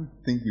we don't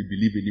think we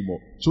believe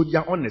anymore. So they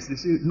are honest. They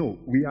say, no,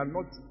 we are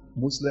not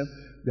Muslim,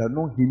 we are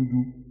not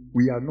Hindu,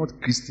 we are not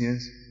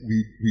Christians,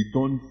 we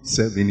don't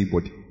serve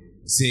anybody.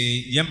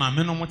 Say, in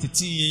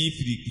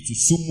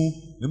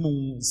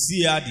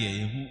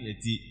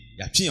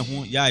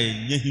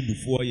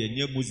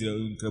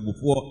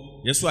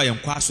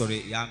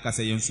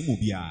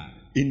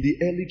the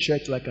early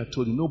church, like I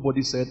told you,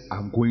 nobody said, I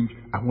want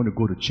to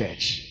go to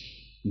church.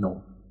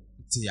 No.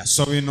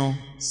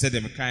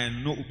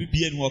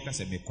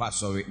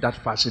 That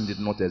fashion did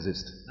not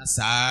exist.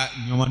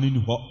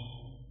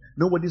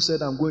 Nobody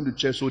said, I'm going to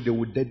church so they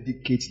would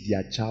dedicate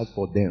their child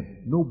for them.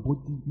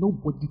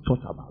 Nobody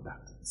thought about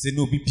that.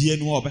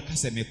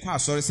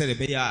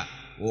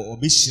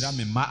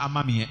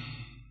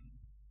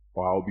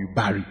 Or I'll be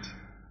buried.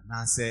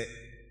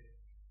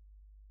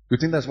 You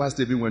think that's why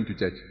Stephen went to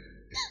church?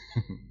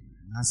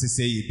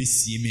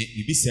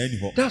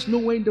 That's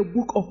nowhere in the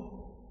book of.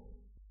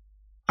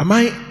 Am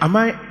I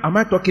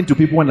talking to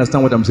people who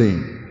understand what I'm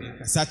saying?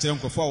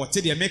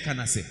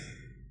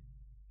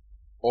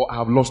 Or I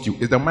have lost you.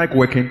 Is the mic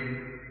working?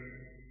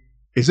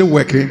 Is it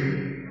working?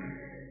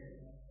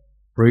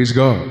 Praise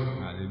God.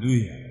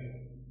 Hallelujah.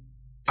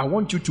 I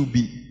want you to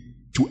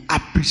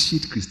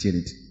appreciate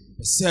Christianity.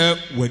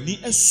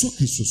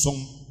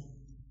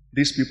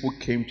 These people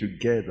came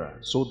together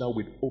so that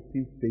with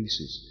open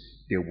faces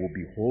they will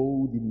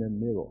behold in the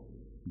mirror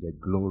the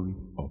glory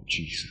of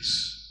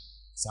Jesus.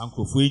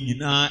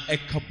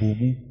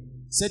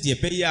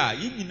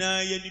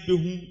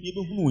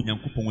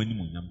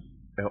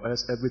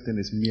 Else everything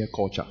is mere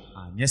culture.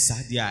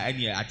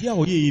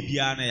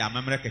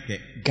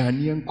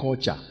 Ghanaian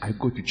culture, I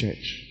go to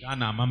church.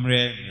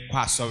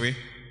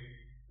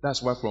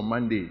 That's why from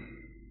Monday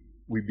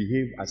we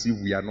behave as if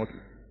we are not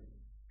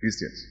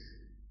Christians.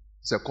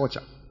 It's a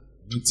culture.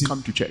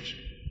 Come to church.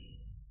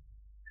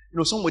 You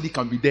know, somebody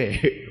can be there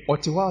or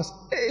to us,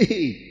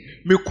 hey,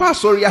 me kwa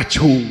sorry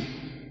acho.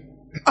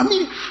 I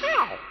mean,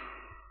 how?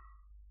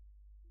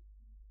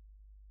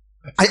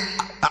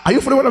 Are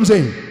you following what I'm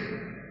saying?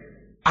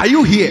 Are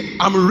you here?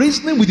 I'm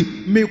reasoning with you.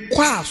 Me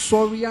kwa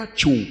sorry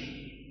acho.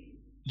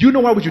 Do you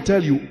know what we should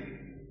tell you?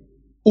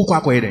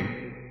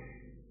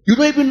 You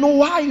don't even know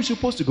why you're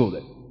supposed to go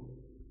there.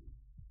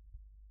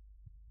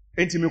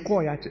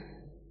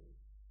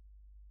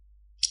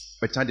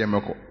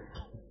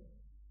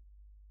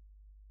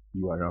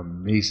 You are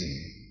amazing.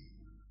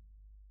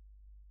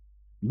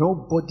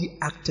 Nobody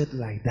acted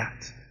like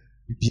that.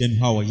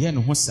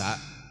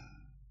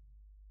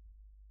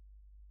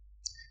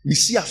 You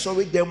see, I saw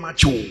it there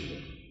much.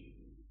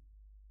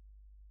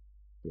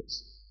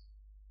 Yes.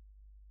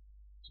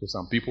 So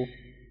some people,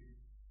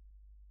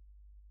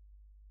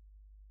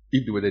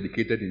 if they were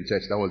dedicated in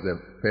church, that was the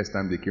first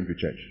time they came to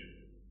church.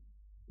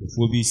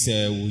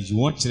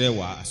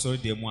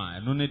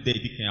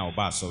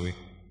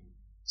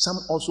 Some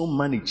also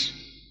manage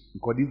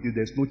because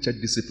there's no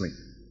church discipline.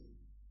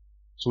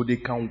 So they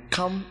can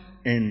come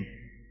and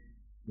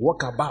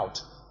walk about,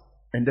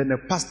 and then a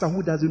pastor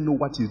who doesn't know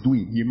what he's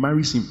doing, he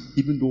marries him,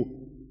 even though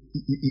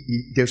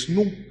there's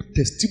no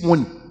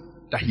testimony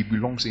that he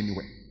belongs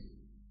anywhere.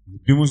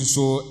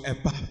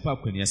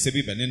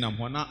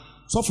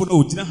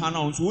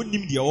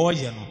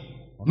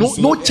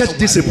 No church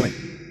discipline.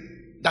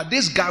 That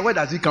this guy, where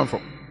does he come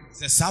from?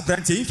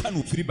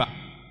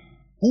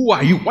 Who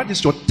are you? What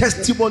is your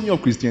testimony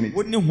of Christianity?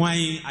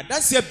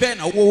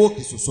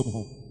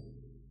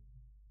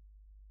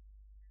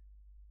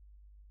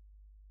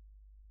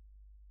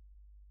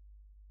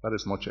 That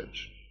is not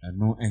church.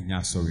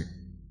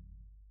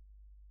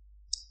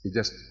 It's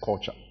just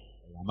culture.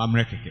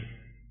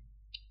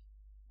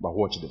 But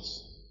watch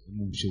this.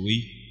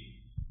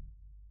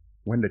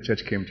 When the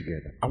church came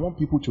together, I want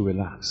people to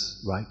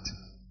relax, right?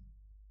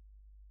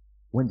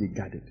 When they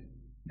gathered,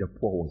 the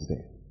poor was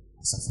there.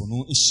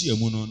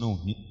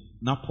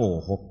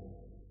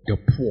 The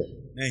poor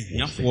was there.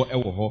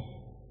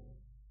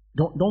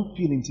 Don't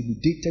feel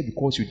intimidated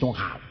because you don't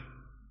have.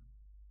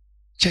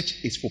 Church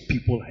is for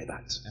people like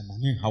that.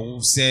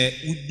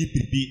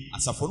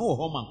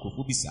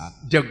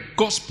 The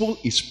gospel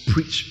is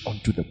preached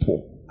unto the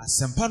poor.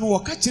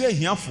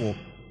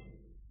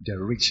 The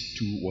rich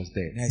too was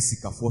there.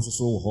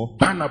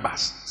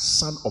 Barnabas,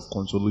 son of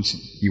consolation,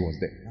 he was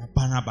there.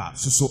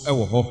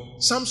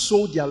 Some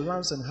sold their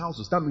lands and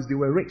houses. That means they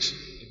were rich.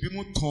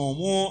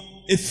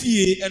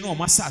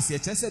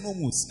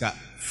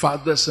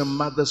 Fathers and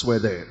mothers were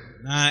there.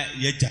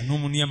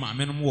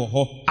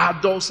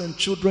 Adults and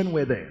children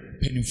were there.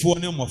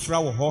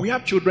 We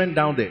have children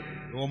down there.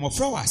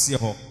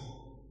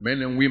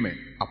 Men and women,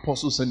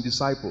 apostles and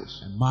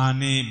disciples.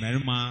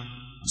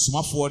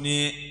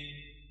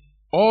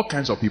 All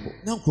kinds of people.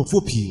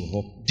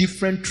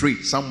 Different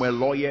trades. Some were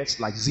lawyers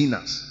like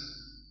Zenas.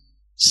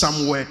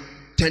 Some were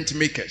tent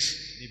makers.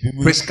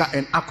 Prisca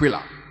and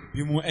Aquila.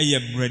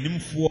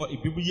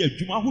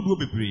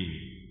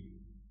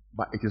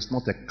 But it is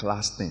not a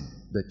class thing.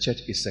 The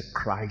church is a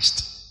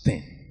Christ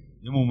thing.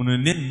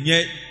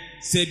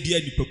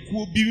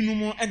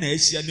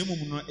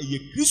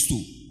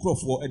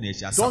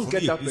 Don't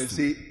get up and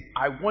say,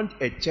 I want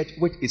a church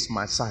which is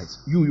my size.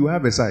 You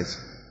have a size.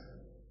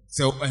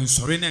 So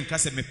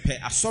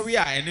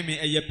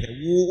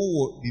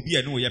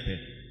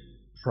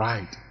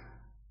pride.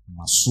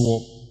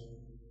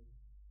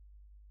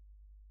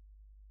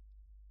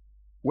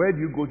 Where do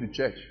you go to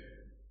church?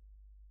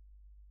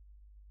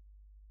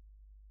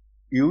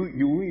 You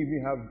will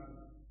even have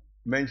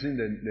mentioned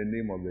the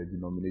name of the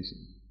denomination.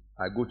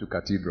 I go to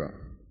cathedral.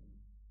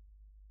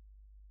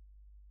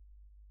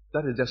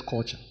 That is just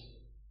culture.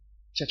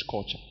 Church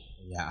culture.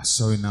 Yeah,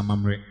 sorry,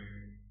 Namamre.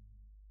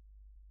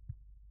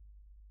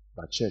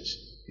 But church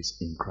is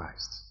in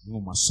Christ. You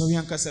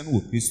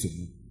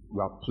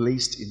are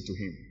placed into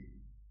Him.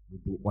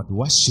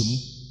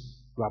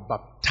 You are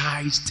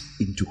baptized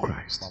into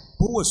Christ.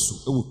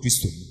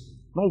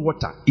 Not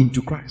water,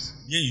 into Christ.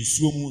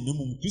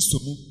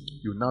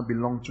 You now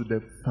belong to the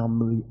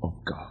family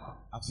of God.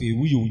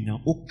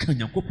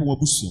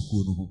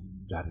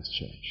 That is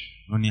church.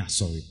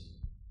 Sorry.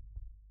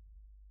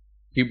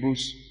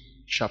 Hebrews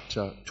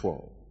chapter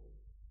 12.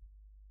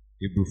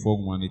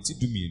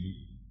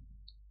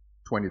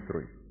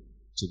 23.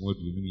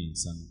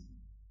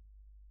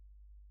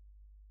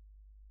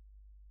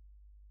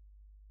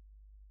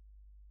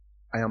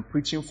 I am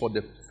preaching for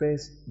the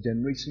first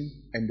generation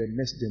and the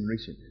next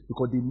generation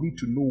because they need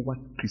to know what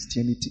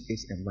Christianity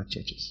is and what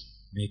church is.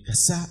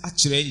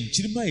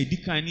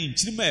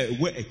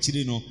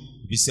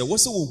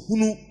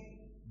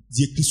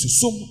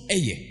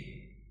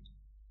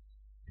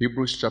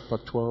 Hebrews chapter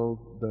 12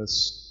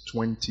 verse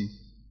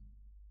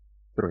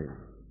 23.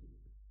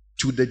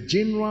 To the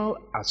general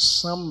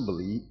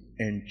assembly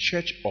and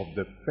church of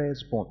the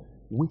firstborn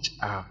which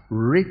are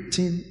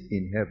written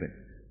in heaven.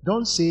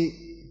 Don't say,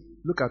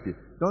 look at it.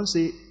 Don't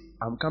say,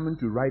 I'm coming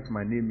to write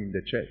my name in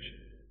the church.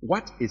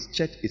 What is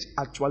church is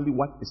actually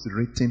what is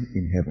written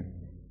in heaven.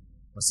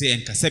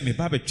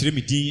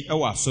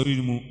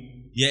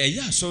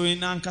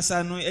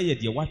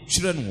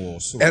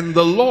 And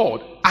the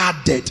Lord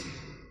added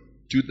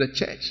to the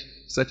church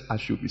such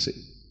as should be saved.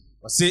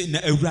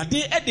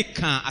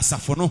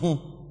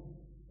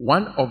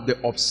 One of the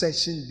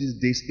obsessions these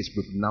days is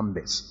with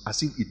numbers,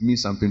 as if it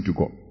means something to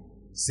God.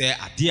 Say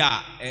adia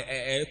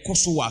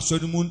koso wa so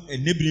mu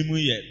enebiri mu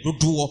ye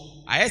dodo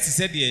ayesi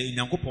said the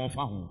Nyankopon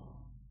fa ho.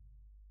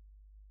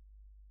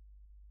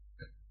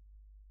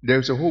 There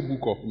is a whole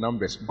book of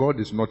numbers. God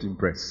is not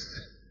impressed.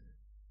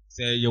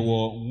 Say you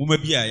nwoma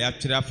bi a ya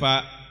twere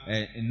afa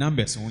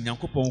numbers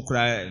Nyankopon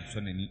kura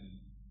so nani.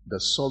 The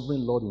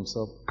sovereign Lord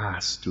himself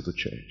asks to the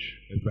church.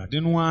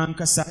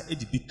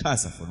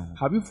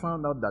 Have you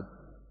found out that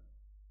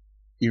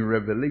in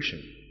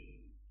Revelation,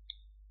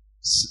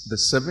 the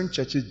 7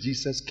 churches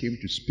Jesus came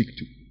to speak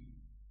to,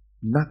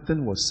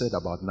 nothing was said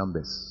about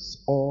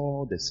numbers?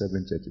 All the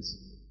 7 churches.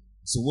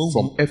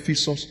 From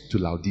Ephesus to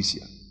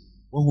Laodicea.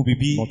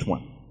 Not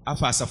one.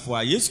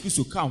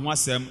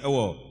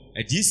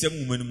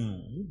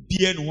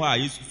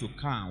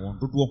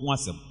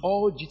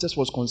 All Jesus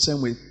was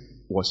concerned with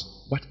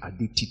was, what are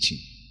they teaching?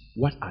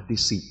 What are they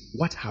saying?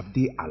 What have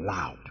they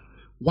allowed?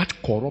 What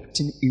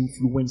corrupting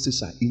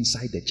influences are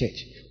inside the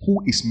church?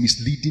 Who is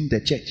misleading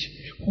the church?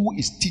 Who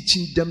is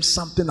teaching them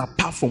something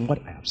apart from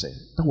what I have said?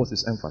 That was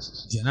his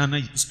emphasis.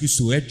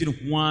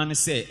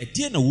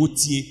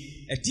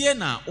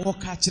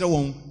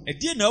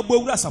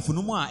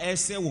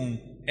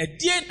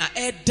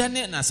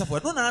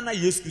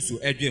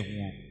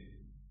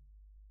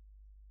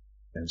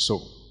 And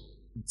so,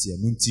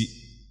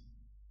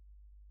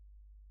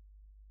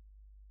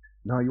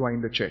 now you are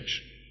in the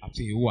church.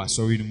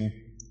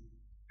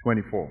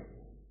 24.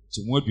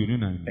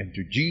 And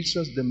to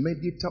Jesus, the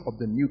mediator of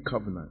the new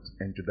covenant,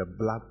 and to the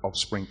blood of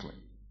sprinkling.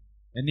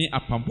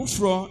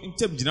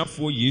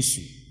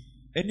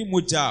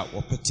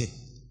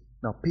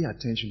 Now pay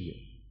attention here.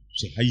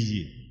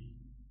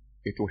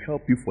 It will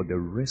help you for the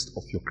rest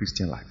of your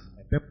Christian life.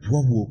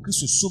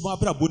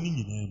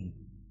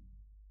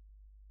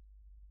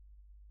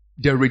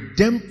 The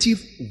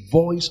redemptive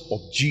voice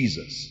of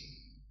Jesus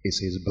is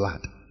his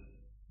blood.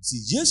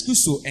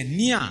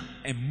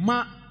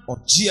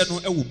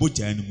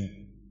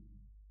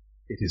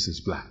 It is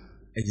his blood.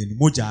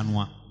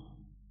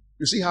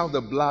 You see how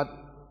the blood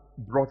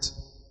brought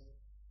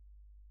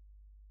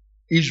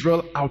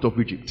Israel out of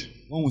Egypt?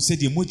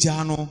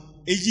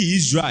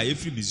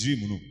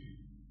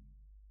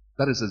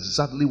 That is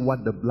exactly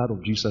what the blood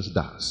of Jesus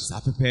does.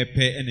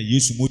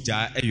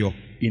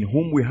 In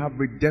whom we have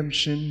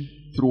redemption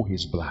through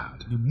his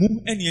blood.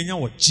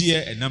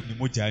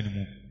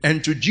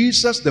 And to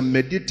Jesus, the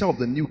mediator of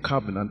the new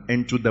covenant,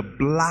 and to the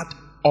blood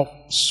of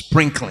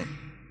sprinkling.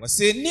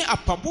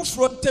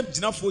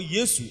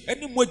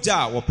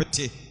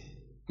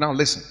 Now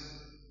listen.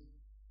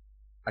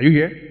 Are you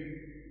here?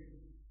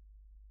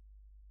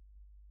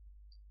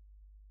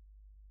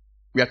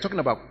 We are talking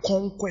about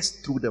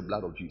conquest through the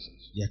blood of Jesus.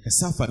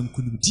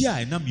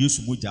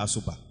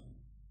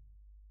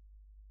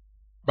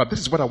 But this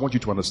is what I want you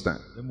to understand.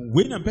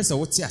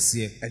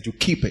 And to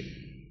keep it.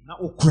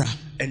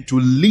 And to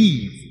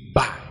live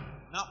by.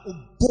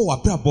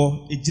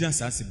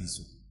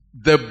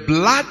 The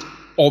blood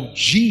of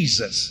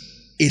Jesus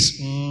is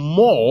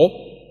more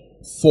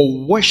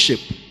for worship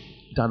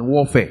than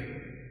warfare.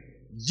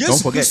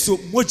 Don't forget.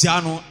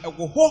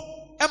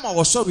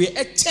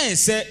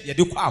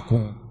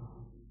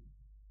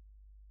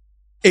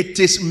 It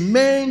is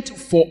meant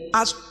for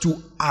us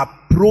to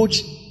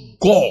approach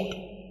God,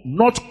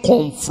 not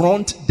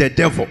confront the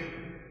devil.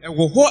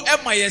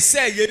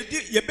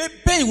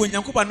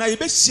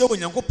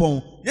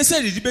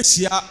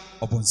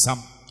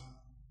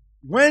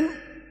 When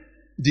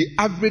the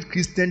average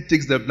Christian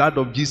takes the blood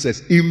of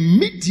Jesus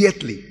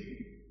immediately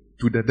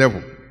to the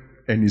devil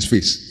and his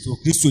face.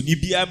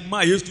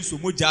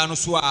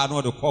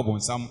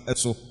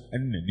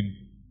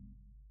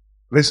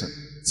 Listen.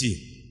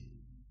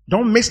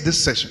 Don't miss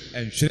this session.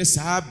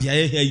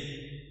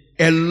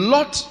 A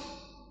lot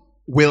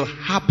will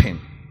happen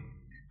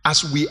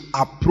as we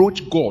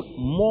approach God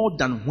more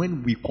than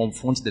when we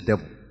confront the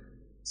devil.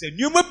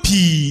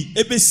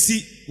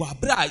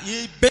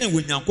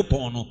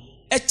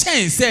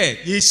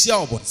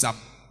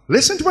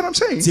 Listen to what I'm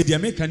saying.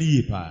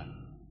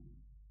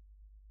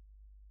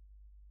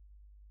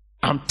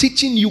 I'm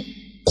teaching you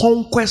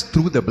conquest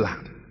through the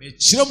blood.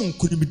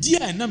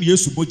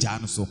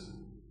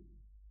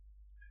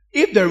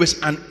 If there is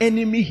an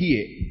enemy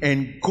here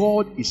and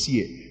God is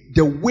here,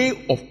 the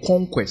way of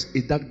conquest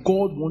is that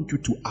God wants you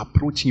to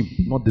approach him,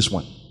 not this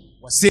one.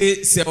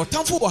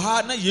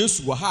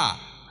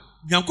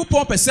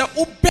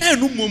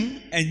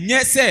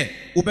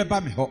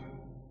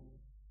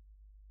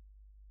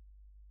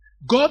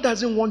 God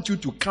doesn't want you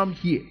to come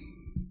here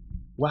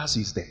whilst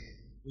he's there.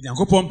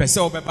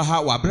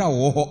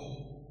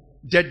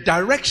 The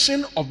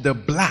direction of the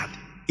blood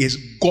is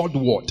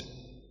Godward,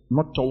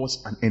 not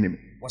towards an enemy.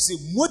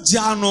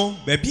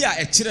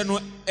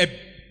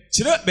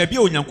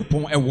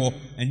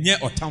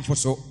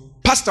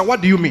 Pastor,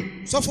 what do you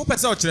mean?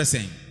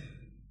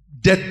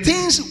 The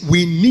things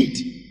we need,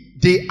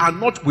 they are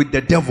not with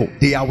the devil,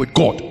 they are with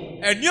God.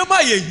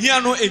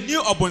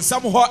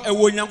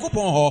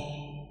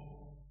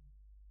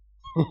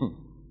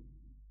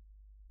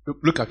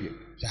 Look at it.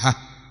 Aha.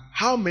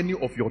 How many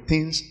of your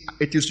things,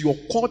 it is your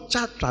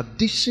culture,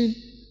 tradition,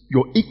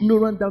 your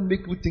ignorance that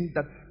make you think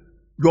that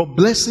your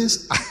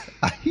blessings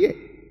are here?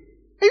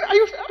 Are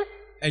you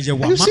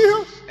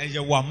serious?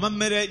 Ɛyɛ wama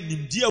mmerɛ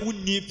nimdi a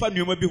wonni fa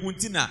nneɛma bi ho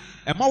nti na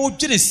ɛma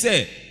wodwene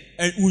sɛ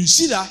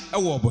unhyira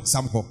ɛwɔ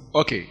ɔbonsam hɔ.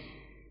 Okay.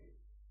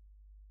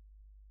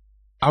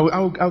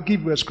 I'll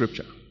give you a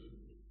scripture.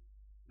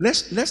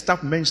 Let's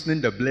start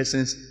mentioning the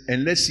blessings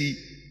and let's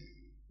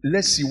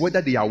see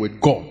whether they are with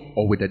God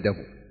or with the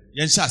devil.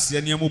 Yɛnhyɛ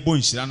aseɛ nneɛma bɔ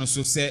nhyira no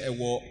so sɛ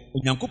ɛwɔ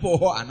onyankopɔn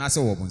hɔ anaasɛ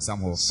wɔ ɔbonsam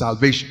hɔ.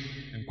 Salvation.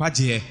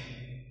 Nkwagyeɛ.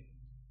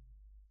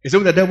 Is it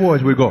with the devil or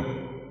is it with God?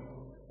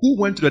 Who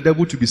went to the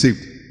devil to be saved?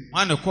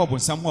 Wɔn a kɔ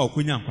ɔbonsam hɔ a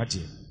ɔkɔnya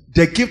nkwagyeɛ.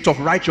 The gift of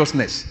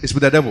righteousness is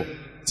with the devil.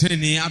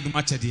 Tenenee adom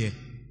akyɛdeɛ.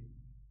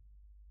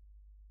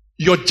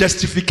 Your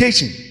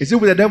justification, is it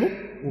with the devil?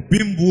 Obi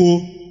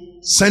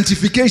mbuo.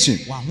 Sanctification.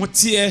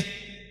 W'ahoteɛ.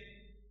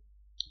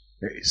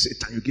 Hey,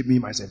 Satan, you give me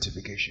my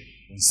sanctification.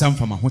 Nsam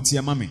fam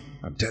ahoteɛ ma me.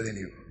 I'm telling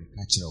you.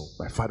 Ka kyerɛ wo.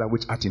 My Father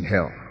which art in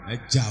hell.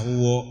 Agya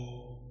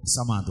wowɔ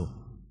samado.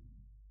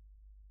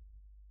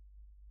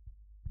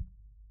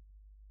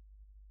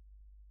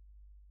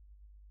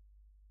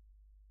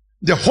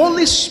 The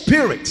Holy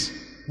Spirit.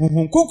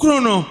 Honhom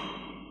Kronkron no.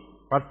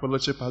 What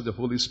fellowship has the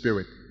Holy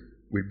Spirit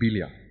with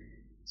Belial?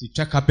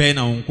 Titwa bɛn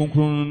na Honhom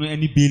Kronkron no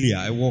ani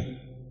Belial ɛwɔ.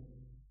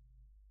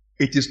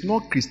 It is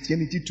not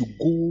Christianity to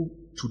go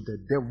to the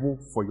devil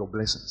for your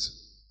blessings.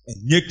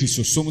 Ɛnyɛ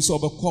kristosom sɛ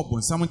ɔbɛkɔ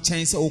ɔbonsam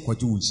nkyɛn sɛ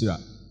ɔkɔgye wo nhyira.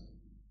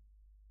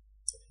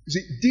 You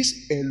see,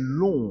 this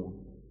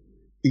alone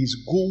is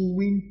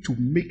going to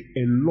make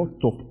a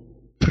lot of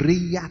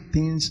prayer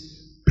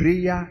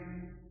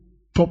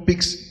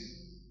topics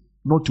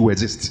not to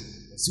exist.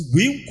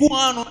 Wei nko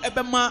ara no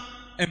ɛbɛma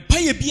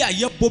mpaeɛ bi a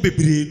yɛbɔ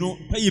bebree no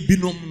mpaeɛ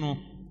binom no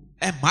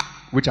ɛma.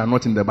 Which are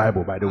not in the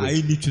Bible, by the way.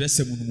 Ayɛ ni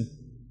twerɛsɛm no mu.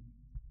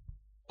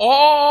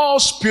 All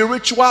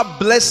spiritual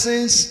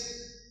blessings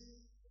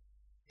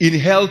in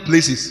hell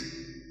places.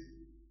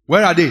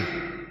 Where are they?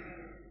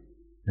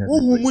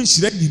 Honhom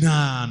nhyira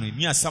nyinaa no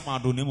ni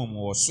asamado na mmom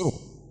wɔ soro.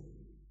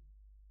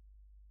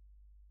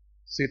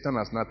 Satan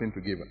has nothing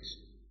to give us.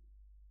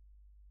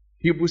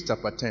 Hebrews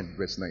chapter 10,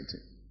 verse 19.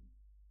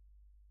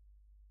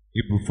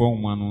 Ebrufo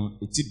nwoma no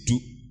eti du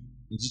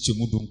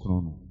ejikyemu du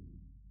nkron no.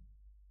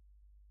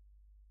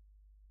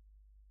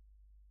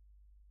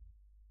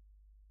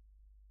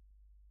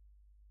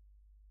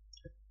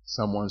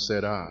 Someone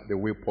said, the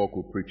way Paul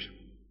could preach.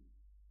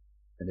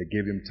 And they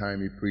gave him time,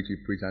 he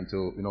preached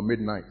until,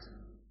 midnight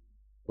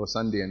for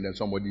Sunday, and then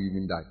somebody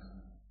even died.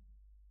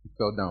 He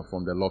fell down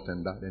from the loft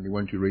and died, and he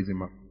went to raise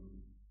him up.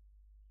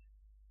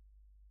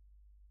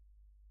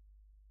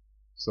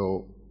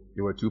 So,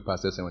 there were two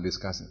pastors and were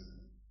discussing.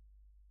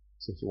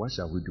 So what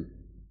shall we do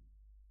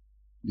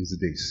these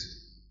days?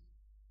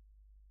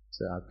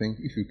 So I think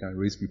if you can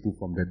raise people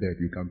from the dead,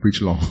 you can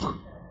preach long.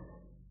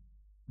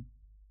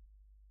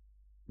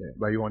 Yeah,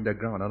 but you're on the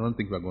ground. I don't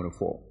think we're going to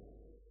fall.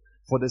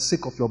 For the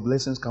sake of your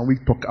blessings, can we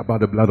talk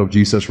about the blood of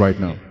Jesus right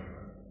now?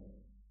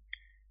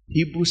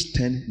 Hebrews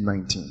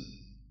 10:19.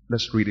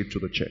 Let's read it to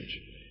the church.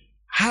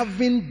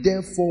 Having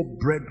therefore,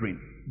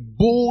 brethren,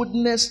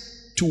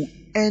 boldness to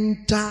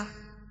enter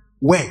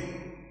where?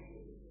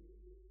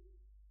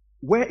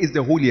 Where is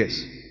the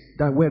holiest?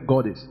 That where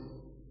God is.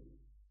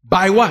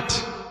 By what?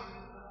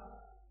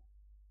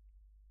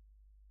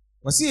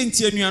 Wasi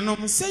enti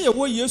anuanom sɛ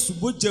yɛwɔ Yesu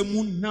bogya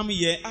mu nam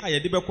yɛ a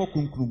yɛde bɛkɔ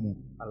kronkron mu.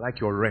 I like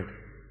your red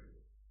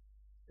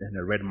and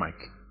a red mic.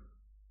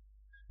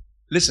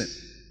 Listen,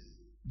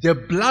 the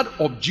blood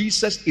of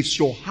Jesus is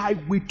your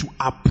highway to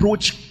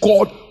approach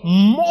God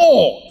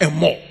more and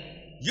more.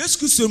 Yesu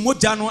Kristo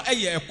mogya no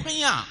ɛyɛ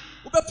ɛkwan a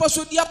wobɛfa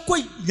so de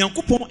akɔ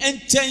Nyankopɔn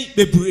nkyɛn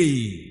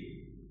bebree.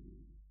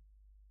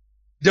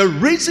 The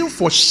reason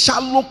for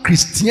shallow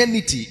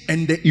Christianity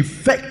and the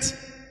effect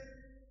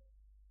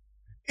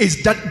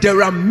is that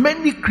there are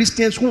many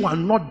Christians who are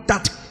not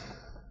that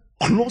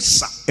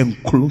closer and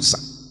closer.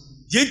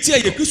 Yenti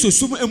a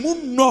Kristosom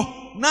emu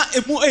no na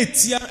emu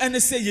etia ene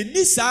sɛ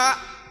yɛni saa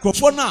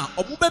krofo na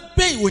ɔmo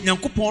bɛbɛn wɔ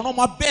Nyankopɔn no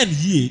ma bɛn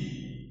yie.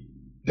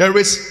 There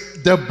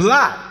is the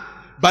blood,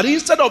 but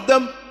instead of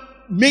them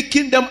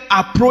making them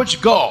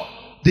approach God,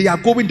 they are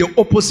going the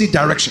opposite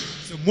direction.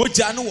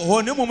 Mogya no wɔ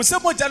hɔ na mmom sɛ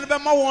mogya no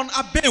bɛma wɔn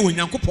abɛn wɔ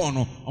Nyankopɔn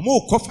no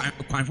ɔmo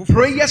kɔ kwan foforɔ.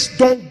 Prayers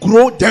don't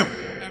grow them.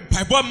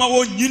 Mpaebɔ ma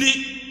wɔn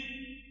nyini.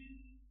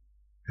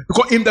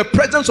 Because in the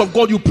presence of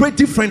God, you pray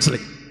differently.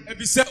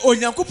 Ebisɛ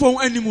Onyankopɔn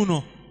animu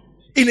no.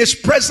 In His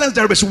presence,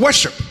 there is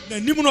worship. Na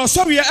animu no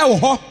ɔsɔre ɛwɔ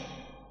hɔ.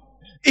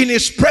 In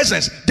His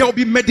presence, there will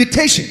be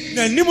meditation.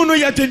 Na animu no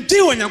yɛdwendwen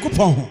wɔ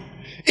Nyankopɔn ho.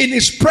 In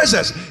His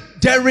presence,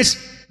 there is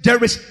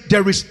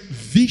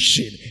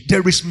vision,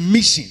 there is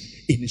mission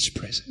in His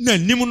presence. Na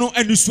animu no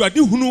anisuade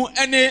hunu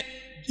ɛne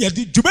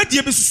yɛde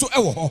dwumadie bi soso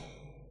ɛwɔ hɔ.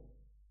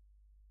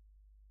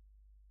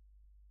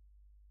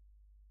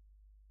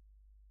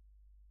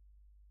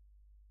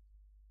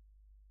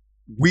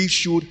 We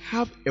should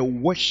have a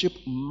worship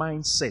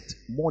mindset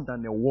more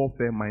than a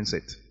warfare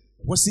mindset.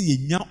 Wɔsɛ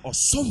yɛnya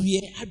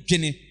ɔsɔre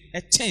adwene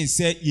ɛkyɛn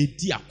sɛ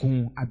yɛdi ako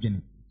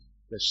adwene.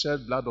 The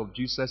shed blood of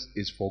Jesus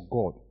is for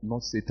God,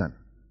 not Satan.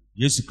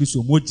 Yesu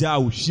Kristo mogya a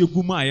ohwie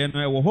gu mu ayɛ no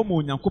ɛwɔ hɔ ma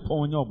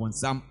Onyankopɔn nyɛ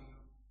ɔbonsam.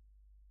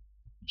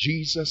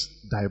 Jesus,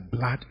 thy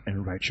blood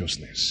and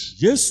righteousness.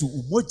 Yesu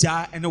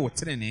mogya ɛne wo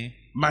tenene.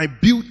 My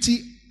beauty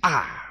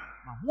are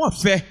Ma ho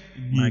ɔfɛ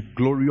my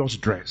glorious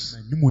dress.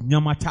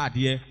 animuonyam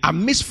atadeɛ.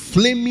 Amidst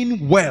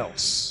flaming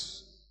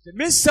wells,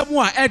 Me nsɛm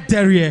a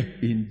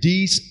ɛdɛreɛ. in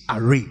these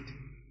arrayed,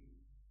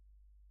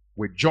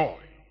 with joy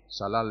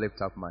shall I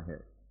lift up my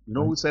head. You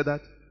know who said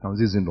that?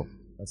 Kanzizindo.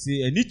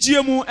 Ɔse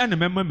anigye mu ɛna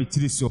mɛma me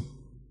tiri so.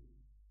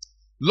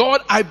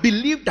 Lord, I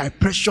believe thy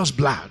precious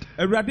blood,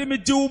 Awurade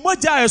megye wo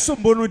mogya a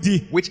ɛsombo no di.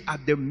 which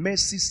at the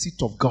mercy seat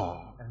of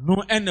God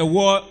Ɛno ɛna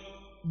ɛwɔ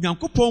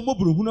Nyankopɔn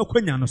mmɔborɔhunu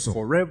akwanya no so.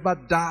 forever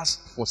does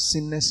for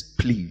sinners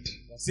plead.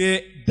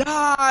 Sɛ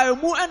daa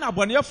mu ɛna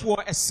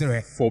abɔneɛfoɔ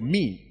ɛserɛ. For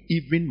me,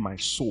 even my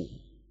soul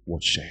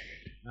was shed.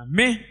 Na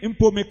me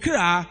mpo me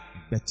kra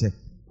bɛkyɛ.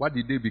 What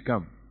did they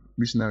become?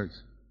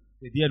 Missionaries.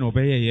 Ɛdeɛ na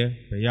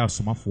ɔbɛyɛyɛ bɛyɛ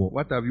asomafoɔ.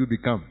 What have you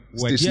become?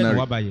 Wɔdeɛ na Stationary.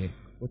 wabayɛ.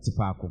 Wote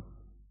faako.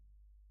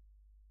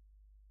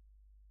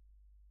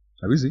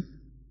 Have you seen?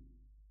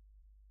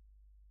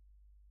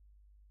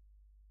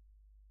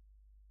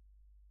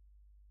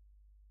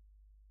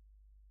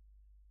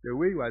 The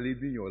way you are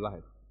living your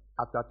life,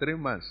 after 3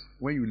 months,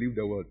 when you leave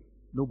the world,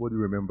 nobody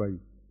remember you.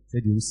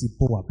 Sɛdeɛ wosi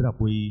bɔ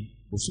w'abrabɔ yi,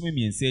 bosome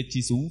mmiɛnsa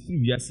akyi sɛ wofiri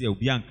wiase a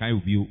obi ankae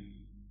wo bio.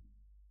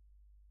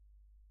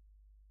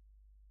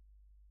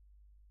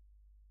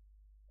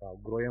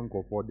 Growing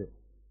for them.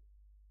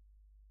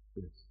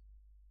 Yes.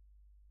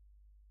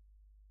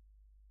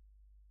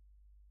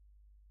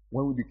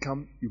 When we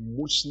become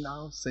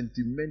emotional,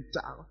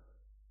 sentimental,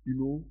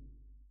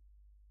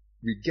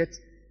 we get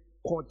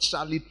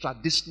culturally,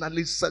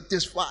 traditionally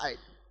satisfied.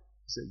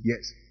 Say,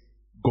 yes,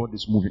 God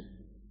is moving.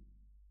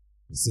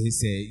 Sɛ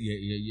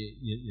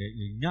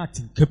yɛnya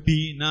atenka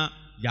bi na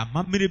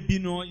yɛamammerɛ bi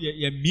no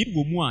yɛmmiri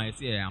wɔ mu a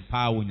ɛsɛ yɛ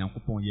ampa a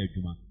Onyankopɔn yɛ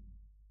adwuma.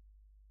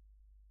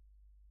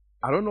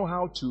 I don't know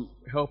how to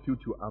help you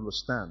to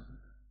understand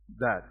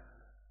that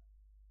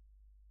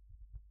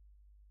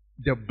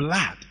the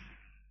blood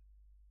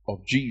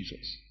of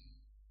Jesus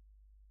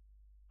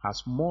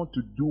has more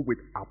to do with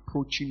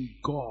approaching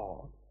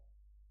God.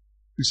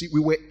 You see, we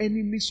were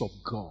enemies of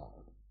God.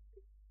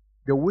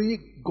 The way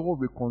God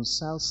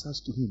reconciles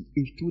us to Him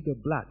is through the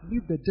blood.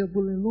 Leave the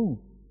devil alone.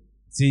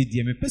 Sɛ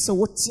deɛ mepɛ sɛ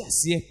wote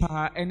aseɛ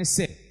paa ɛne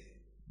sɛ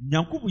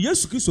Nyankopɔn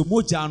Yesu Kristo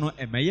mogya no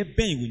ɛmɛyɛ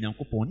bɛn wɔ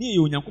Nyankopɔn ne yɛ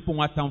Onyankopɔn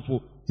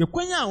atamfo. Te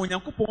kwan a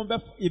Onyankopɔn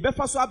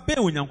yɛbɛfa so abɛn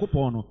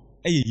Onyankopɔn no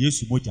ɛyɛ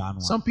Yesu mogya no.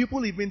 Some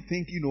people even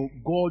think,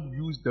 God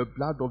used the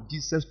blood of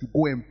Jesus to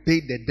go and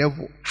pay the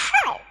devil.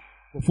 How?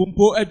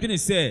 Ofompo adwene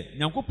sɛ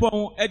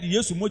Nyankopɔn ɛde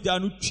Yesu mogya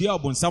no tua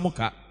ɔbonsam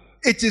ka.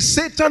 It is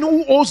Satan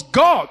who owes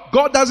God.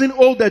 God doesn't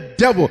owe the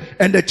devil.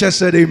 And the church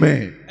said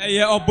amen.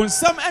 Ɛyɛ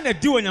ɔbonsam ɛna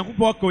di wɔ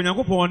Nyankopɔn ka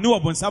Onyankopɔn ne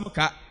ɔbonsam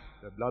ka.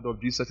 The blood of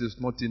Jesus is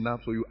not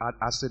enough, so you add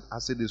acid.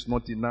 Acid is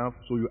not enough,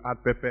 so you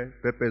add pepper.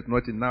 Pepper is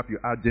not enough, you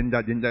add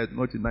ginger. Ginger is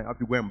not enough, you have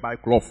to go and buy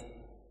cloth.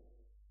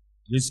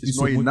 It's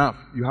not enough.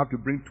 You have to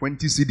bring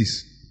 20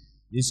 CDs.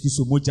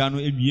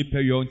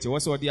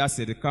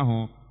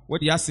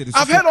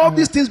 I've heard all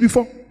these things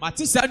before.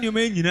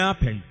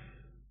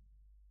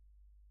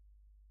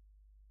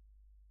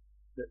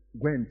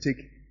 Go and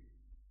take.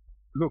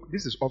 Look,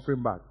 this is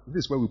offering bag.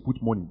 This is where we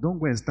put money. Don't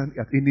go and stand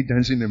at any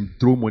junction and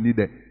throw money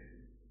there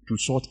to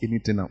sort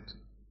anything out.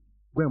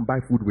 Go and buy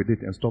food with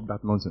it and stop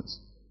that nonsense.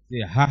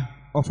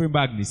 Offering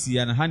bag ni si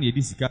ana ha na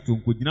edi sika to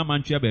nkodina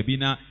mantwa baabi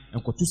na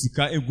enkoto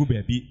sika egu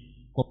baabi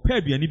kopa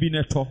aduane bi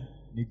na to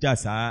ni gya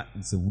saa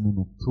nsewunu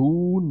no.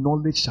 Through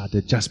knowledge shall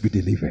the just be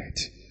delivered.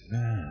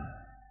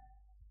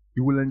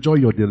 You will enjoy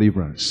your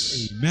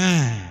deliverance.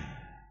 Amen.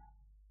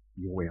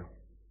 You will.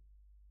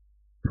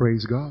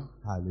 Praise God.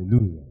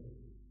 Hallelujah.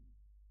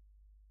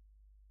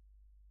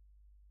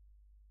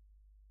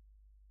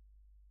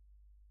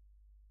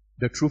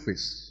 The truth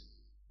is,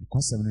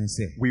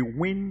 we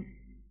win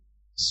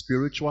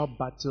spiritual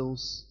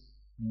battles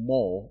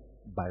more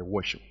by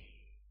worship.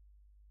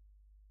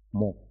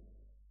 More.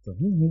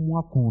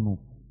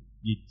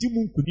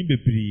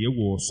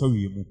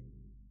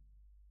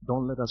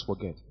 Don't let us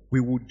forget. We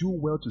will do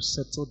well to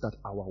settle that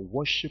our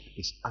worship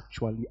is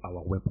actually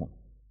our weapon.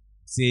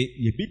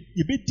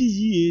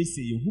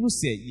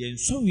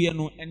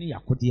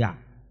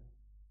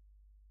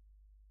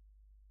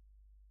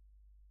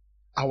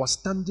 Our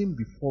standing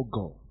before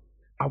God,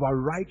 our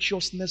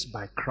righteousness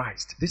by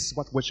Christ. This is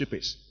what worship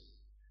is.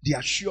 The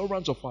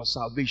assurance of our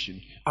salvation,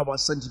 our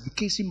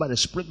sanctification by the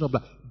Spirit of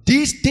God.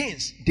 These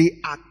things, they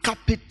are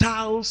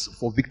capitals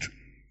for victory.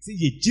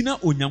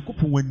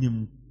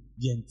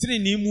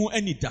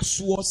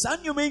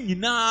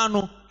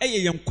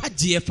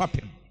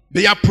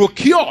 They are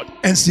procured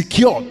and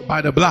secured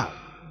by the blood.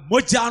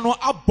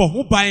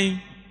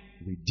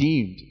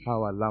 Redeemed,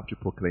 how I love to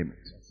proclaim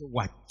it.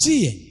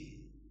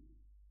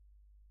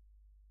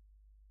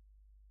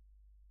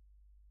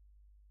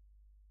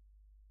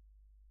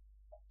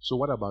 So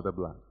what about the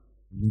blood?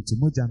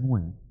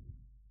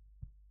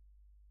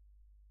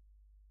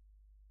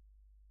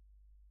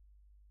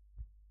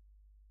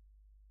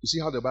 You see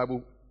how the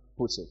Bible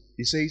puts it?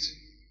 It says,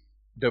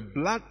 the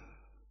blood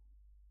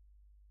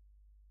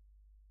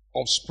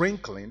of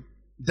sprinkling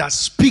that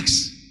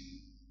speaks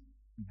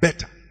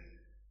better.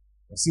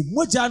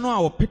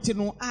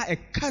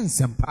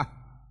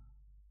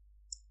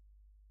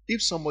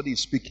 If somebody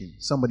is speaking,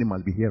 somebody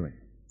must be hearing.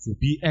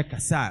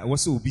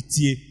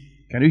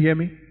 Can you hear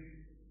me?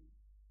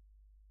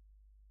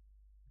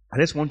 I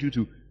just want you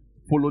to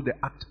follow the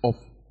act of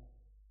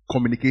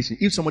communication.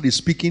 If somebody is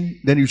speaking,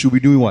 then you should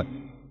be doing what?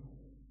 You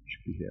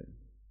should be hearing.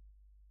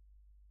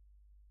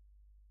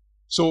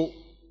 So,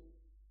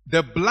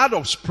 the blood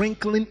of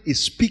sprinkling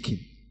is speaking.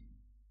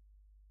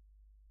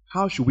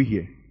 How should we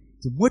hear?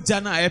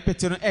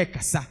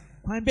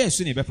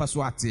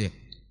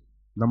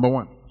 Number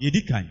one,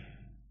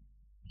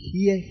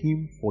 hear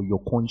him for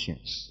your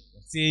conscience.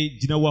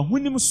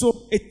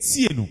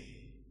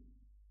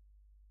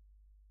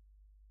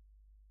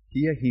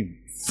 Hear him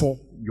for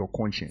your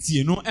conscience.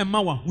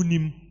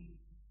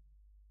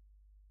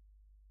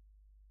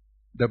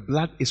 The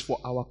blood is for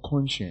our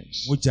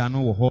conscience.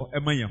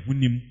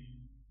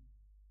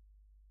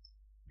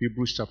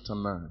 Hebrews chapter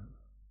 9.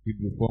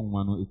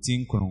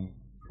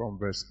 From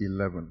verse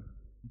 11.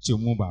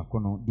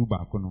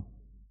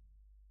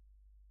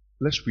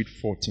 Let's read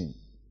 14.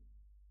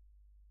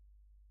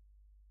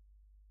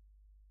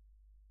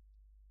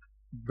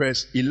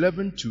 Verse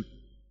 11 to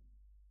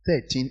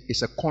 13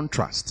 is a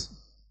contrast.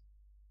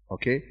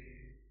 Okay?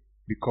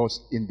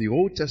 Because in the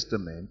Old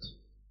Testament,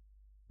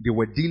 they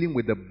were dealing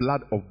with the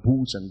blood of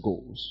bulls and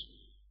goats.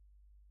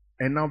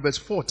 And now verse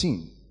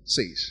 14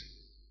 says,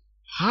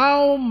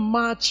 how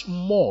much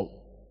more,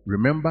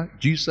 remember,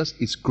 Jesus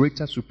is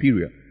greater,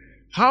 superior.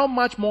 How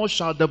much more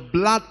shall the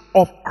blood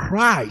of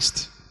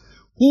Christ,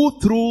 who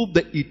through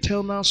the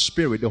eternal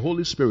Spirit, the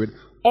Holy Spirit,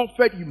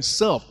 offered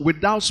himself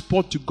without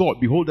spot to God,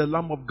 behold the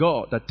Lamb of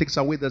God that takes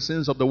away the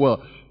sins of the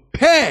world,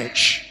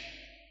 purge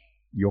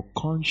your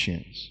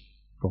conscience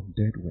from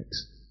dead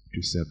works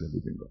to serve the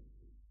living God.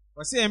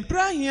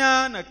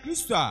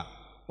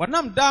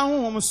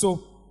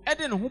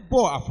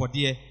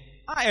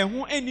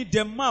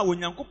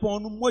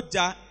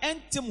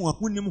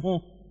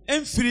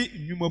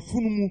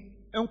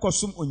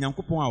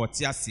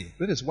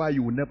 That is why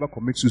you will never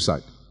commit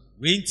suicide.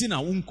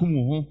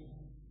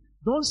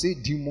 Don't say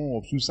demon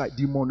of suicide,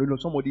 demon. You know,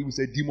 somebody even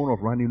say demon of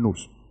running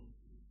nose.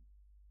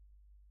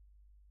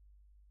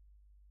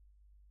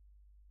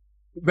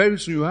 Very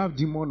soon you have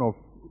demon of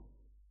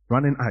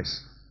running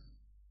eyes.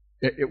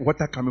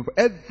 Water coming for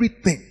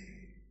everything.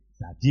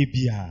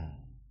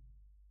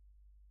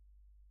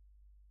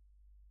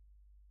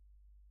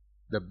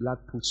 The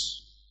blood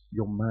puts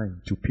your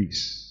mind to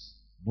peace.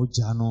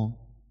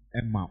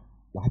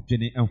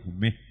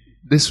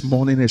 This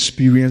morning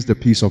experience the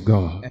peace of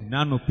God.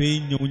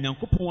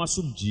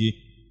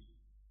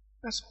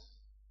 That's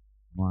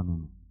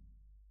all.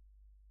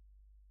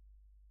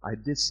 I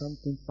did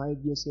something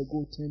 5 years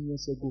ago, 10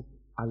 years ago.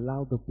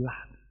 Allow the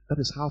blood. That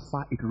is how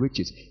far it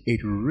reaches.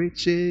 It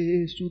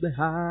reaches to the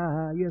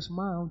highest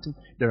mountain.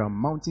 There are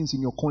mountains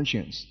in your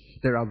conscience.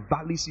 There are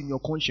valleys in your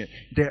conscience.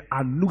 There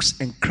are nooks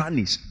and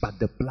crannies, but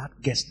the blood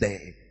gets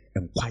there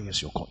and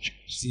quiets your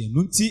conscience.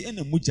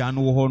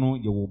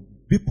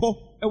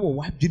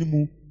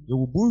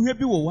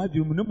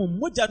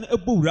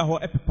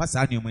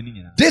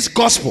 This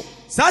gospel,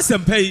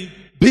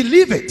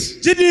 believe it.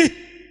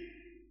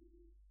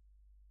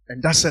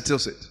 And that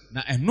settles it.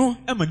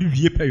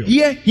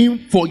 Hear him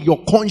for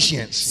your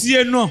conscience.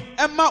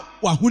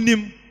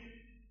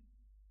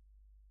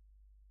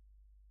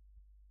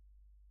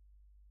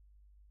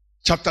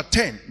 Chapter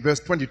 10, verse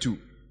 22.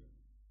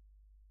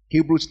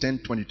 Hebrews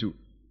 10:22.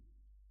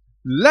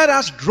 Let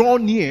us draw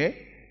near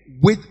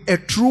with a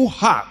true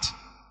heart.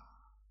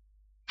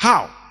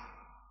 How?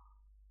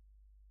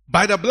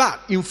 By the blood,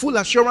 in full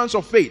assurance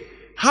of faith,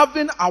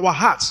 having our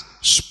hearts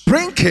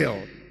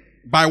sprinkled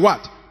by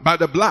what? By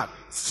the blood.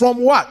 From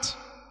what?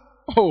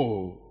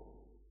 Oh.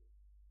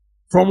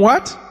 From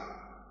what?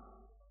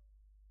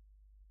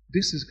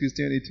 This is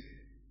Christianity.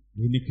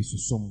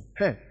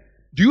 Hey,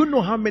 do you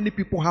know how many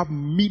people have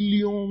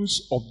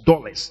millions of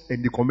dollars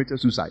and they committed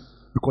suicide?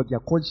 Because their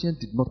conscience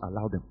did not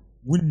allow them.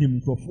 When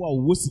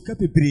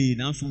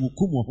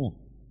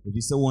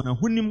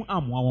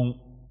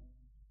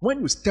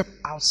you step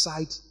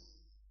outside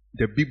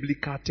the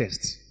biblical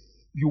text,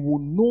 you will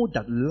know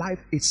that life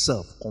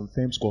itself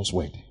confirms God's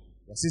word.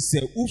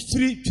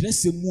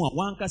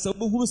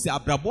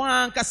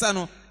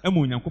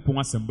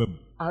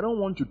 I don't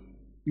want to,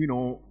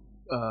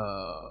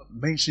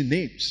 mention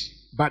names,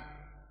 but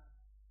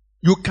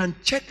you can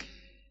check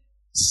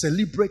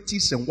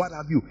celebrities and what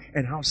have you,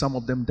 and how some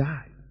of them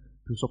died.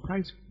 To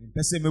surprise you.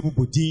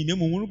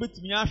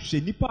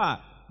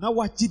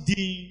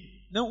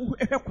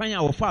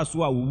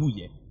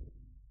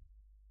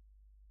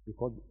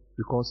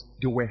 Because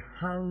they were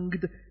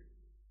hanged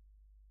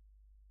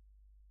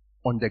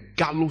on the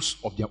gallows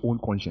of their own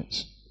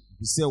conscience.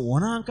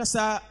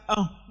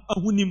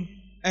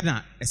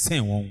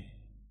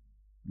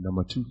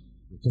 Number two,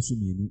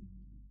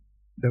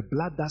 the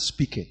blood that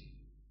speaketh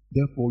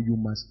Therefore, you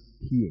must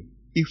hear.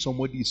 If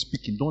somebody is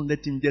speaking, don't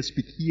let him just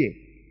speak.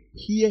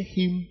 Hear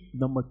him,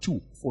 number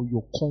 2, for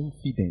your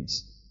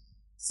confidence.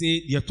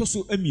 Say the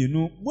atoso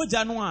emienu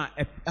moja no a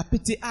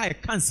apete a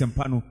ka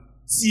nsempa no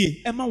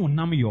tie ema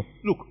wonam yo.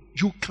 Look,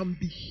 you can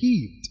be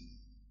healed,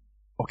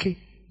 okay,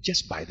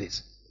 just by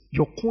this.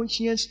 Your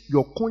conscience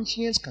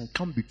can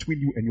come between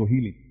you and your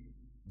healing.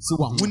 So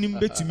wa honim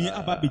betumi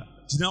aba be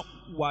gina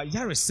wa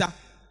yaresa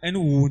ene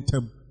wo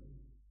ntam.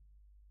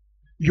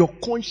 Your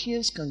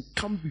conscience can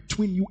come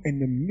between you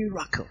and a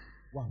miracle.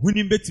 Wa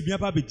honim betumi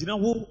aba be gina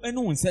wo ene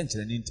wo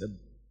nsenkyere ne ntam.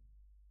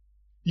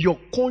 Your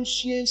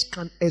conscience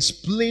can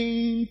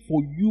explain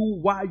for you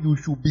why you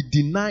should be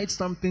denied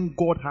something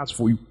God has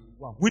for you.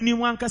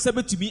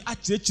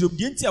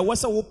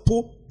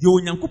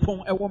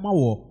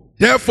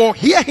 Therefore,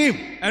 hear him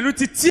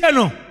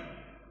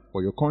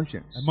for your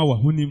conscience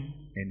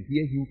and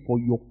hear him for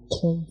your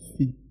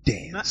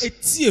confidence.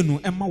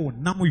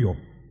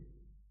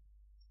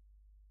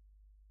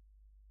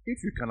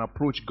 If you can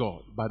approach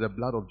God by the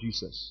blood of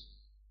Jesus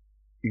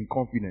in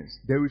confidence,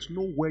 there is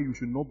nowhere you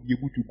should not be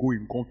able to go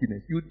in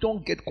confidence. You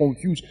don't get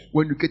confused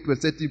when you get to a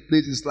certain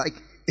place. It's like,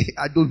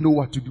 I don't know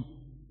what to do.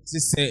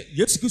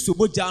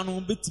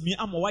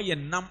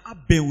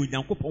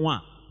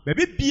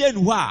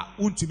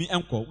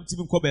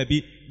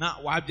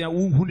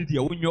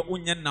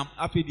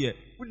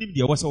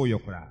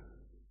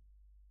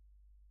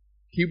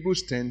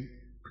 Hebrews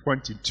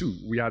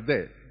 10:22. We are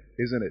there,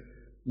 isn't it?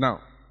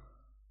 Now,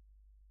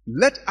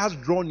 let us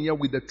draw near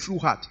with a true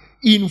heart,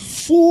 in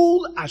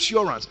full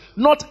assurance,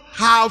 not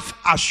half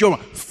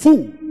assurance,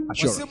 full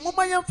assurance.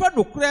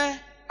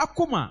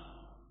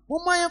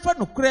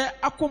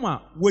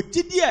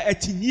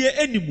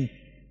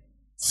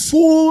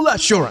 Full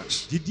assurance.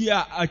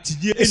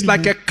 It's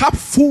like a cup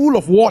full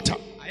of water.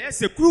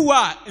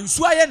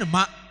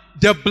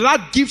 The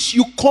blood gives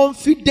you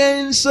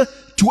confidence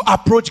to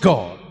approach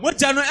God.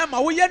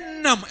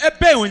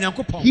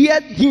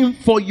 Hear him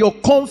for your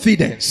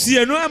confidence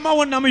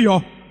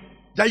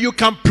that you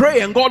can pray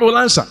and God will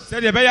answer.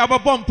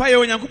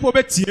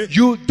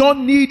 You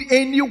don't need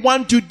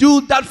anyone to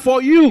do that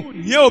for you.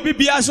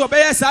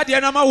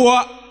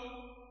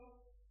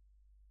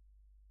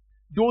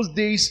 Those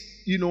days,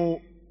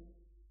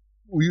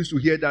 we used to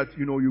hear that,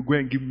 you go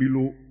and give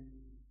Milo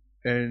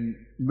and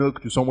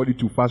milk to somebody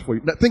to fast for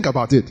you. Now, think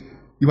about it.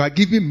 If I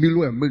give him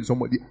Milo and milk to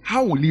somebody,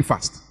 how will he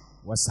fast?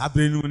 How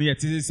many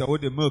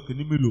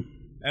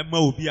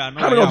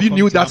of you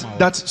knew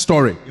that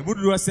story?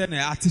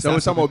 There were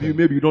some of you,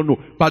 maybe you don't know.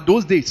 But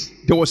those days,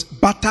 there was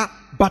butter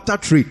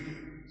trade.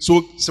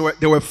 So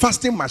there were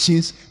fasting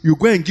machines. You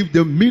go and give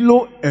them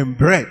Milo and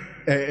bread,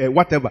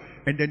 whatever,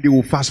 and then they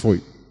will fast for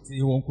you.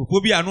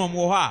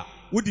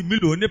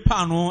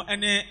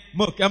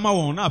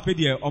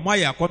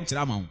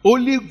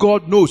 Only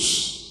God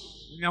knows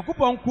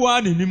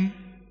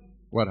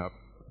what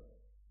happened.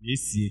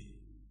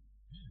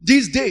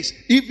 These days,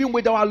 even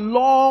with our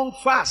long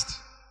fast,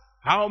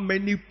 how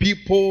many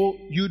people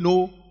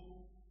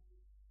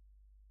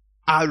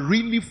are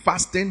really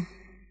fasting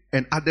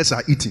and others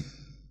are eating?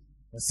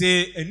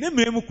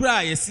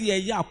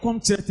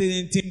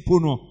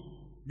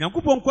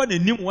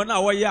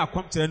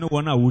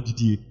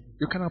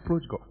 You can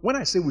approach God. When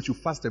I say we should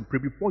fast and pray,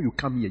 before you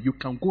come here, you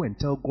can go and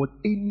tell God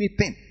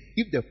anything.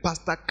 If the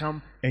pastor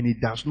comes and he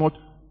does not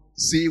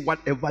say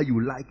whatever you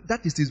like,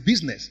 that is his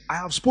business. I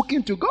have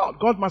spoken to God.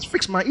 God must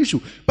fix my issue.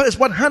 But it's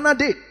what Hannah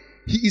did.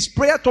 His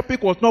prayer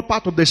topic was not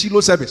part of the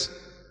Shiloh service.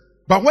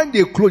 But when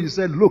they closed, he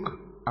said, look,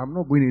 I'm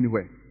not going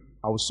anywhere.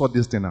 I will sort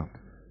this thing out.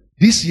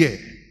 This year,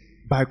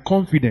 by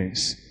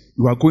confidence,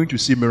 you are going to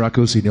see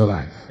miracles in your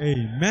life.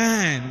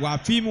 Amen.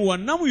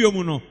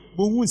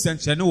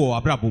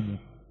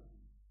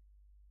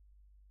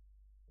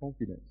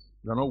 Confidence.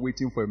 You are not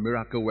waiting for a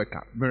miracle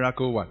worker.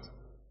 Miracle what?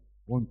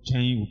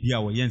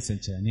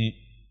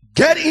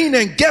 Get in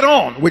and get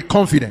on with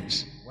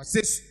confidence.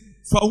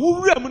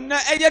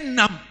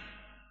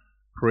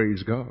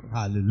 Praise God.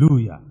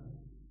 Hallelujah.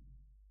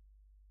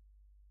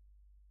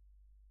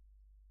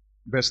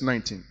 Verse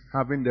 19.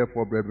 Having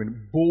therefore,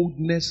 brethren,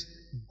 boldness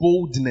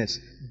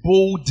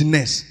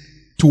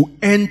to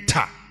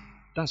enter.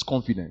 That's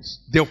confidence.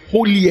 The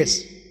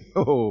holiest.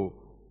 Oh.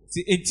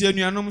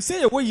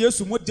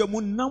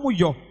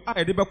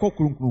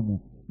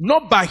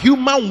 Not by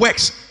human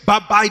works,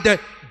 but by the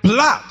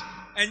blood.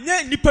 Think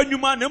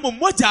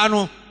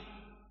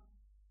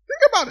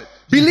about it.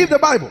 Believe the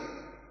Bible.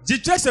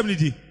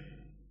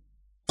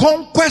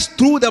 Conquest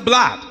through the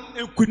blood.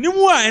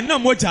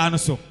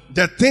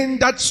 The thing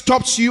that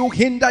stops you,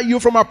 hinder you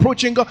from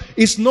approaching God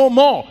is no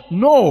more.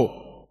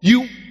 No.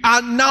 You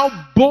are now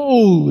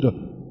bold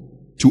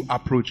to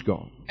approach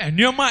God. By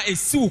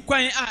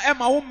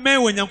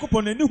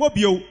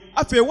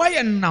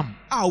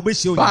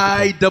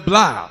the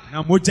blood.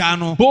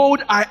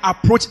 Bold, I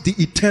approach the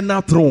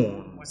eternal throne.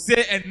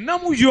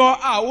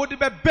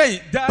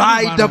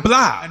 By the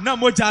blood.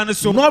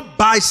 Not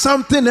by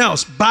something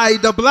else. By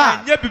the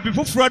blood.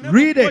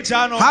 Read it.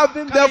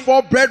 Having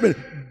therefore, brethren,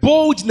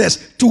 boldness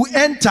to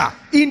enter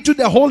into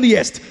the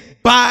holiest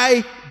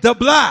by the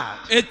blood.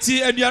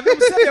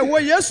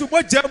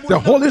 The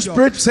Holy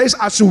Spirit says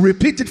I should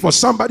repeat it for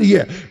somebody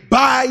here.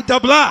 By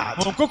the blood.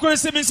 By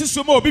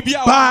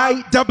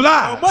the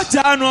blood.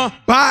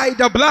 By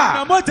the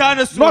blood.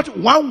 Not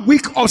 1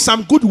 week of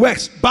some good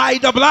works. By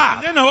the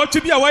blood.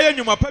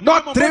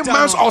 Not 3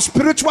 months of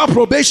spiritual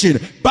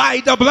probation.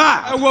 By the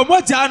blood.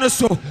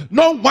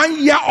 Not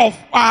 1 year of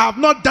I have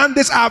not done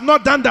this, I have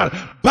not done that.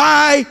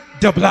 By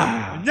the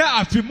blood.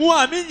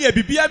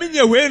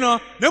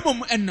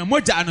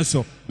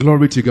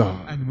 Glory to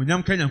God.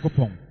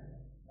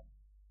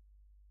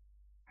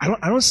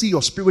 I don't see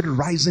your spirit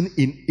rising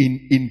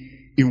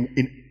in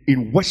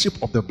worship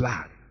of the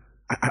blood.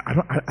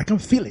 I can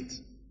feel it.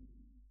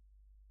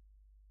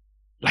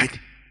 Like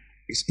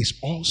it's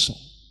awesome.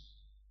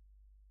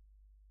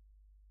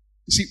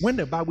 You see, when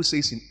the Bible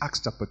says in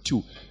Acts chapter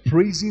 2,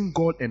 praising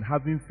God and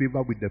having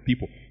favor with the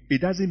people, it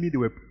doesn't mean they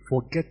were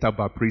forget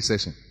about praise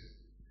session.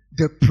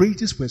 The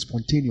praises were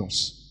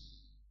spontaneous.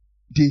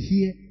 They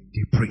hear,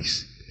 they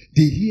praise.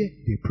 They hear,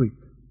 they pray.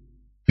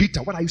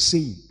 Peter, what are you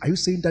saying? Are you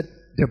saying that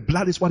the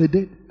blood is what it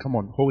did? Come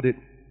on, hold it.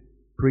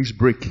 Praise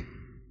break.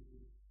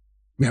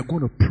 We are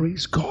going to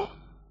praise God.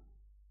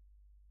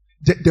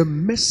 The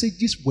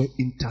messages were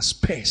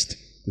interspersed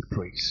with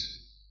praise.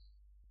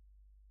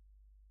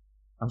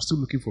 I'm still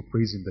looking for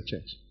praise in the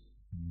church.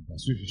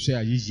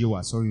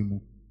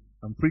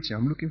 I'm preaching,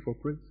 I'm looking for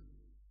praise.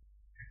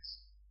 Yes.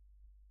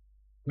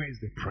 Where is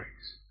the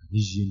praise?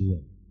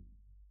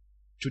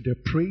 To the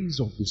praise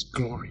of His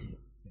glory.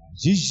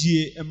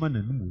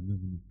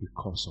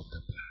 Because of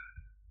the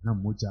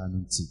blood.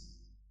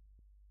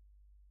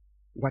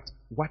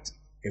 What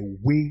a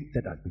way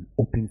that has been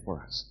opened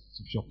for us.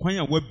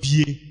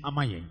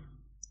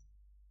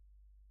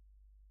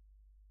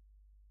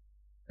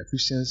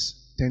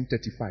 Ephesians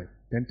 10:35.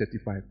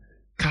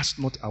 Cast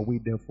not away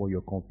therefore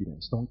your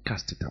confidence. Don't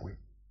cast it away.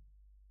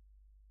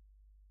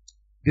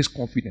 This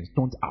confidence,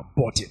 don't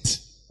abort it.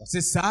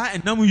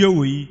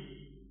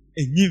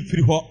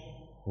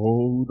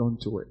 Hold on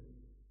to it.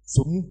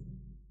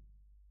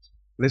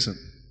 Listen,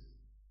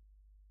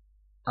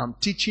 I'm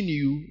teaching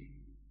you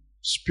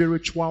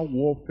spiritual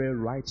warfare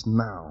right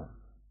now.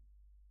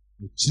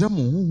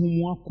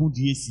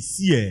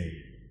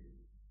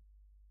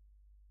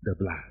 The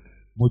blood.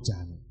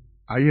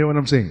 Are you hearing what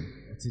I'm saying?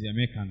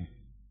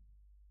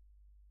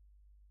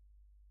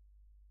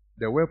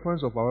 The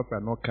weapons of our warfare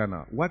are not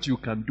carnal. What you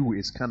can do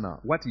is carnal.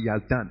 What He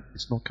has done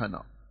is not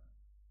carnal.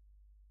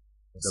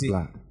 The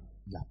blood.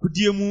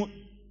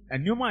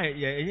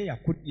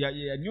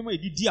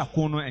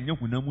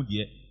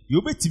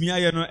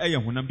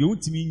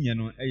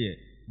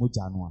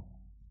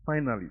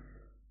 Finally,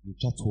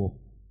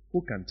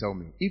 who can tell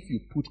me if you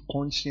put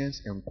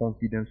conscience and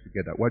confidence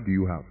together, what do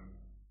you have?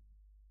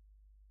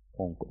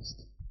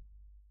 Conquest.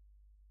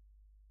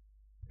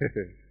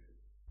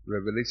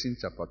 Revelation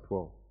chapter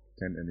 12,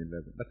 10 and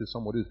 11. That is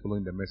somebody who is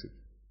following the message.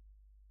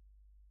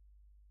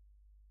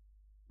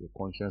 The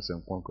conscience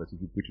and conquest,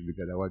 if you put it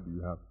together, what do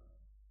you have?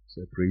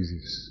 Say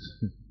praises.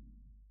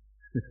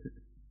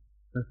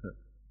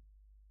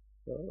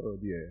 Oh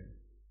dear.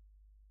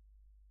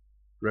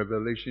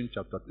 Revelation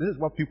chapter. This is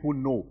what people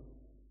know.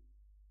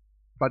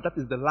 But that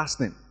is the last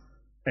thing.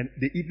 And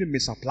they even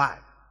misapply.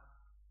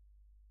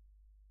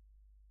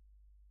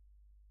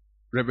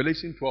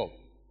 Revelation 12,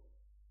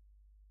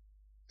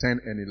 10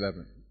 and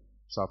 11.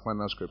 It's our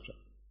final scripture.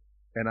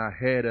 And I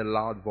heard a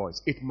loud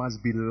voice. It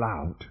must be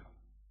loud.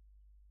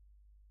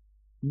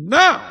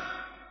 Now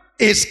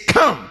is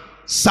come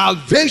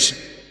salvation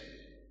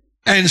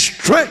and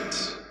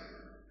strength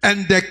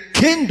and the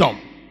kingdom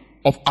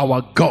of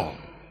our God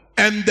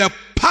and the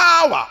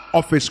power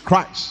of His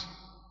Christ.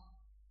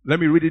 Let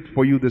me read it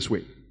for you this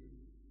way.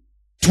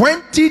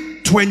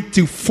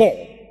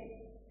 2024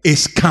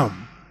 is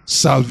come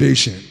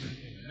salvation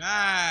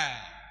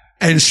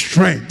and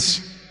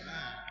strength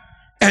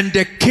and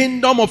the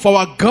kingdom of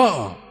our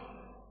God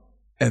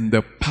and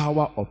the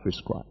power of His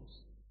Christ.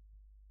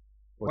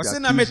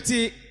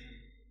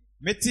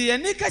 Meti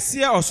eni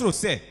kase osoro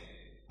se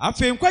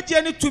afi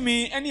nkwagye ne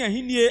tumi ene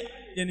ahinie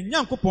ye ne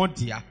Nyankopon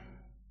dia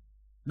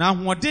na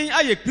ahoden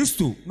aye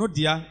Kristo no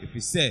dia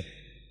efise.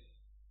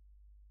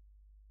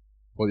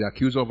 For the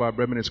accuser of our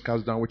brethren is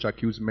cast down, which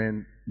accuse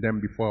men them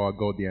before our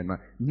God day and night.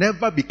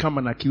 Never become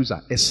an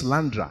accuser, a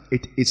slanderer.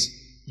 It is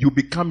you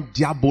become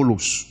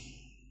diabolos.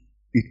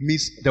 It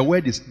means the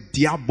word is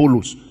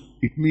diabolos.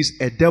 It means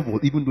a devil,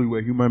 even though you were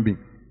a human being.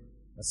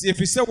 Asi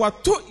efise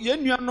wato ye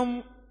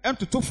nuanom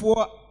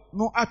entotofo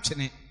no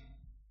atwene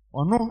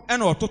ono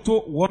ena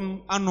ototo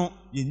won ano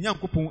ye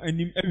Nyankopon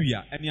anim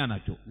awia ene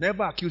anajo.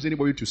 Never accuse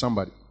anybody to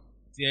somebody.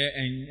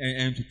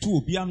 Entutu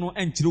obi ano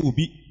enkyere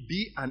obi.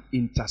 Be an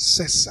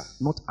intercessor,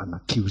 not an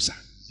accuser.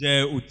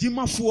 Je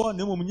odimafo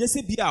na mom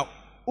nyese bi a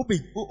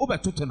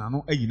obetoto na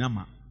no ayina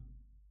ma.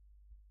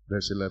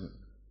 Verse 11.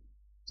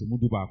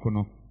 Temudu ba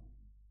kono.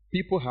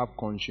 People have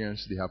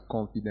conscience, they have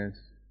confidence,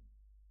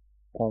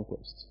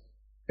 conquest,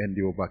 and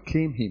they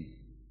overcame him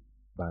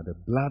by the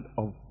blood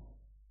of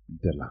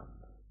the Lamb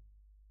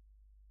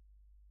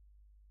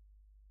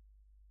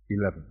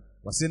 11.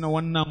 wɔse na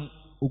wɔnam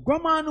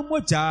oguamaa no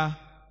mogya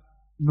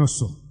no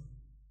so.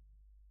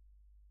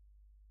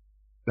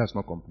 That's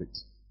not complete.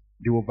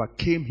 They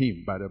overcame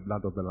him by the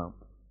blood of the Lamb.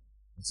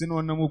 wɔse na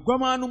wɔnam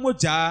oguamaa no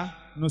mogya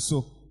no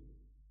so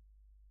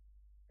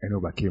And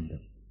overcame them.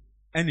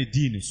 ɛne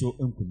dii ne so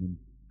nkonim.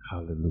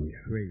 Hallelujah.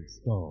 Praise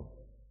God.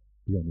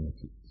 Be on your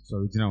feet.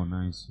 So gyina wo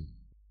nan so.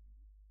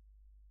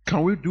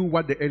 Can we do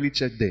what the early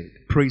church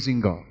did?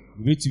 Praising God.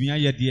 Wobɛtumi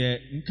ayɛ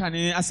deɛ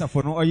nkane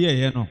asafo no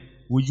ɔyɛeɛ no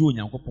wɔyi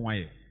Onyankopɔn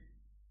ayɛ.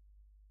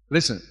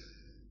 Listen.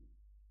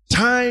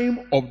 Time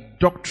of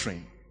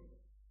doctrine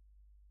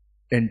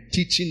and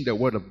teaching the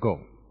word of God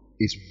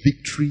is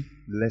victory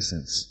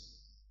lessons.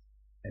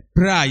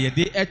 Ɛberɛ a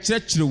yɛde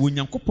ɛkyerɛkyerɛ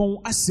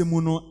Onyankopɔn asɛm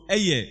mu no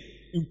ɛyɛ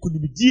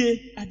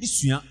nkonimdie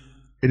adesua.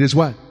 It is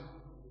what?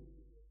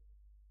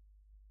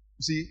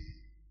 You see,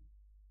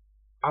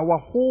 our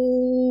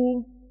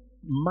whole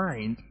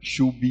mind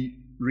should be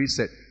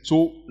reset.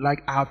 So,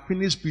 like I have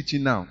finished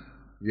preaching now.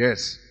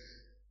 Yes.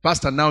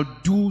 Pastor, now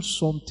do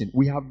something.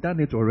 We have done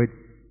it already.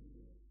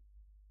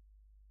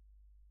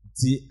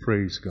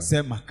 Praise God.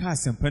 Sɛ maka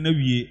asɛmpa no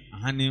wie,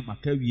 ahane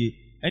maka wie,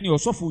 ɛne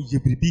ɔsɔfo yɛ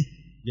biribi,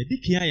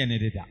 yɛde kia yɛ ne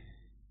deda.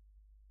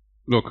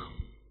 Look.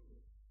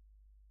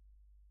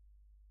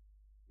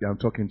 Yeah, I'm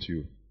talking to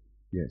you.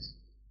 Yes.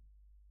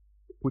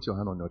 Put your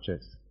hand on your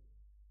chest.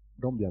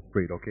 Don't be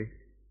afraid, okay?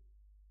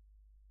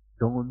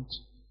 Don't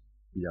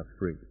be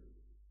afraid.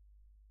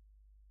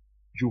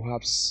 You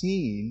have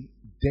seen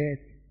death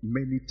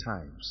many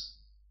times.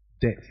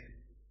 Death.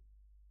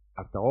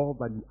 After all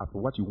that, after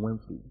what you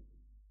went through,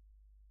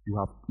 you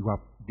have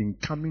been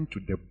coming to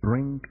the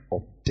brink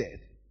of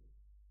death.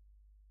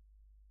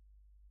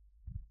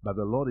 But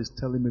the Lord is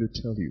telling me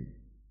to tell you,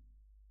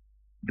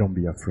 don't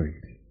be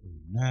afraid.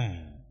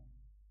 Amen.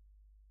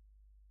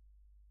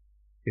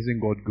 Isn't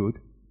God good?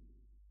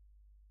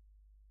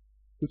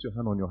 Put your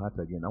hand on your heart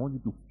again. I want you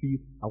to feel,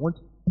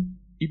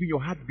 even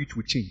your heartbeat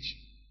will change.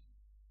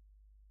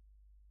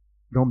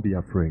 Don't be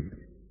afraid.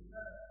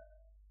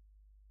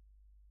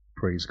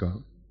 Praise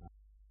God.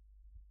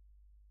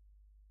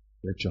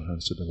 Let your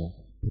hands to the Lord.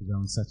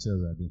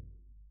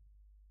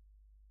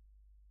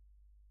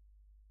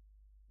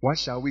 What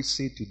shall we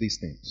say to these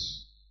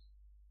things?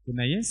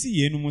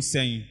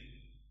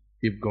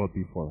 If God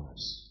be for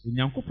us.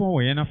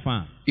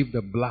 If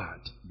the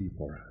blood be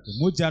for us.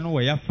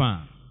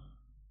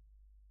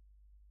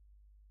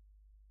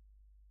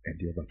 And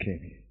they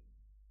overcame him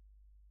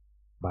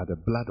by the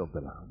blood of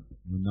the Lamb.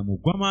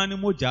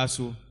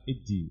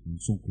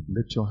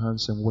 Lift your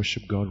hands and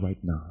worship God right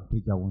now.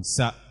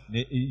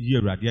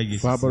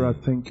 Father, I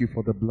thank you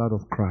for the blood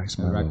of Christ,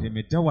 my Lord.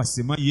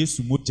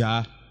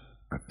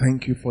 I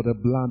thank you for the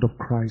blood of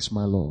Christ,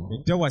 my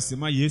Lord.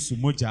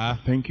 I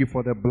thank you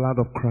for the blood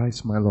of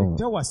Christ, my Lord.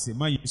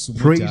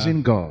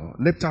 Praising God.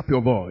 Lift up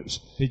your voice.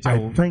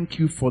 I thank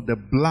you for the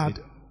blood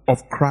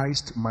of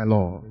Christ, my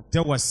Lord.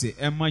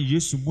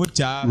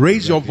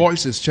 Raise your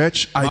voices,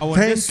 church. I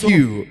thank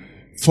you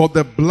for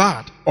the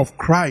blood of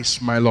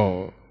Christ, my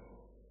Lord.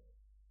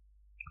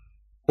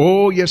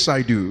 Oh, yes,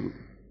 I do.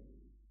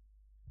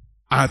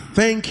 I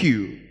thank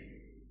you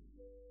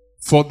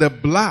for the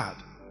blood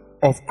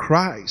of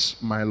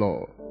Christ, my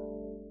Lord.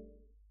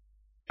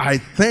 I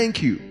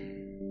thank you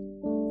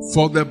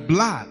for the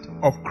blood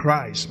of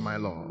Christ, my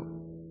Lord.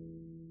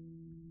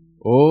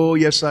 Oh,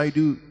 yes, I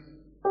do.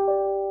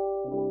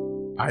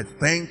 I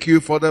thank you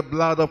for the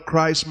blood of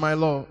Christ, my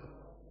Lord.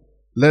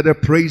 Let the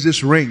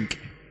praises ring.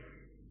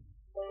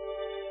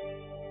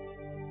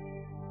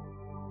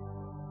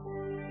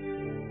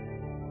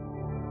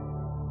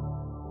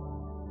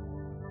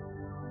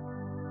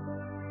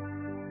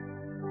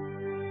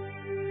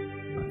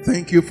 I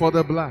thank you for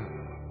the blood.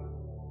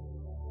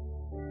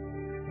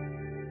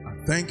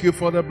 I thank you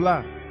for the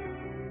blood.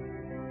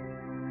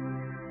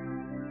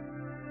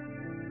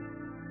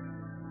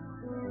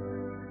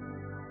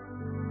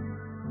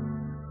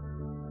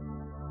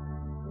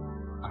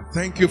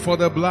 Thank you for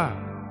the blood.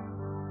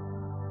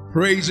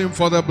 Praise him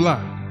for the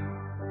blood.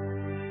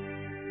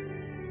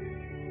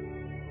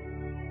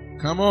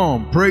 Come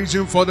on, praise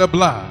him for the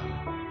blood.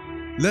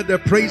 Let the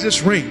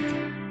praises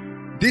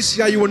ring. This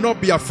year you will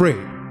not be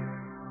afraid.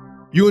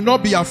 You will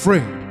not be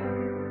afraid.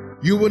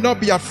 You will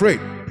not be afraid.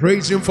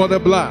 Praise him for the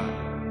blood.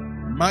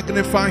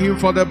 Magnify him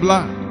for the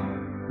blood.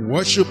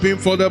 Worship him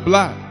for the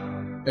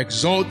blood.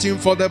 Exalt him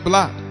for the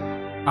blood.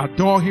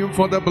 Adore him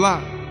for the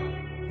blood.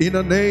 In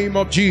the name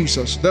of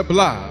Jesus, the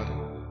blood.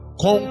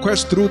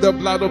 Conquest through the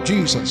blood of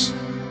Jesus.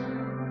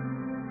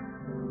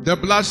 The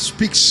blood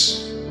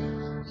speaks.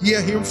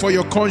 Hear him for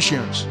your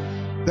conscience.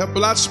 The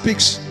blood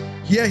speaks.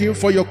 Hear him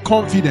for your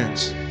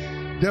confidence.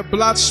 The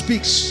blood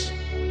speaks.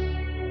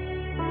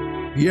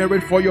 Hear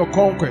it for your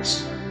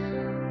conquest.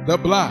 The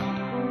blood.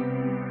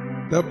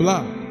 The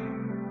blood.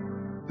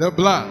 The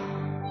blood.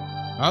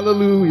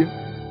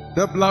 Hallelujah.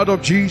 The blood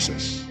of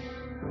Jesus.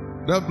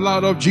 The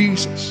blood of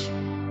Jesus.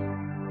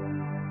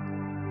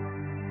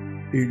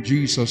 In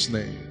Jesus'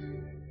 name.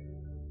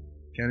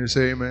 Can you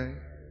say amen?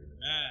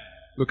 Amen.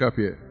 Look up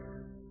here.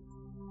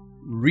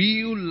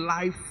 Real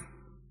life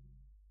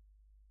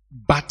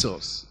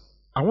battles,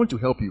 I want to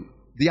help you.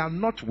 They are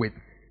not with,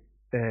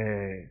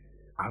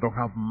 I don't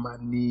have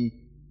money.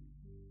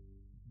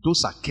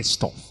 Those are kid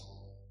stuff.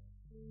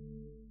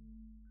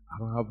 I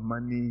don't have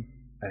money,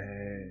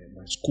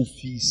 my school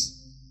fees.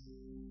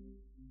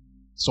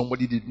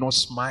 Somebody did not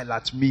smile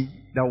at me.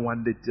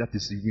 That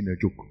is even a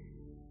joke.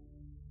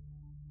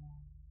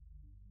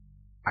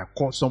 I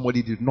called,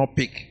 somebody did not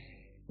pick.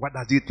 What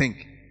does he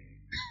think?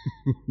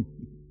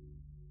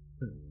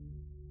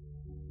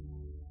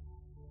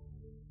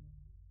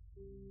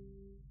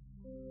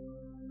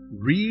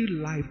 Real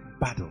life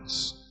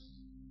battles,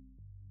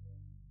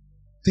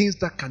 things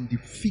that can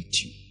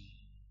defeat you,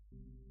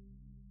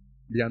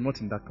 they are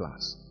not in that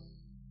class.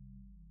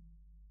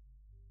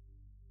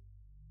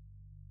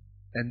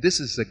 And this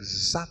is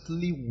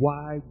exactly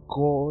why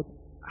God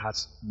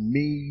has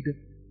made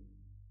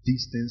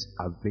these things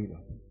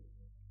available.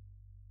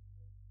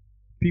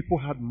 People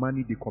had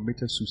money, they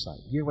committed suicide.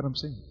 You hear what I'm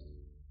saying?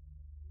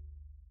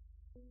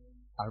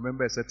 I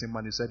remember a certain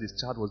man, he said his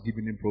child was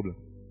giving him problem.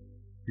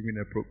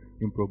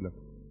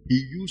 He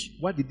used,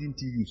 what didn't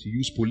he use? He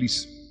used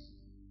police.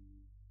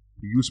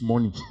 He used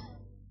money.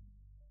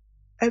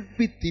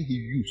 Everything he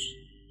used,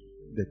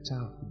 the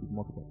child did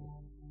not get.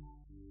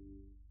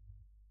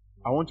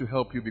 I want to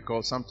help you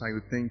because sometimes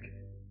you think,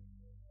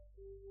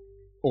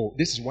 oh,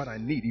 this is what I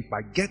need. If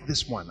I get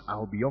this one,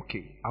 I'll be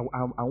okay. I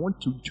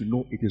want you to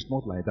know it is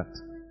not like that.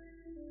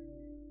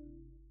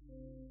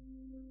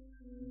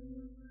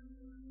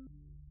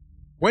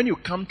 When you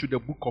come to the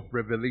book of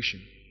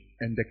Revelation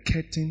and the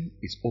curtain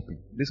is open,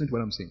 listen to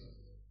what I'm saying.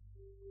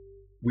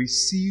 We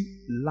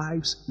see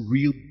life's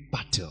real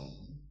battle,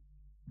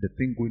 the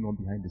thing going on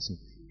behind the scene.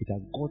 It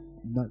has got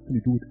nothing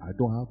to do with I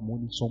don't have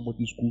money,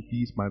 somebody's school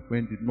fees, my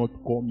friend did not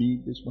call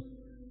me, this one.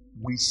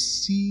 We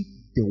see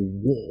the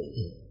war.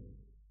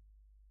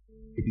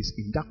 It is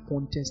in that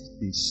context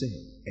they said,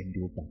 and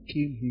they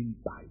overcame him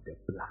by the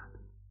blood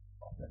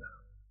of the Lamb.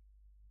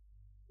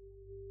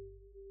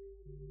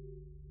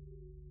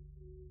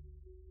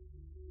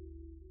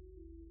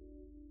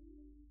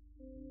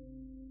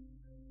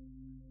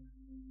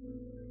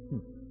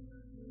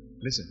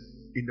 Listen,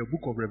 in the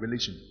book of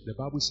Revelation, the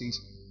Bible says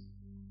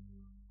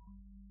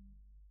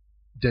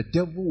the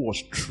devil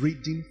was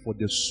trading for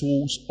the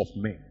souls of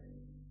men.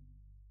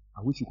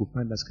 I wish you could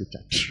find that scripture.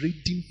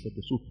 Trading for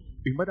the soul.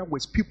 In other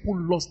words, people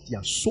lost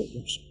their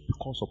souls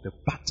because of the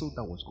battle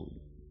that was going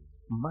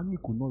on. Money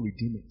could not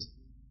redeem it.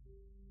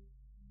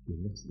 They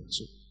lost their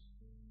soul.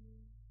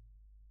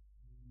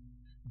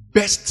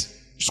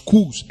 Best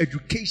schools,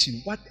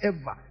 education,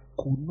 whatever,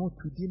 could not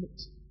redeem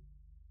it.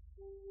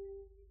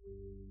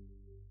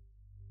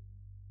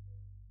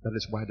 That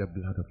is why the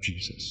blood of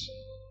Jesus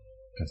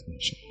has been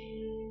shed.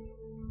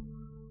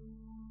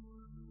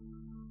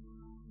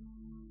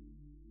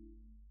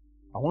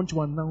 I want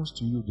to announce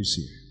to you this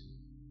year,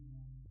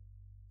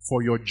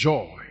 for your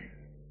joy,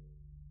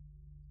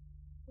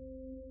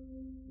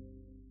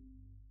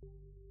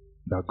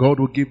 that God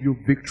will give you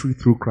victory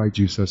through Christ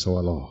Jesus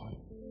our Lord.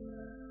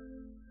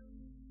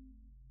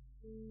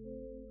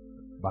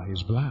 By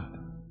His blood.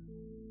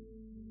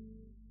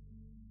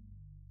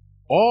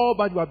 All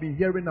that you have been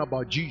hearing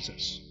about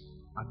Jesus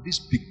at this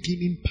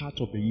beginning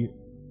part of the year,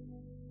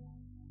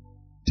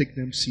 take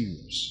them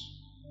serious.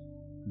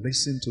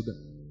 Listen to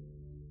them.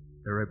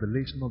 The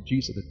revelation of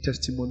Jesus, the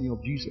testimony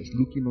of Jesus,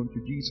 looking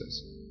unto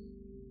Jesus.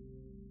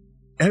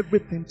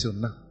 Everything till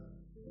now.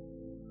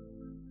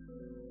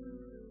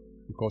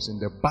 Because in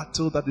the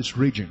battle that is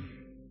raging,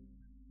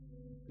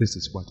 this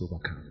is what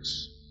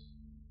overcomes.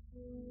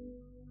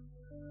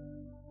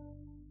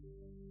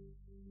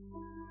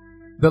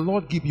 The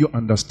Lord give you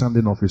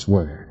understanding of His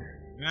word.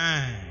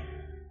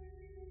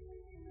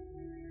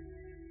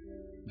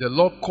 The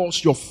Lord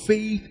calls your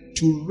faith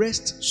to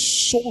rest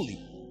solely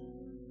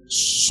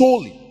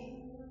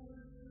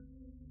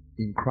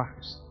in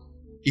Christ.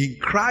 In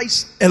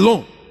Christ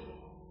alone,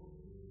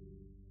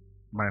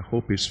 my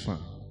hope is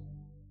found.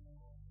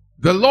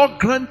 The Lord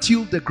grant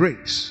you the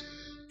grace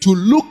to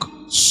look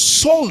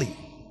solely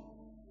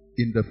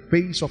in the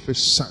face of His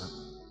Son,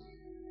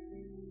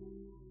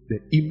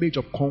 the image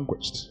of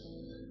conquest.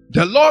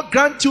 The Lord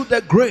grant you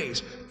the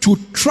grace to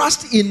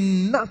trust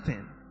in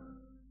nothing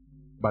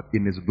but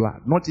in His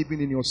blood. Not even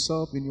in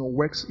yourself, in your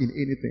works, in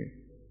anything,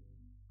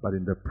 but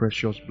in the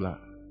precious blood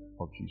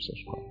of Jesus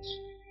Christ.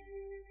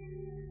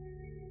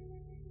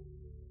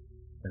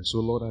 And so,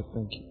 Lord, I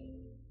thank you.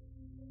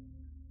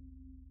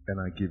 And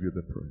I give you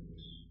the praise.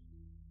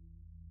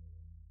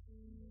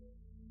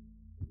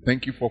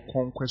 Thank you for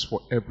conquest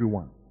for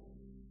everyone.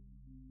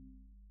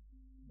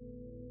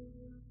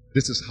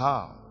 This is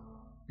how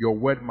your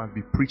word must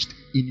be preached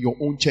in your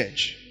own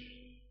church.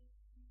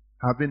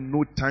 Having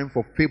no time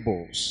for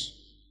fables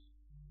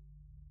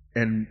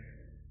and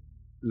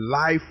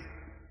life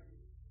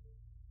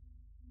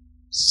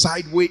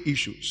sideway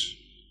issues.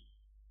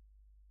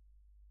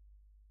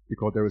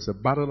 Because there is a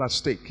battle at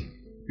stake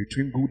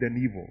between good and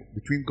evil,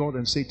 between God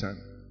and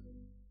Satan,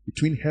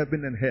 between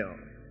heaven and hell,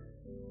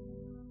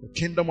 the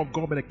kingdom of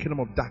God and the kingdom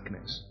of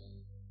darkness.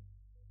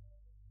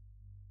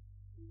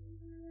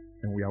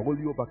 And we are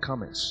only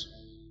overcomers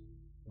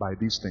by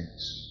these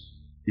things,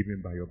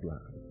 even by your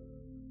blood.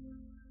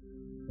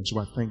 And so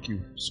I thank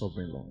you,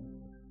 Sovereign Lord.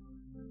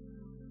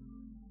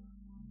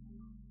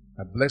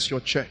 I bless your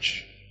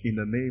church in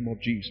the name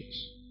of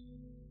Jesus,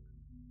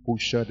 who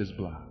shed his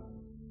blood.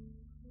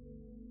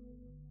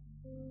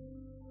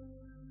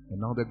 And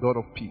now the God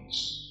of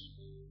peace,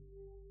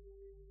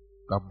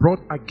 that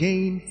brought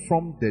again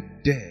from the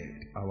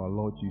dead our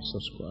Lord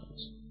Jesus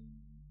Christ,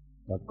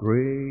 the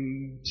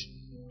great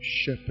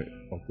shepherd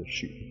of the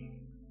sheep,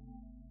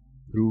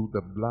 through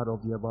the blood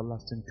of the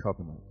everlasting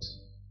covenant,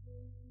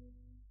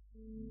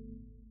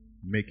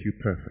 make you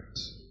perfect.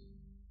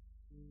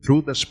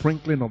 Through the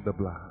sprinkling of the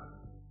blood,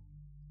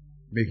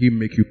 may he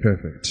make you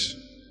perfect.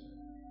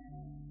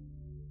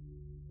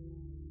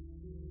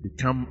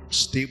 Become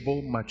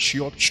stable,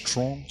 matured,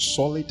 strong,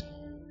 solid,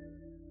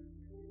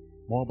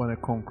 more than a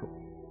conqueror,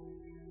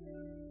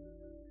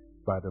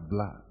 by the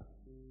blood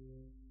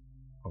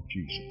of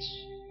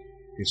Jesus.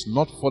 It's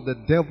not for the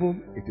devil,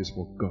 it is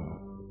for God.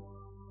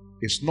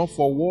 It's not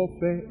for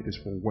warfare, it is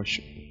for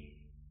worship,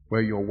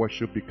 where your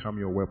worship become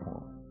your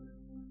weapon.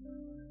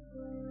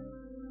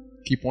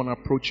 Keep on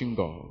approaching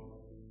God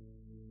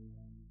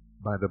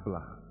by the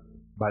blood,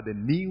 by the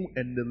new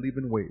and the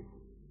living way.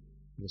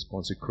 It is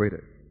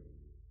consecrated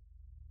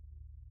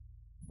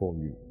for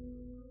you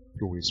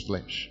through his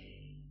flesh.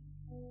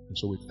 And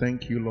so we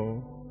thank you,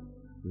 Lord.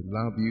 We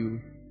love you.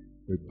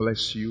 We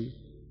bless you.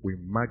 We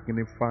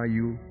magnify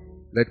you.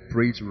 Let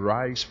praise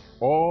rise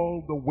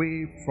all the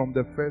way from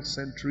the first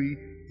century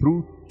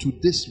through to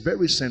this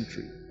very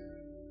century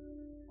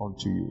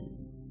unto you.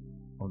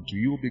 Unto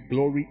you be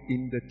glory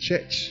in the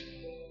church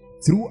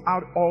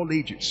throughout all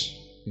ages,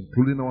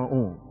 including our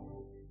own,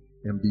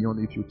 and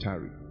beyond if you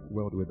tarry,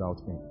 world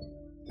without end.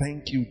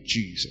 Thank you,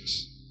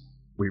 Jesus.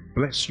 We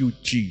bless you,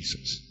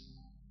 Jesus.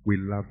 We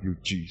love you,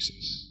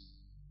 Jesus.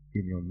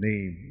 In your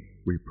name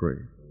we pray.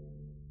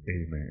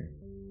 Amen.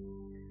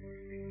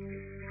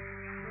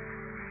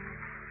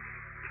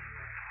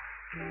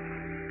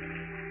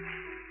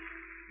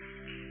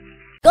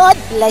 God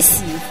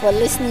bless you for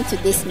listening to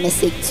this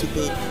message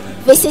today.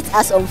 Visit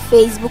us on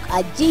Facebook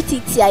at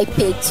GTTI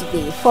page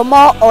today for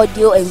more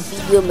audio and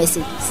video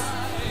messages,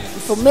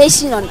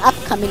 information on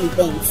upcoming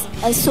events,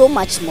 and so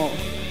much more.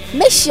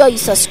 Make sure you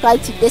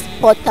subscribe to this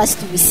podcast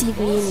to receive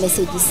new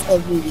messages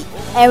every week.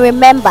 And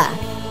remember,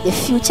 the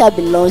future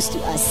belongs to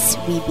us.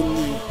 We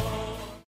believe.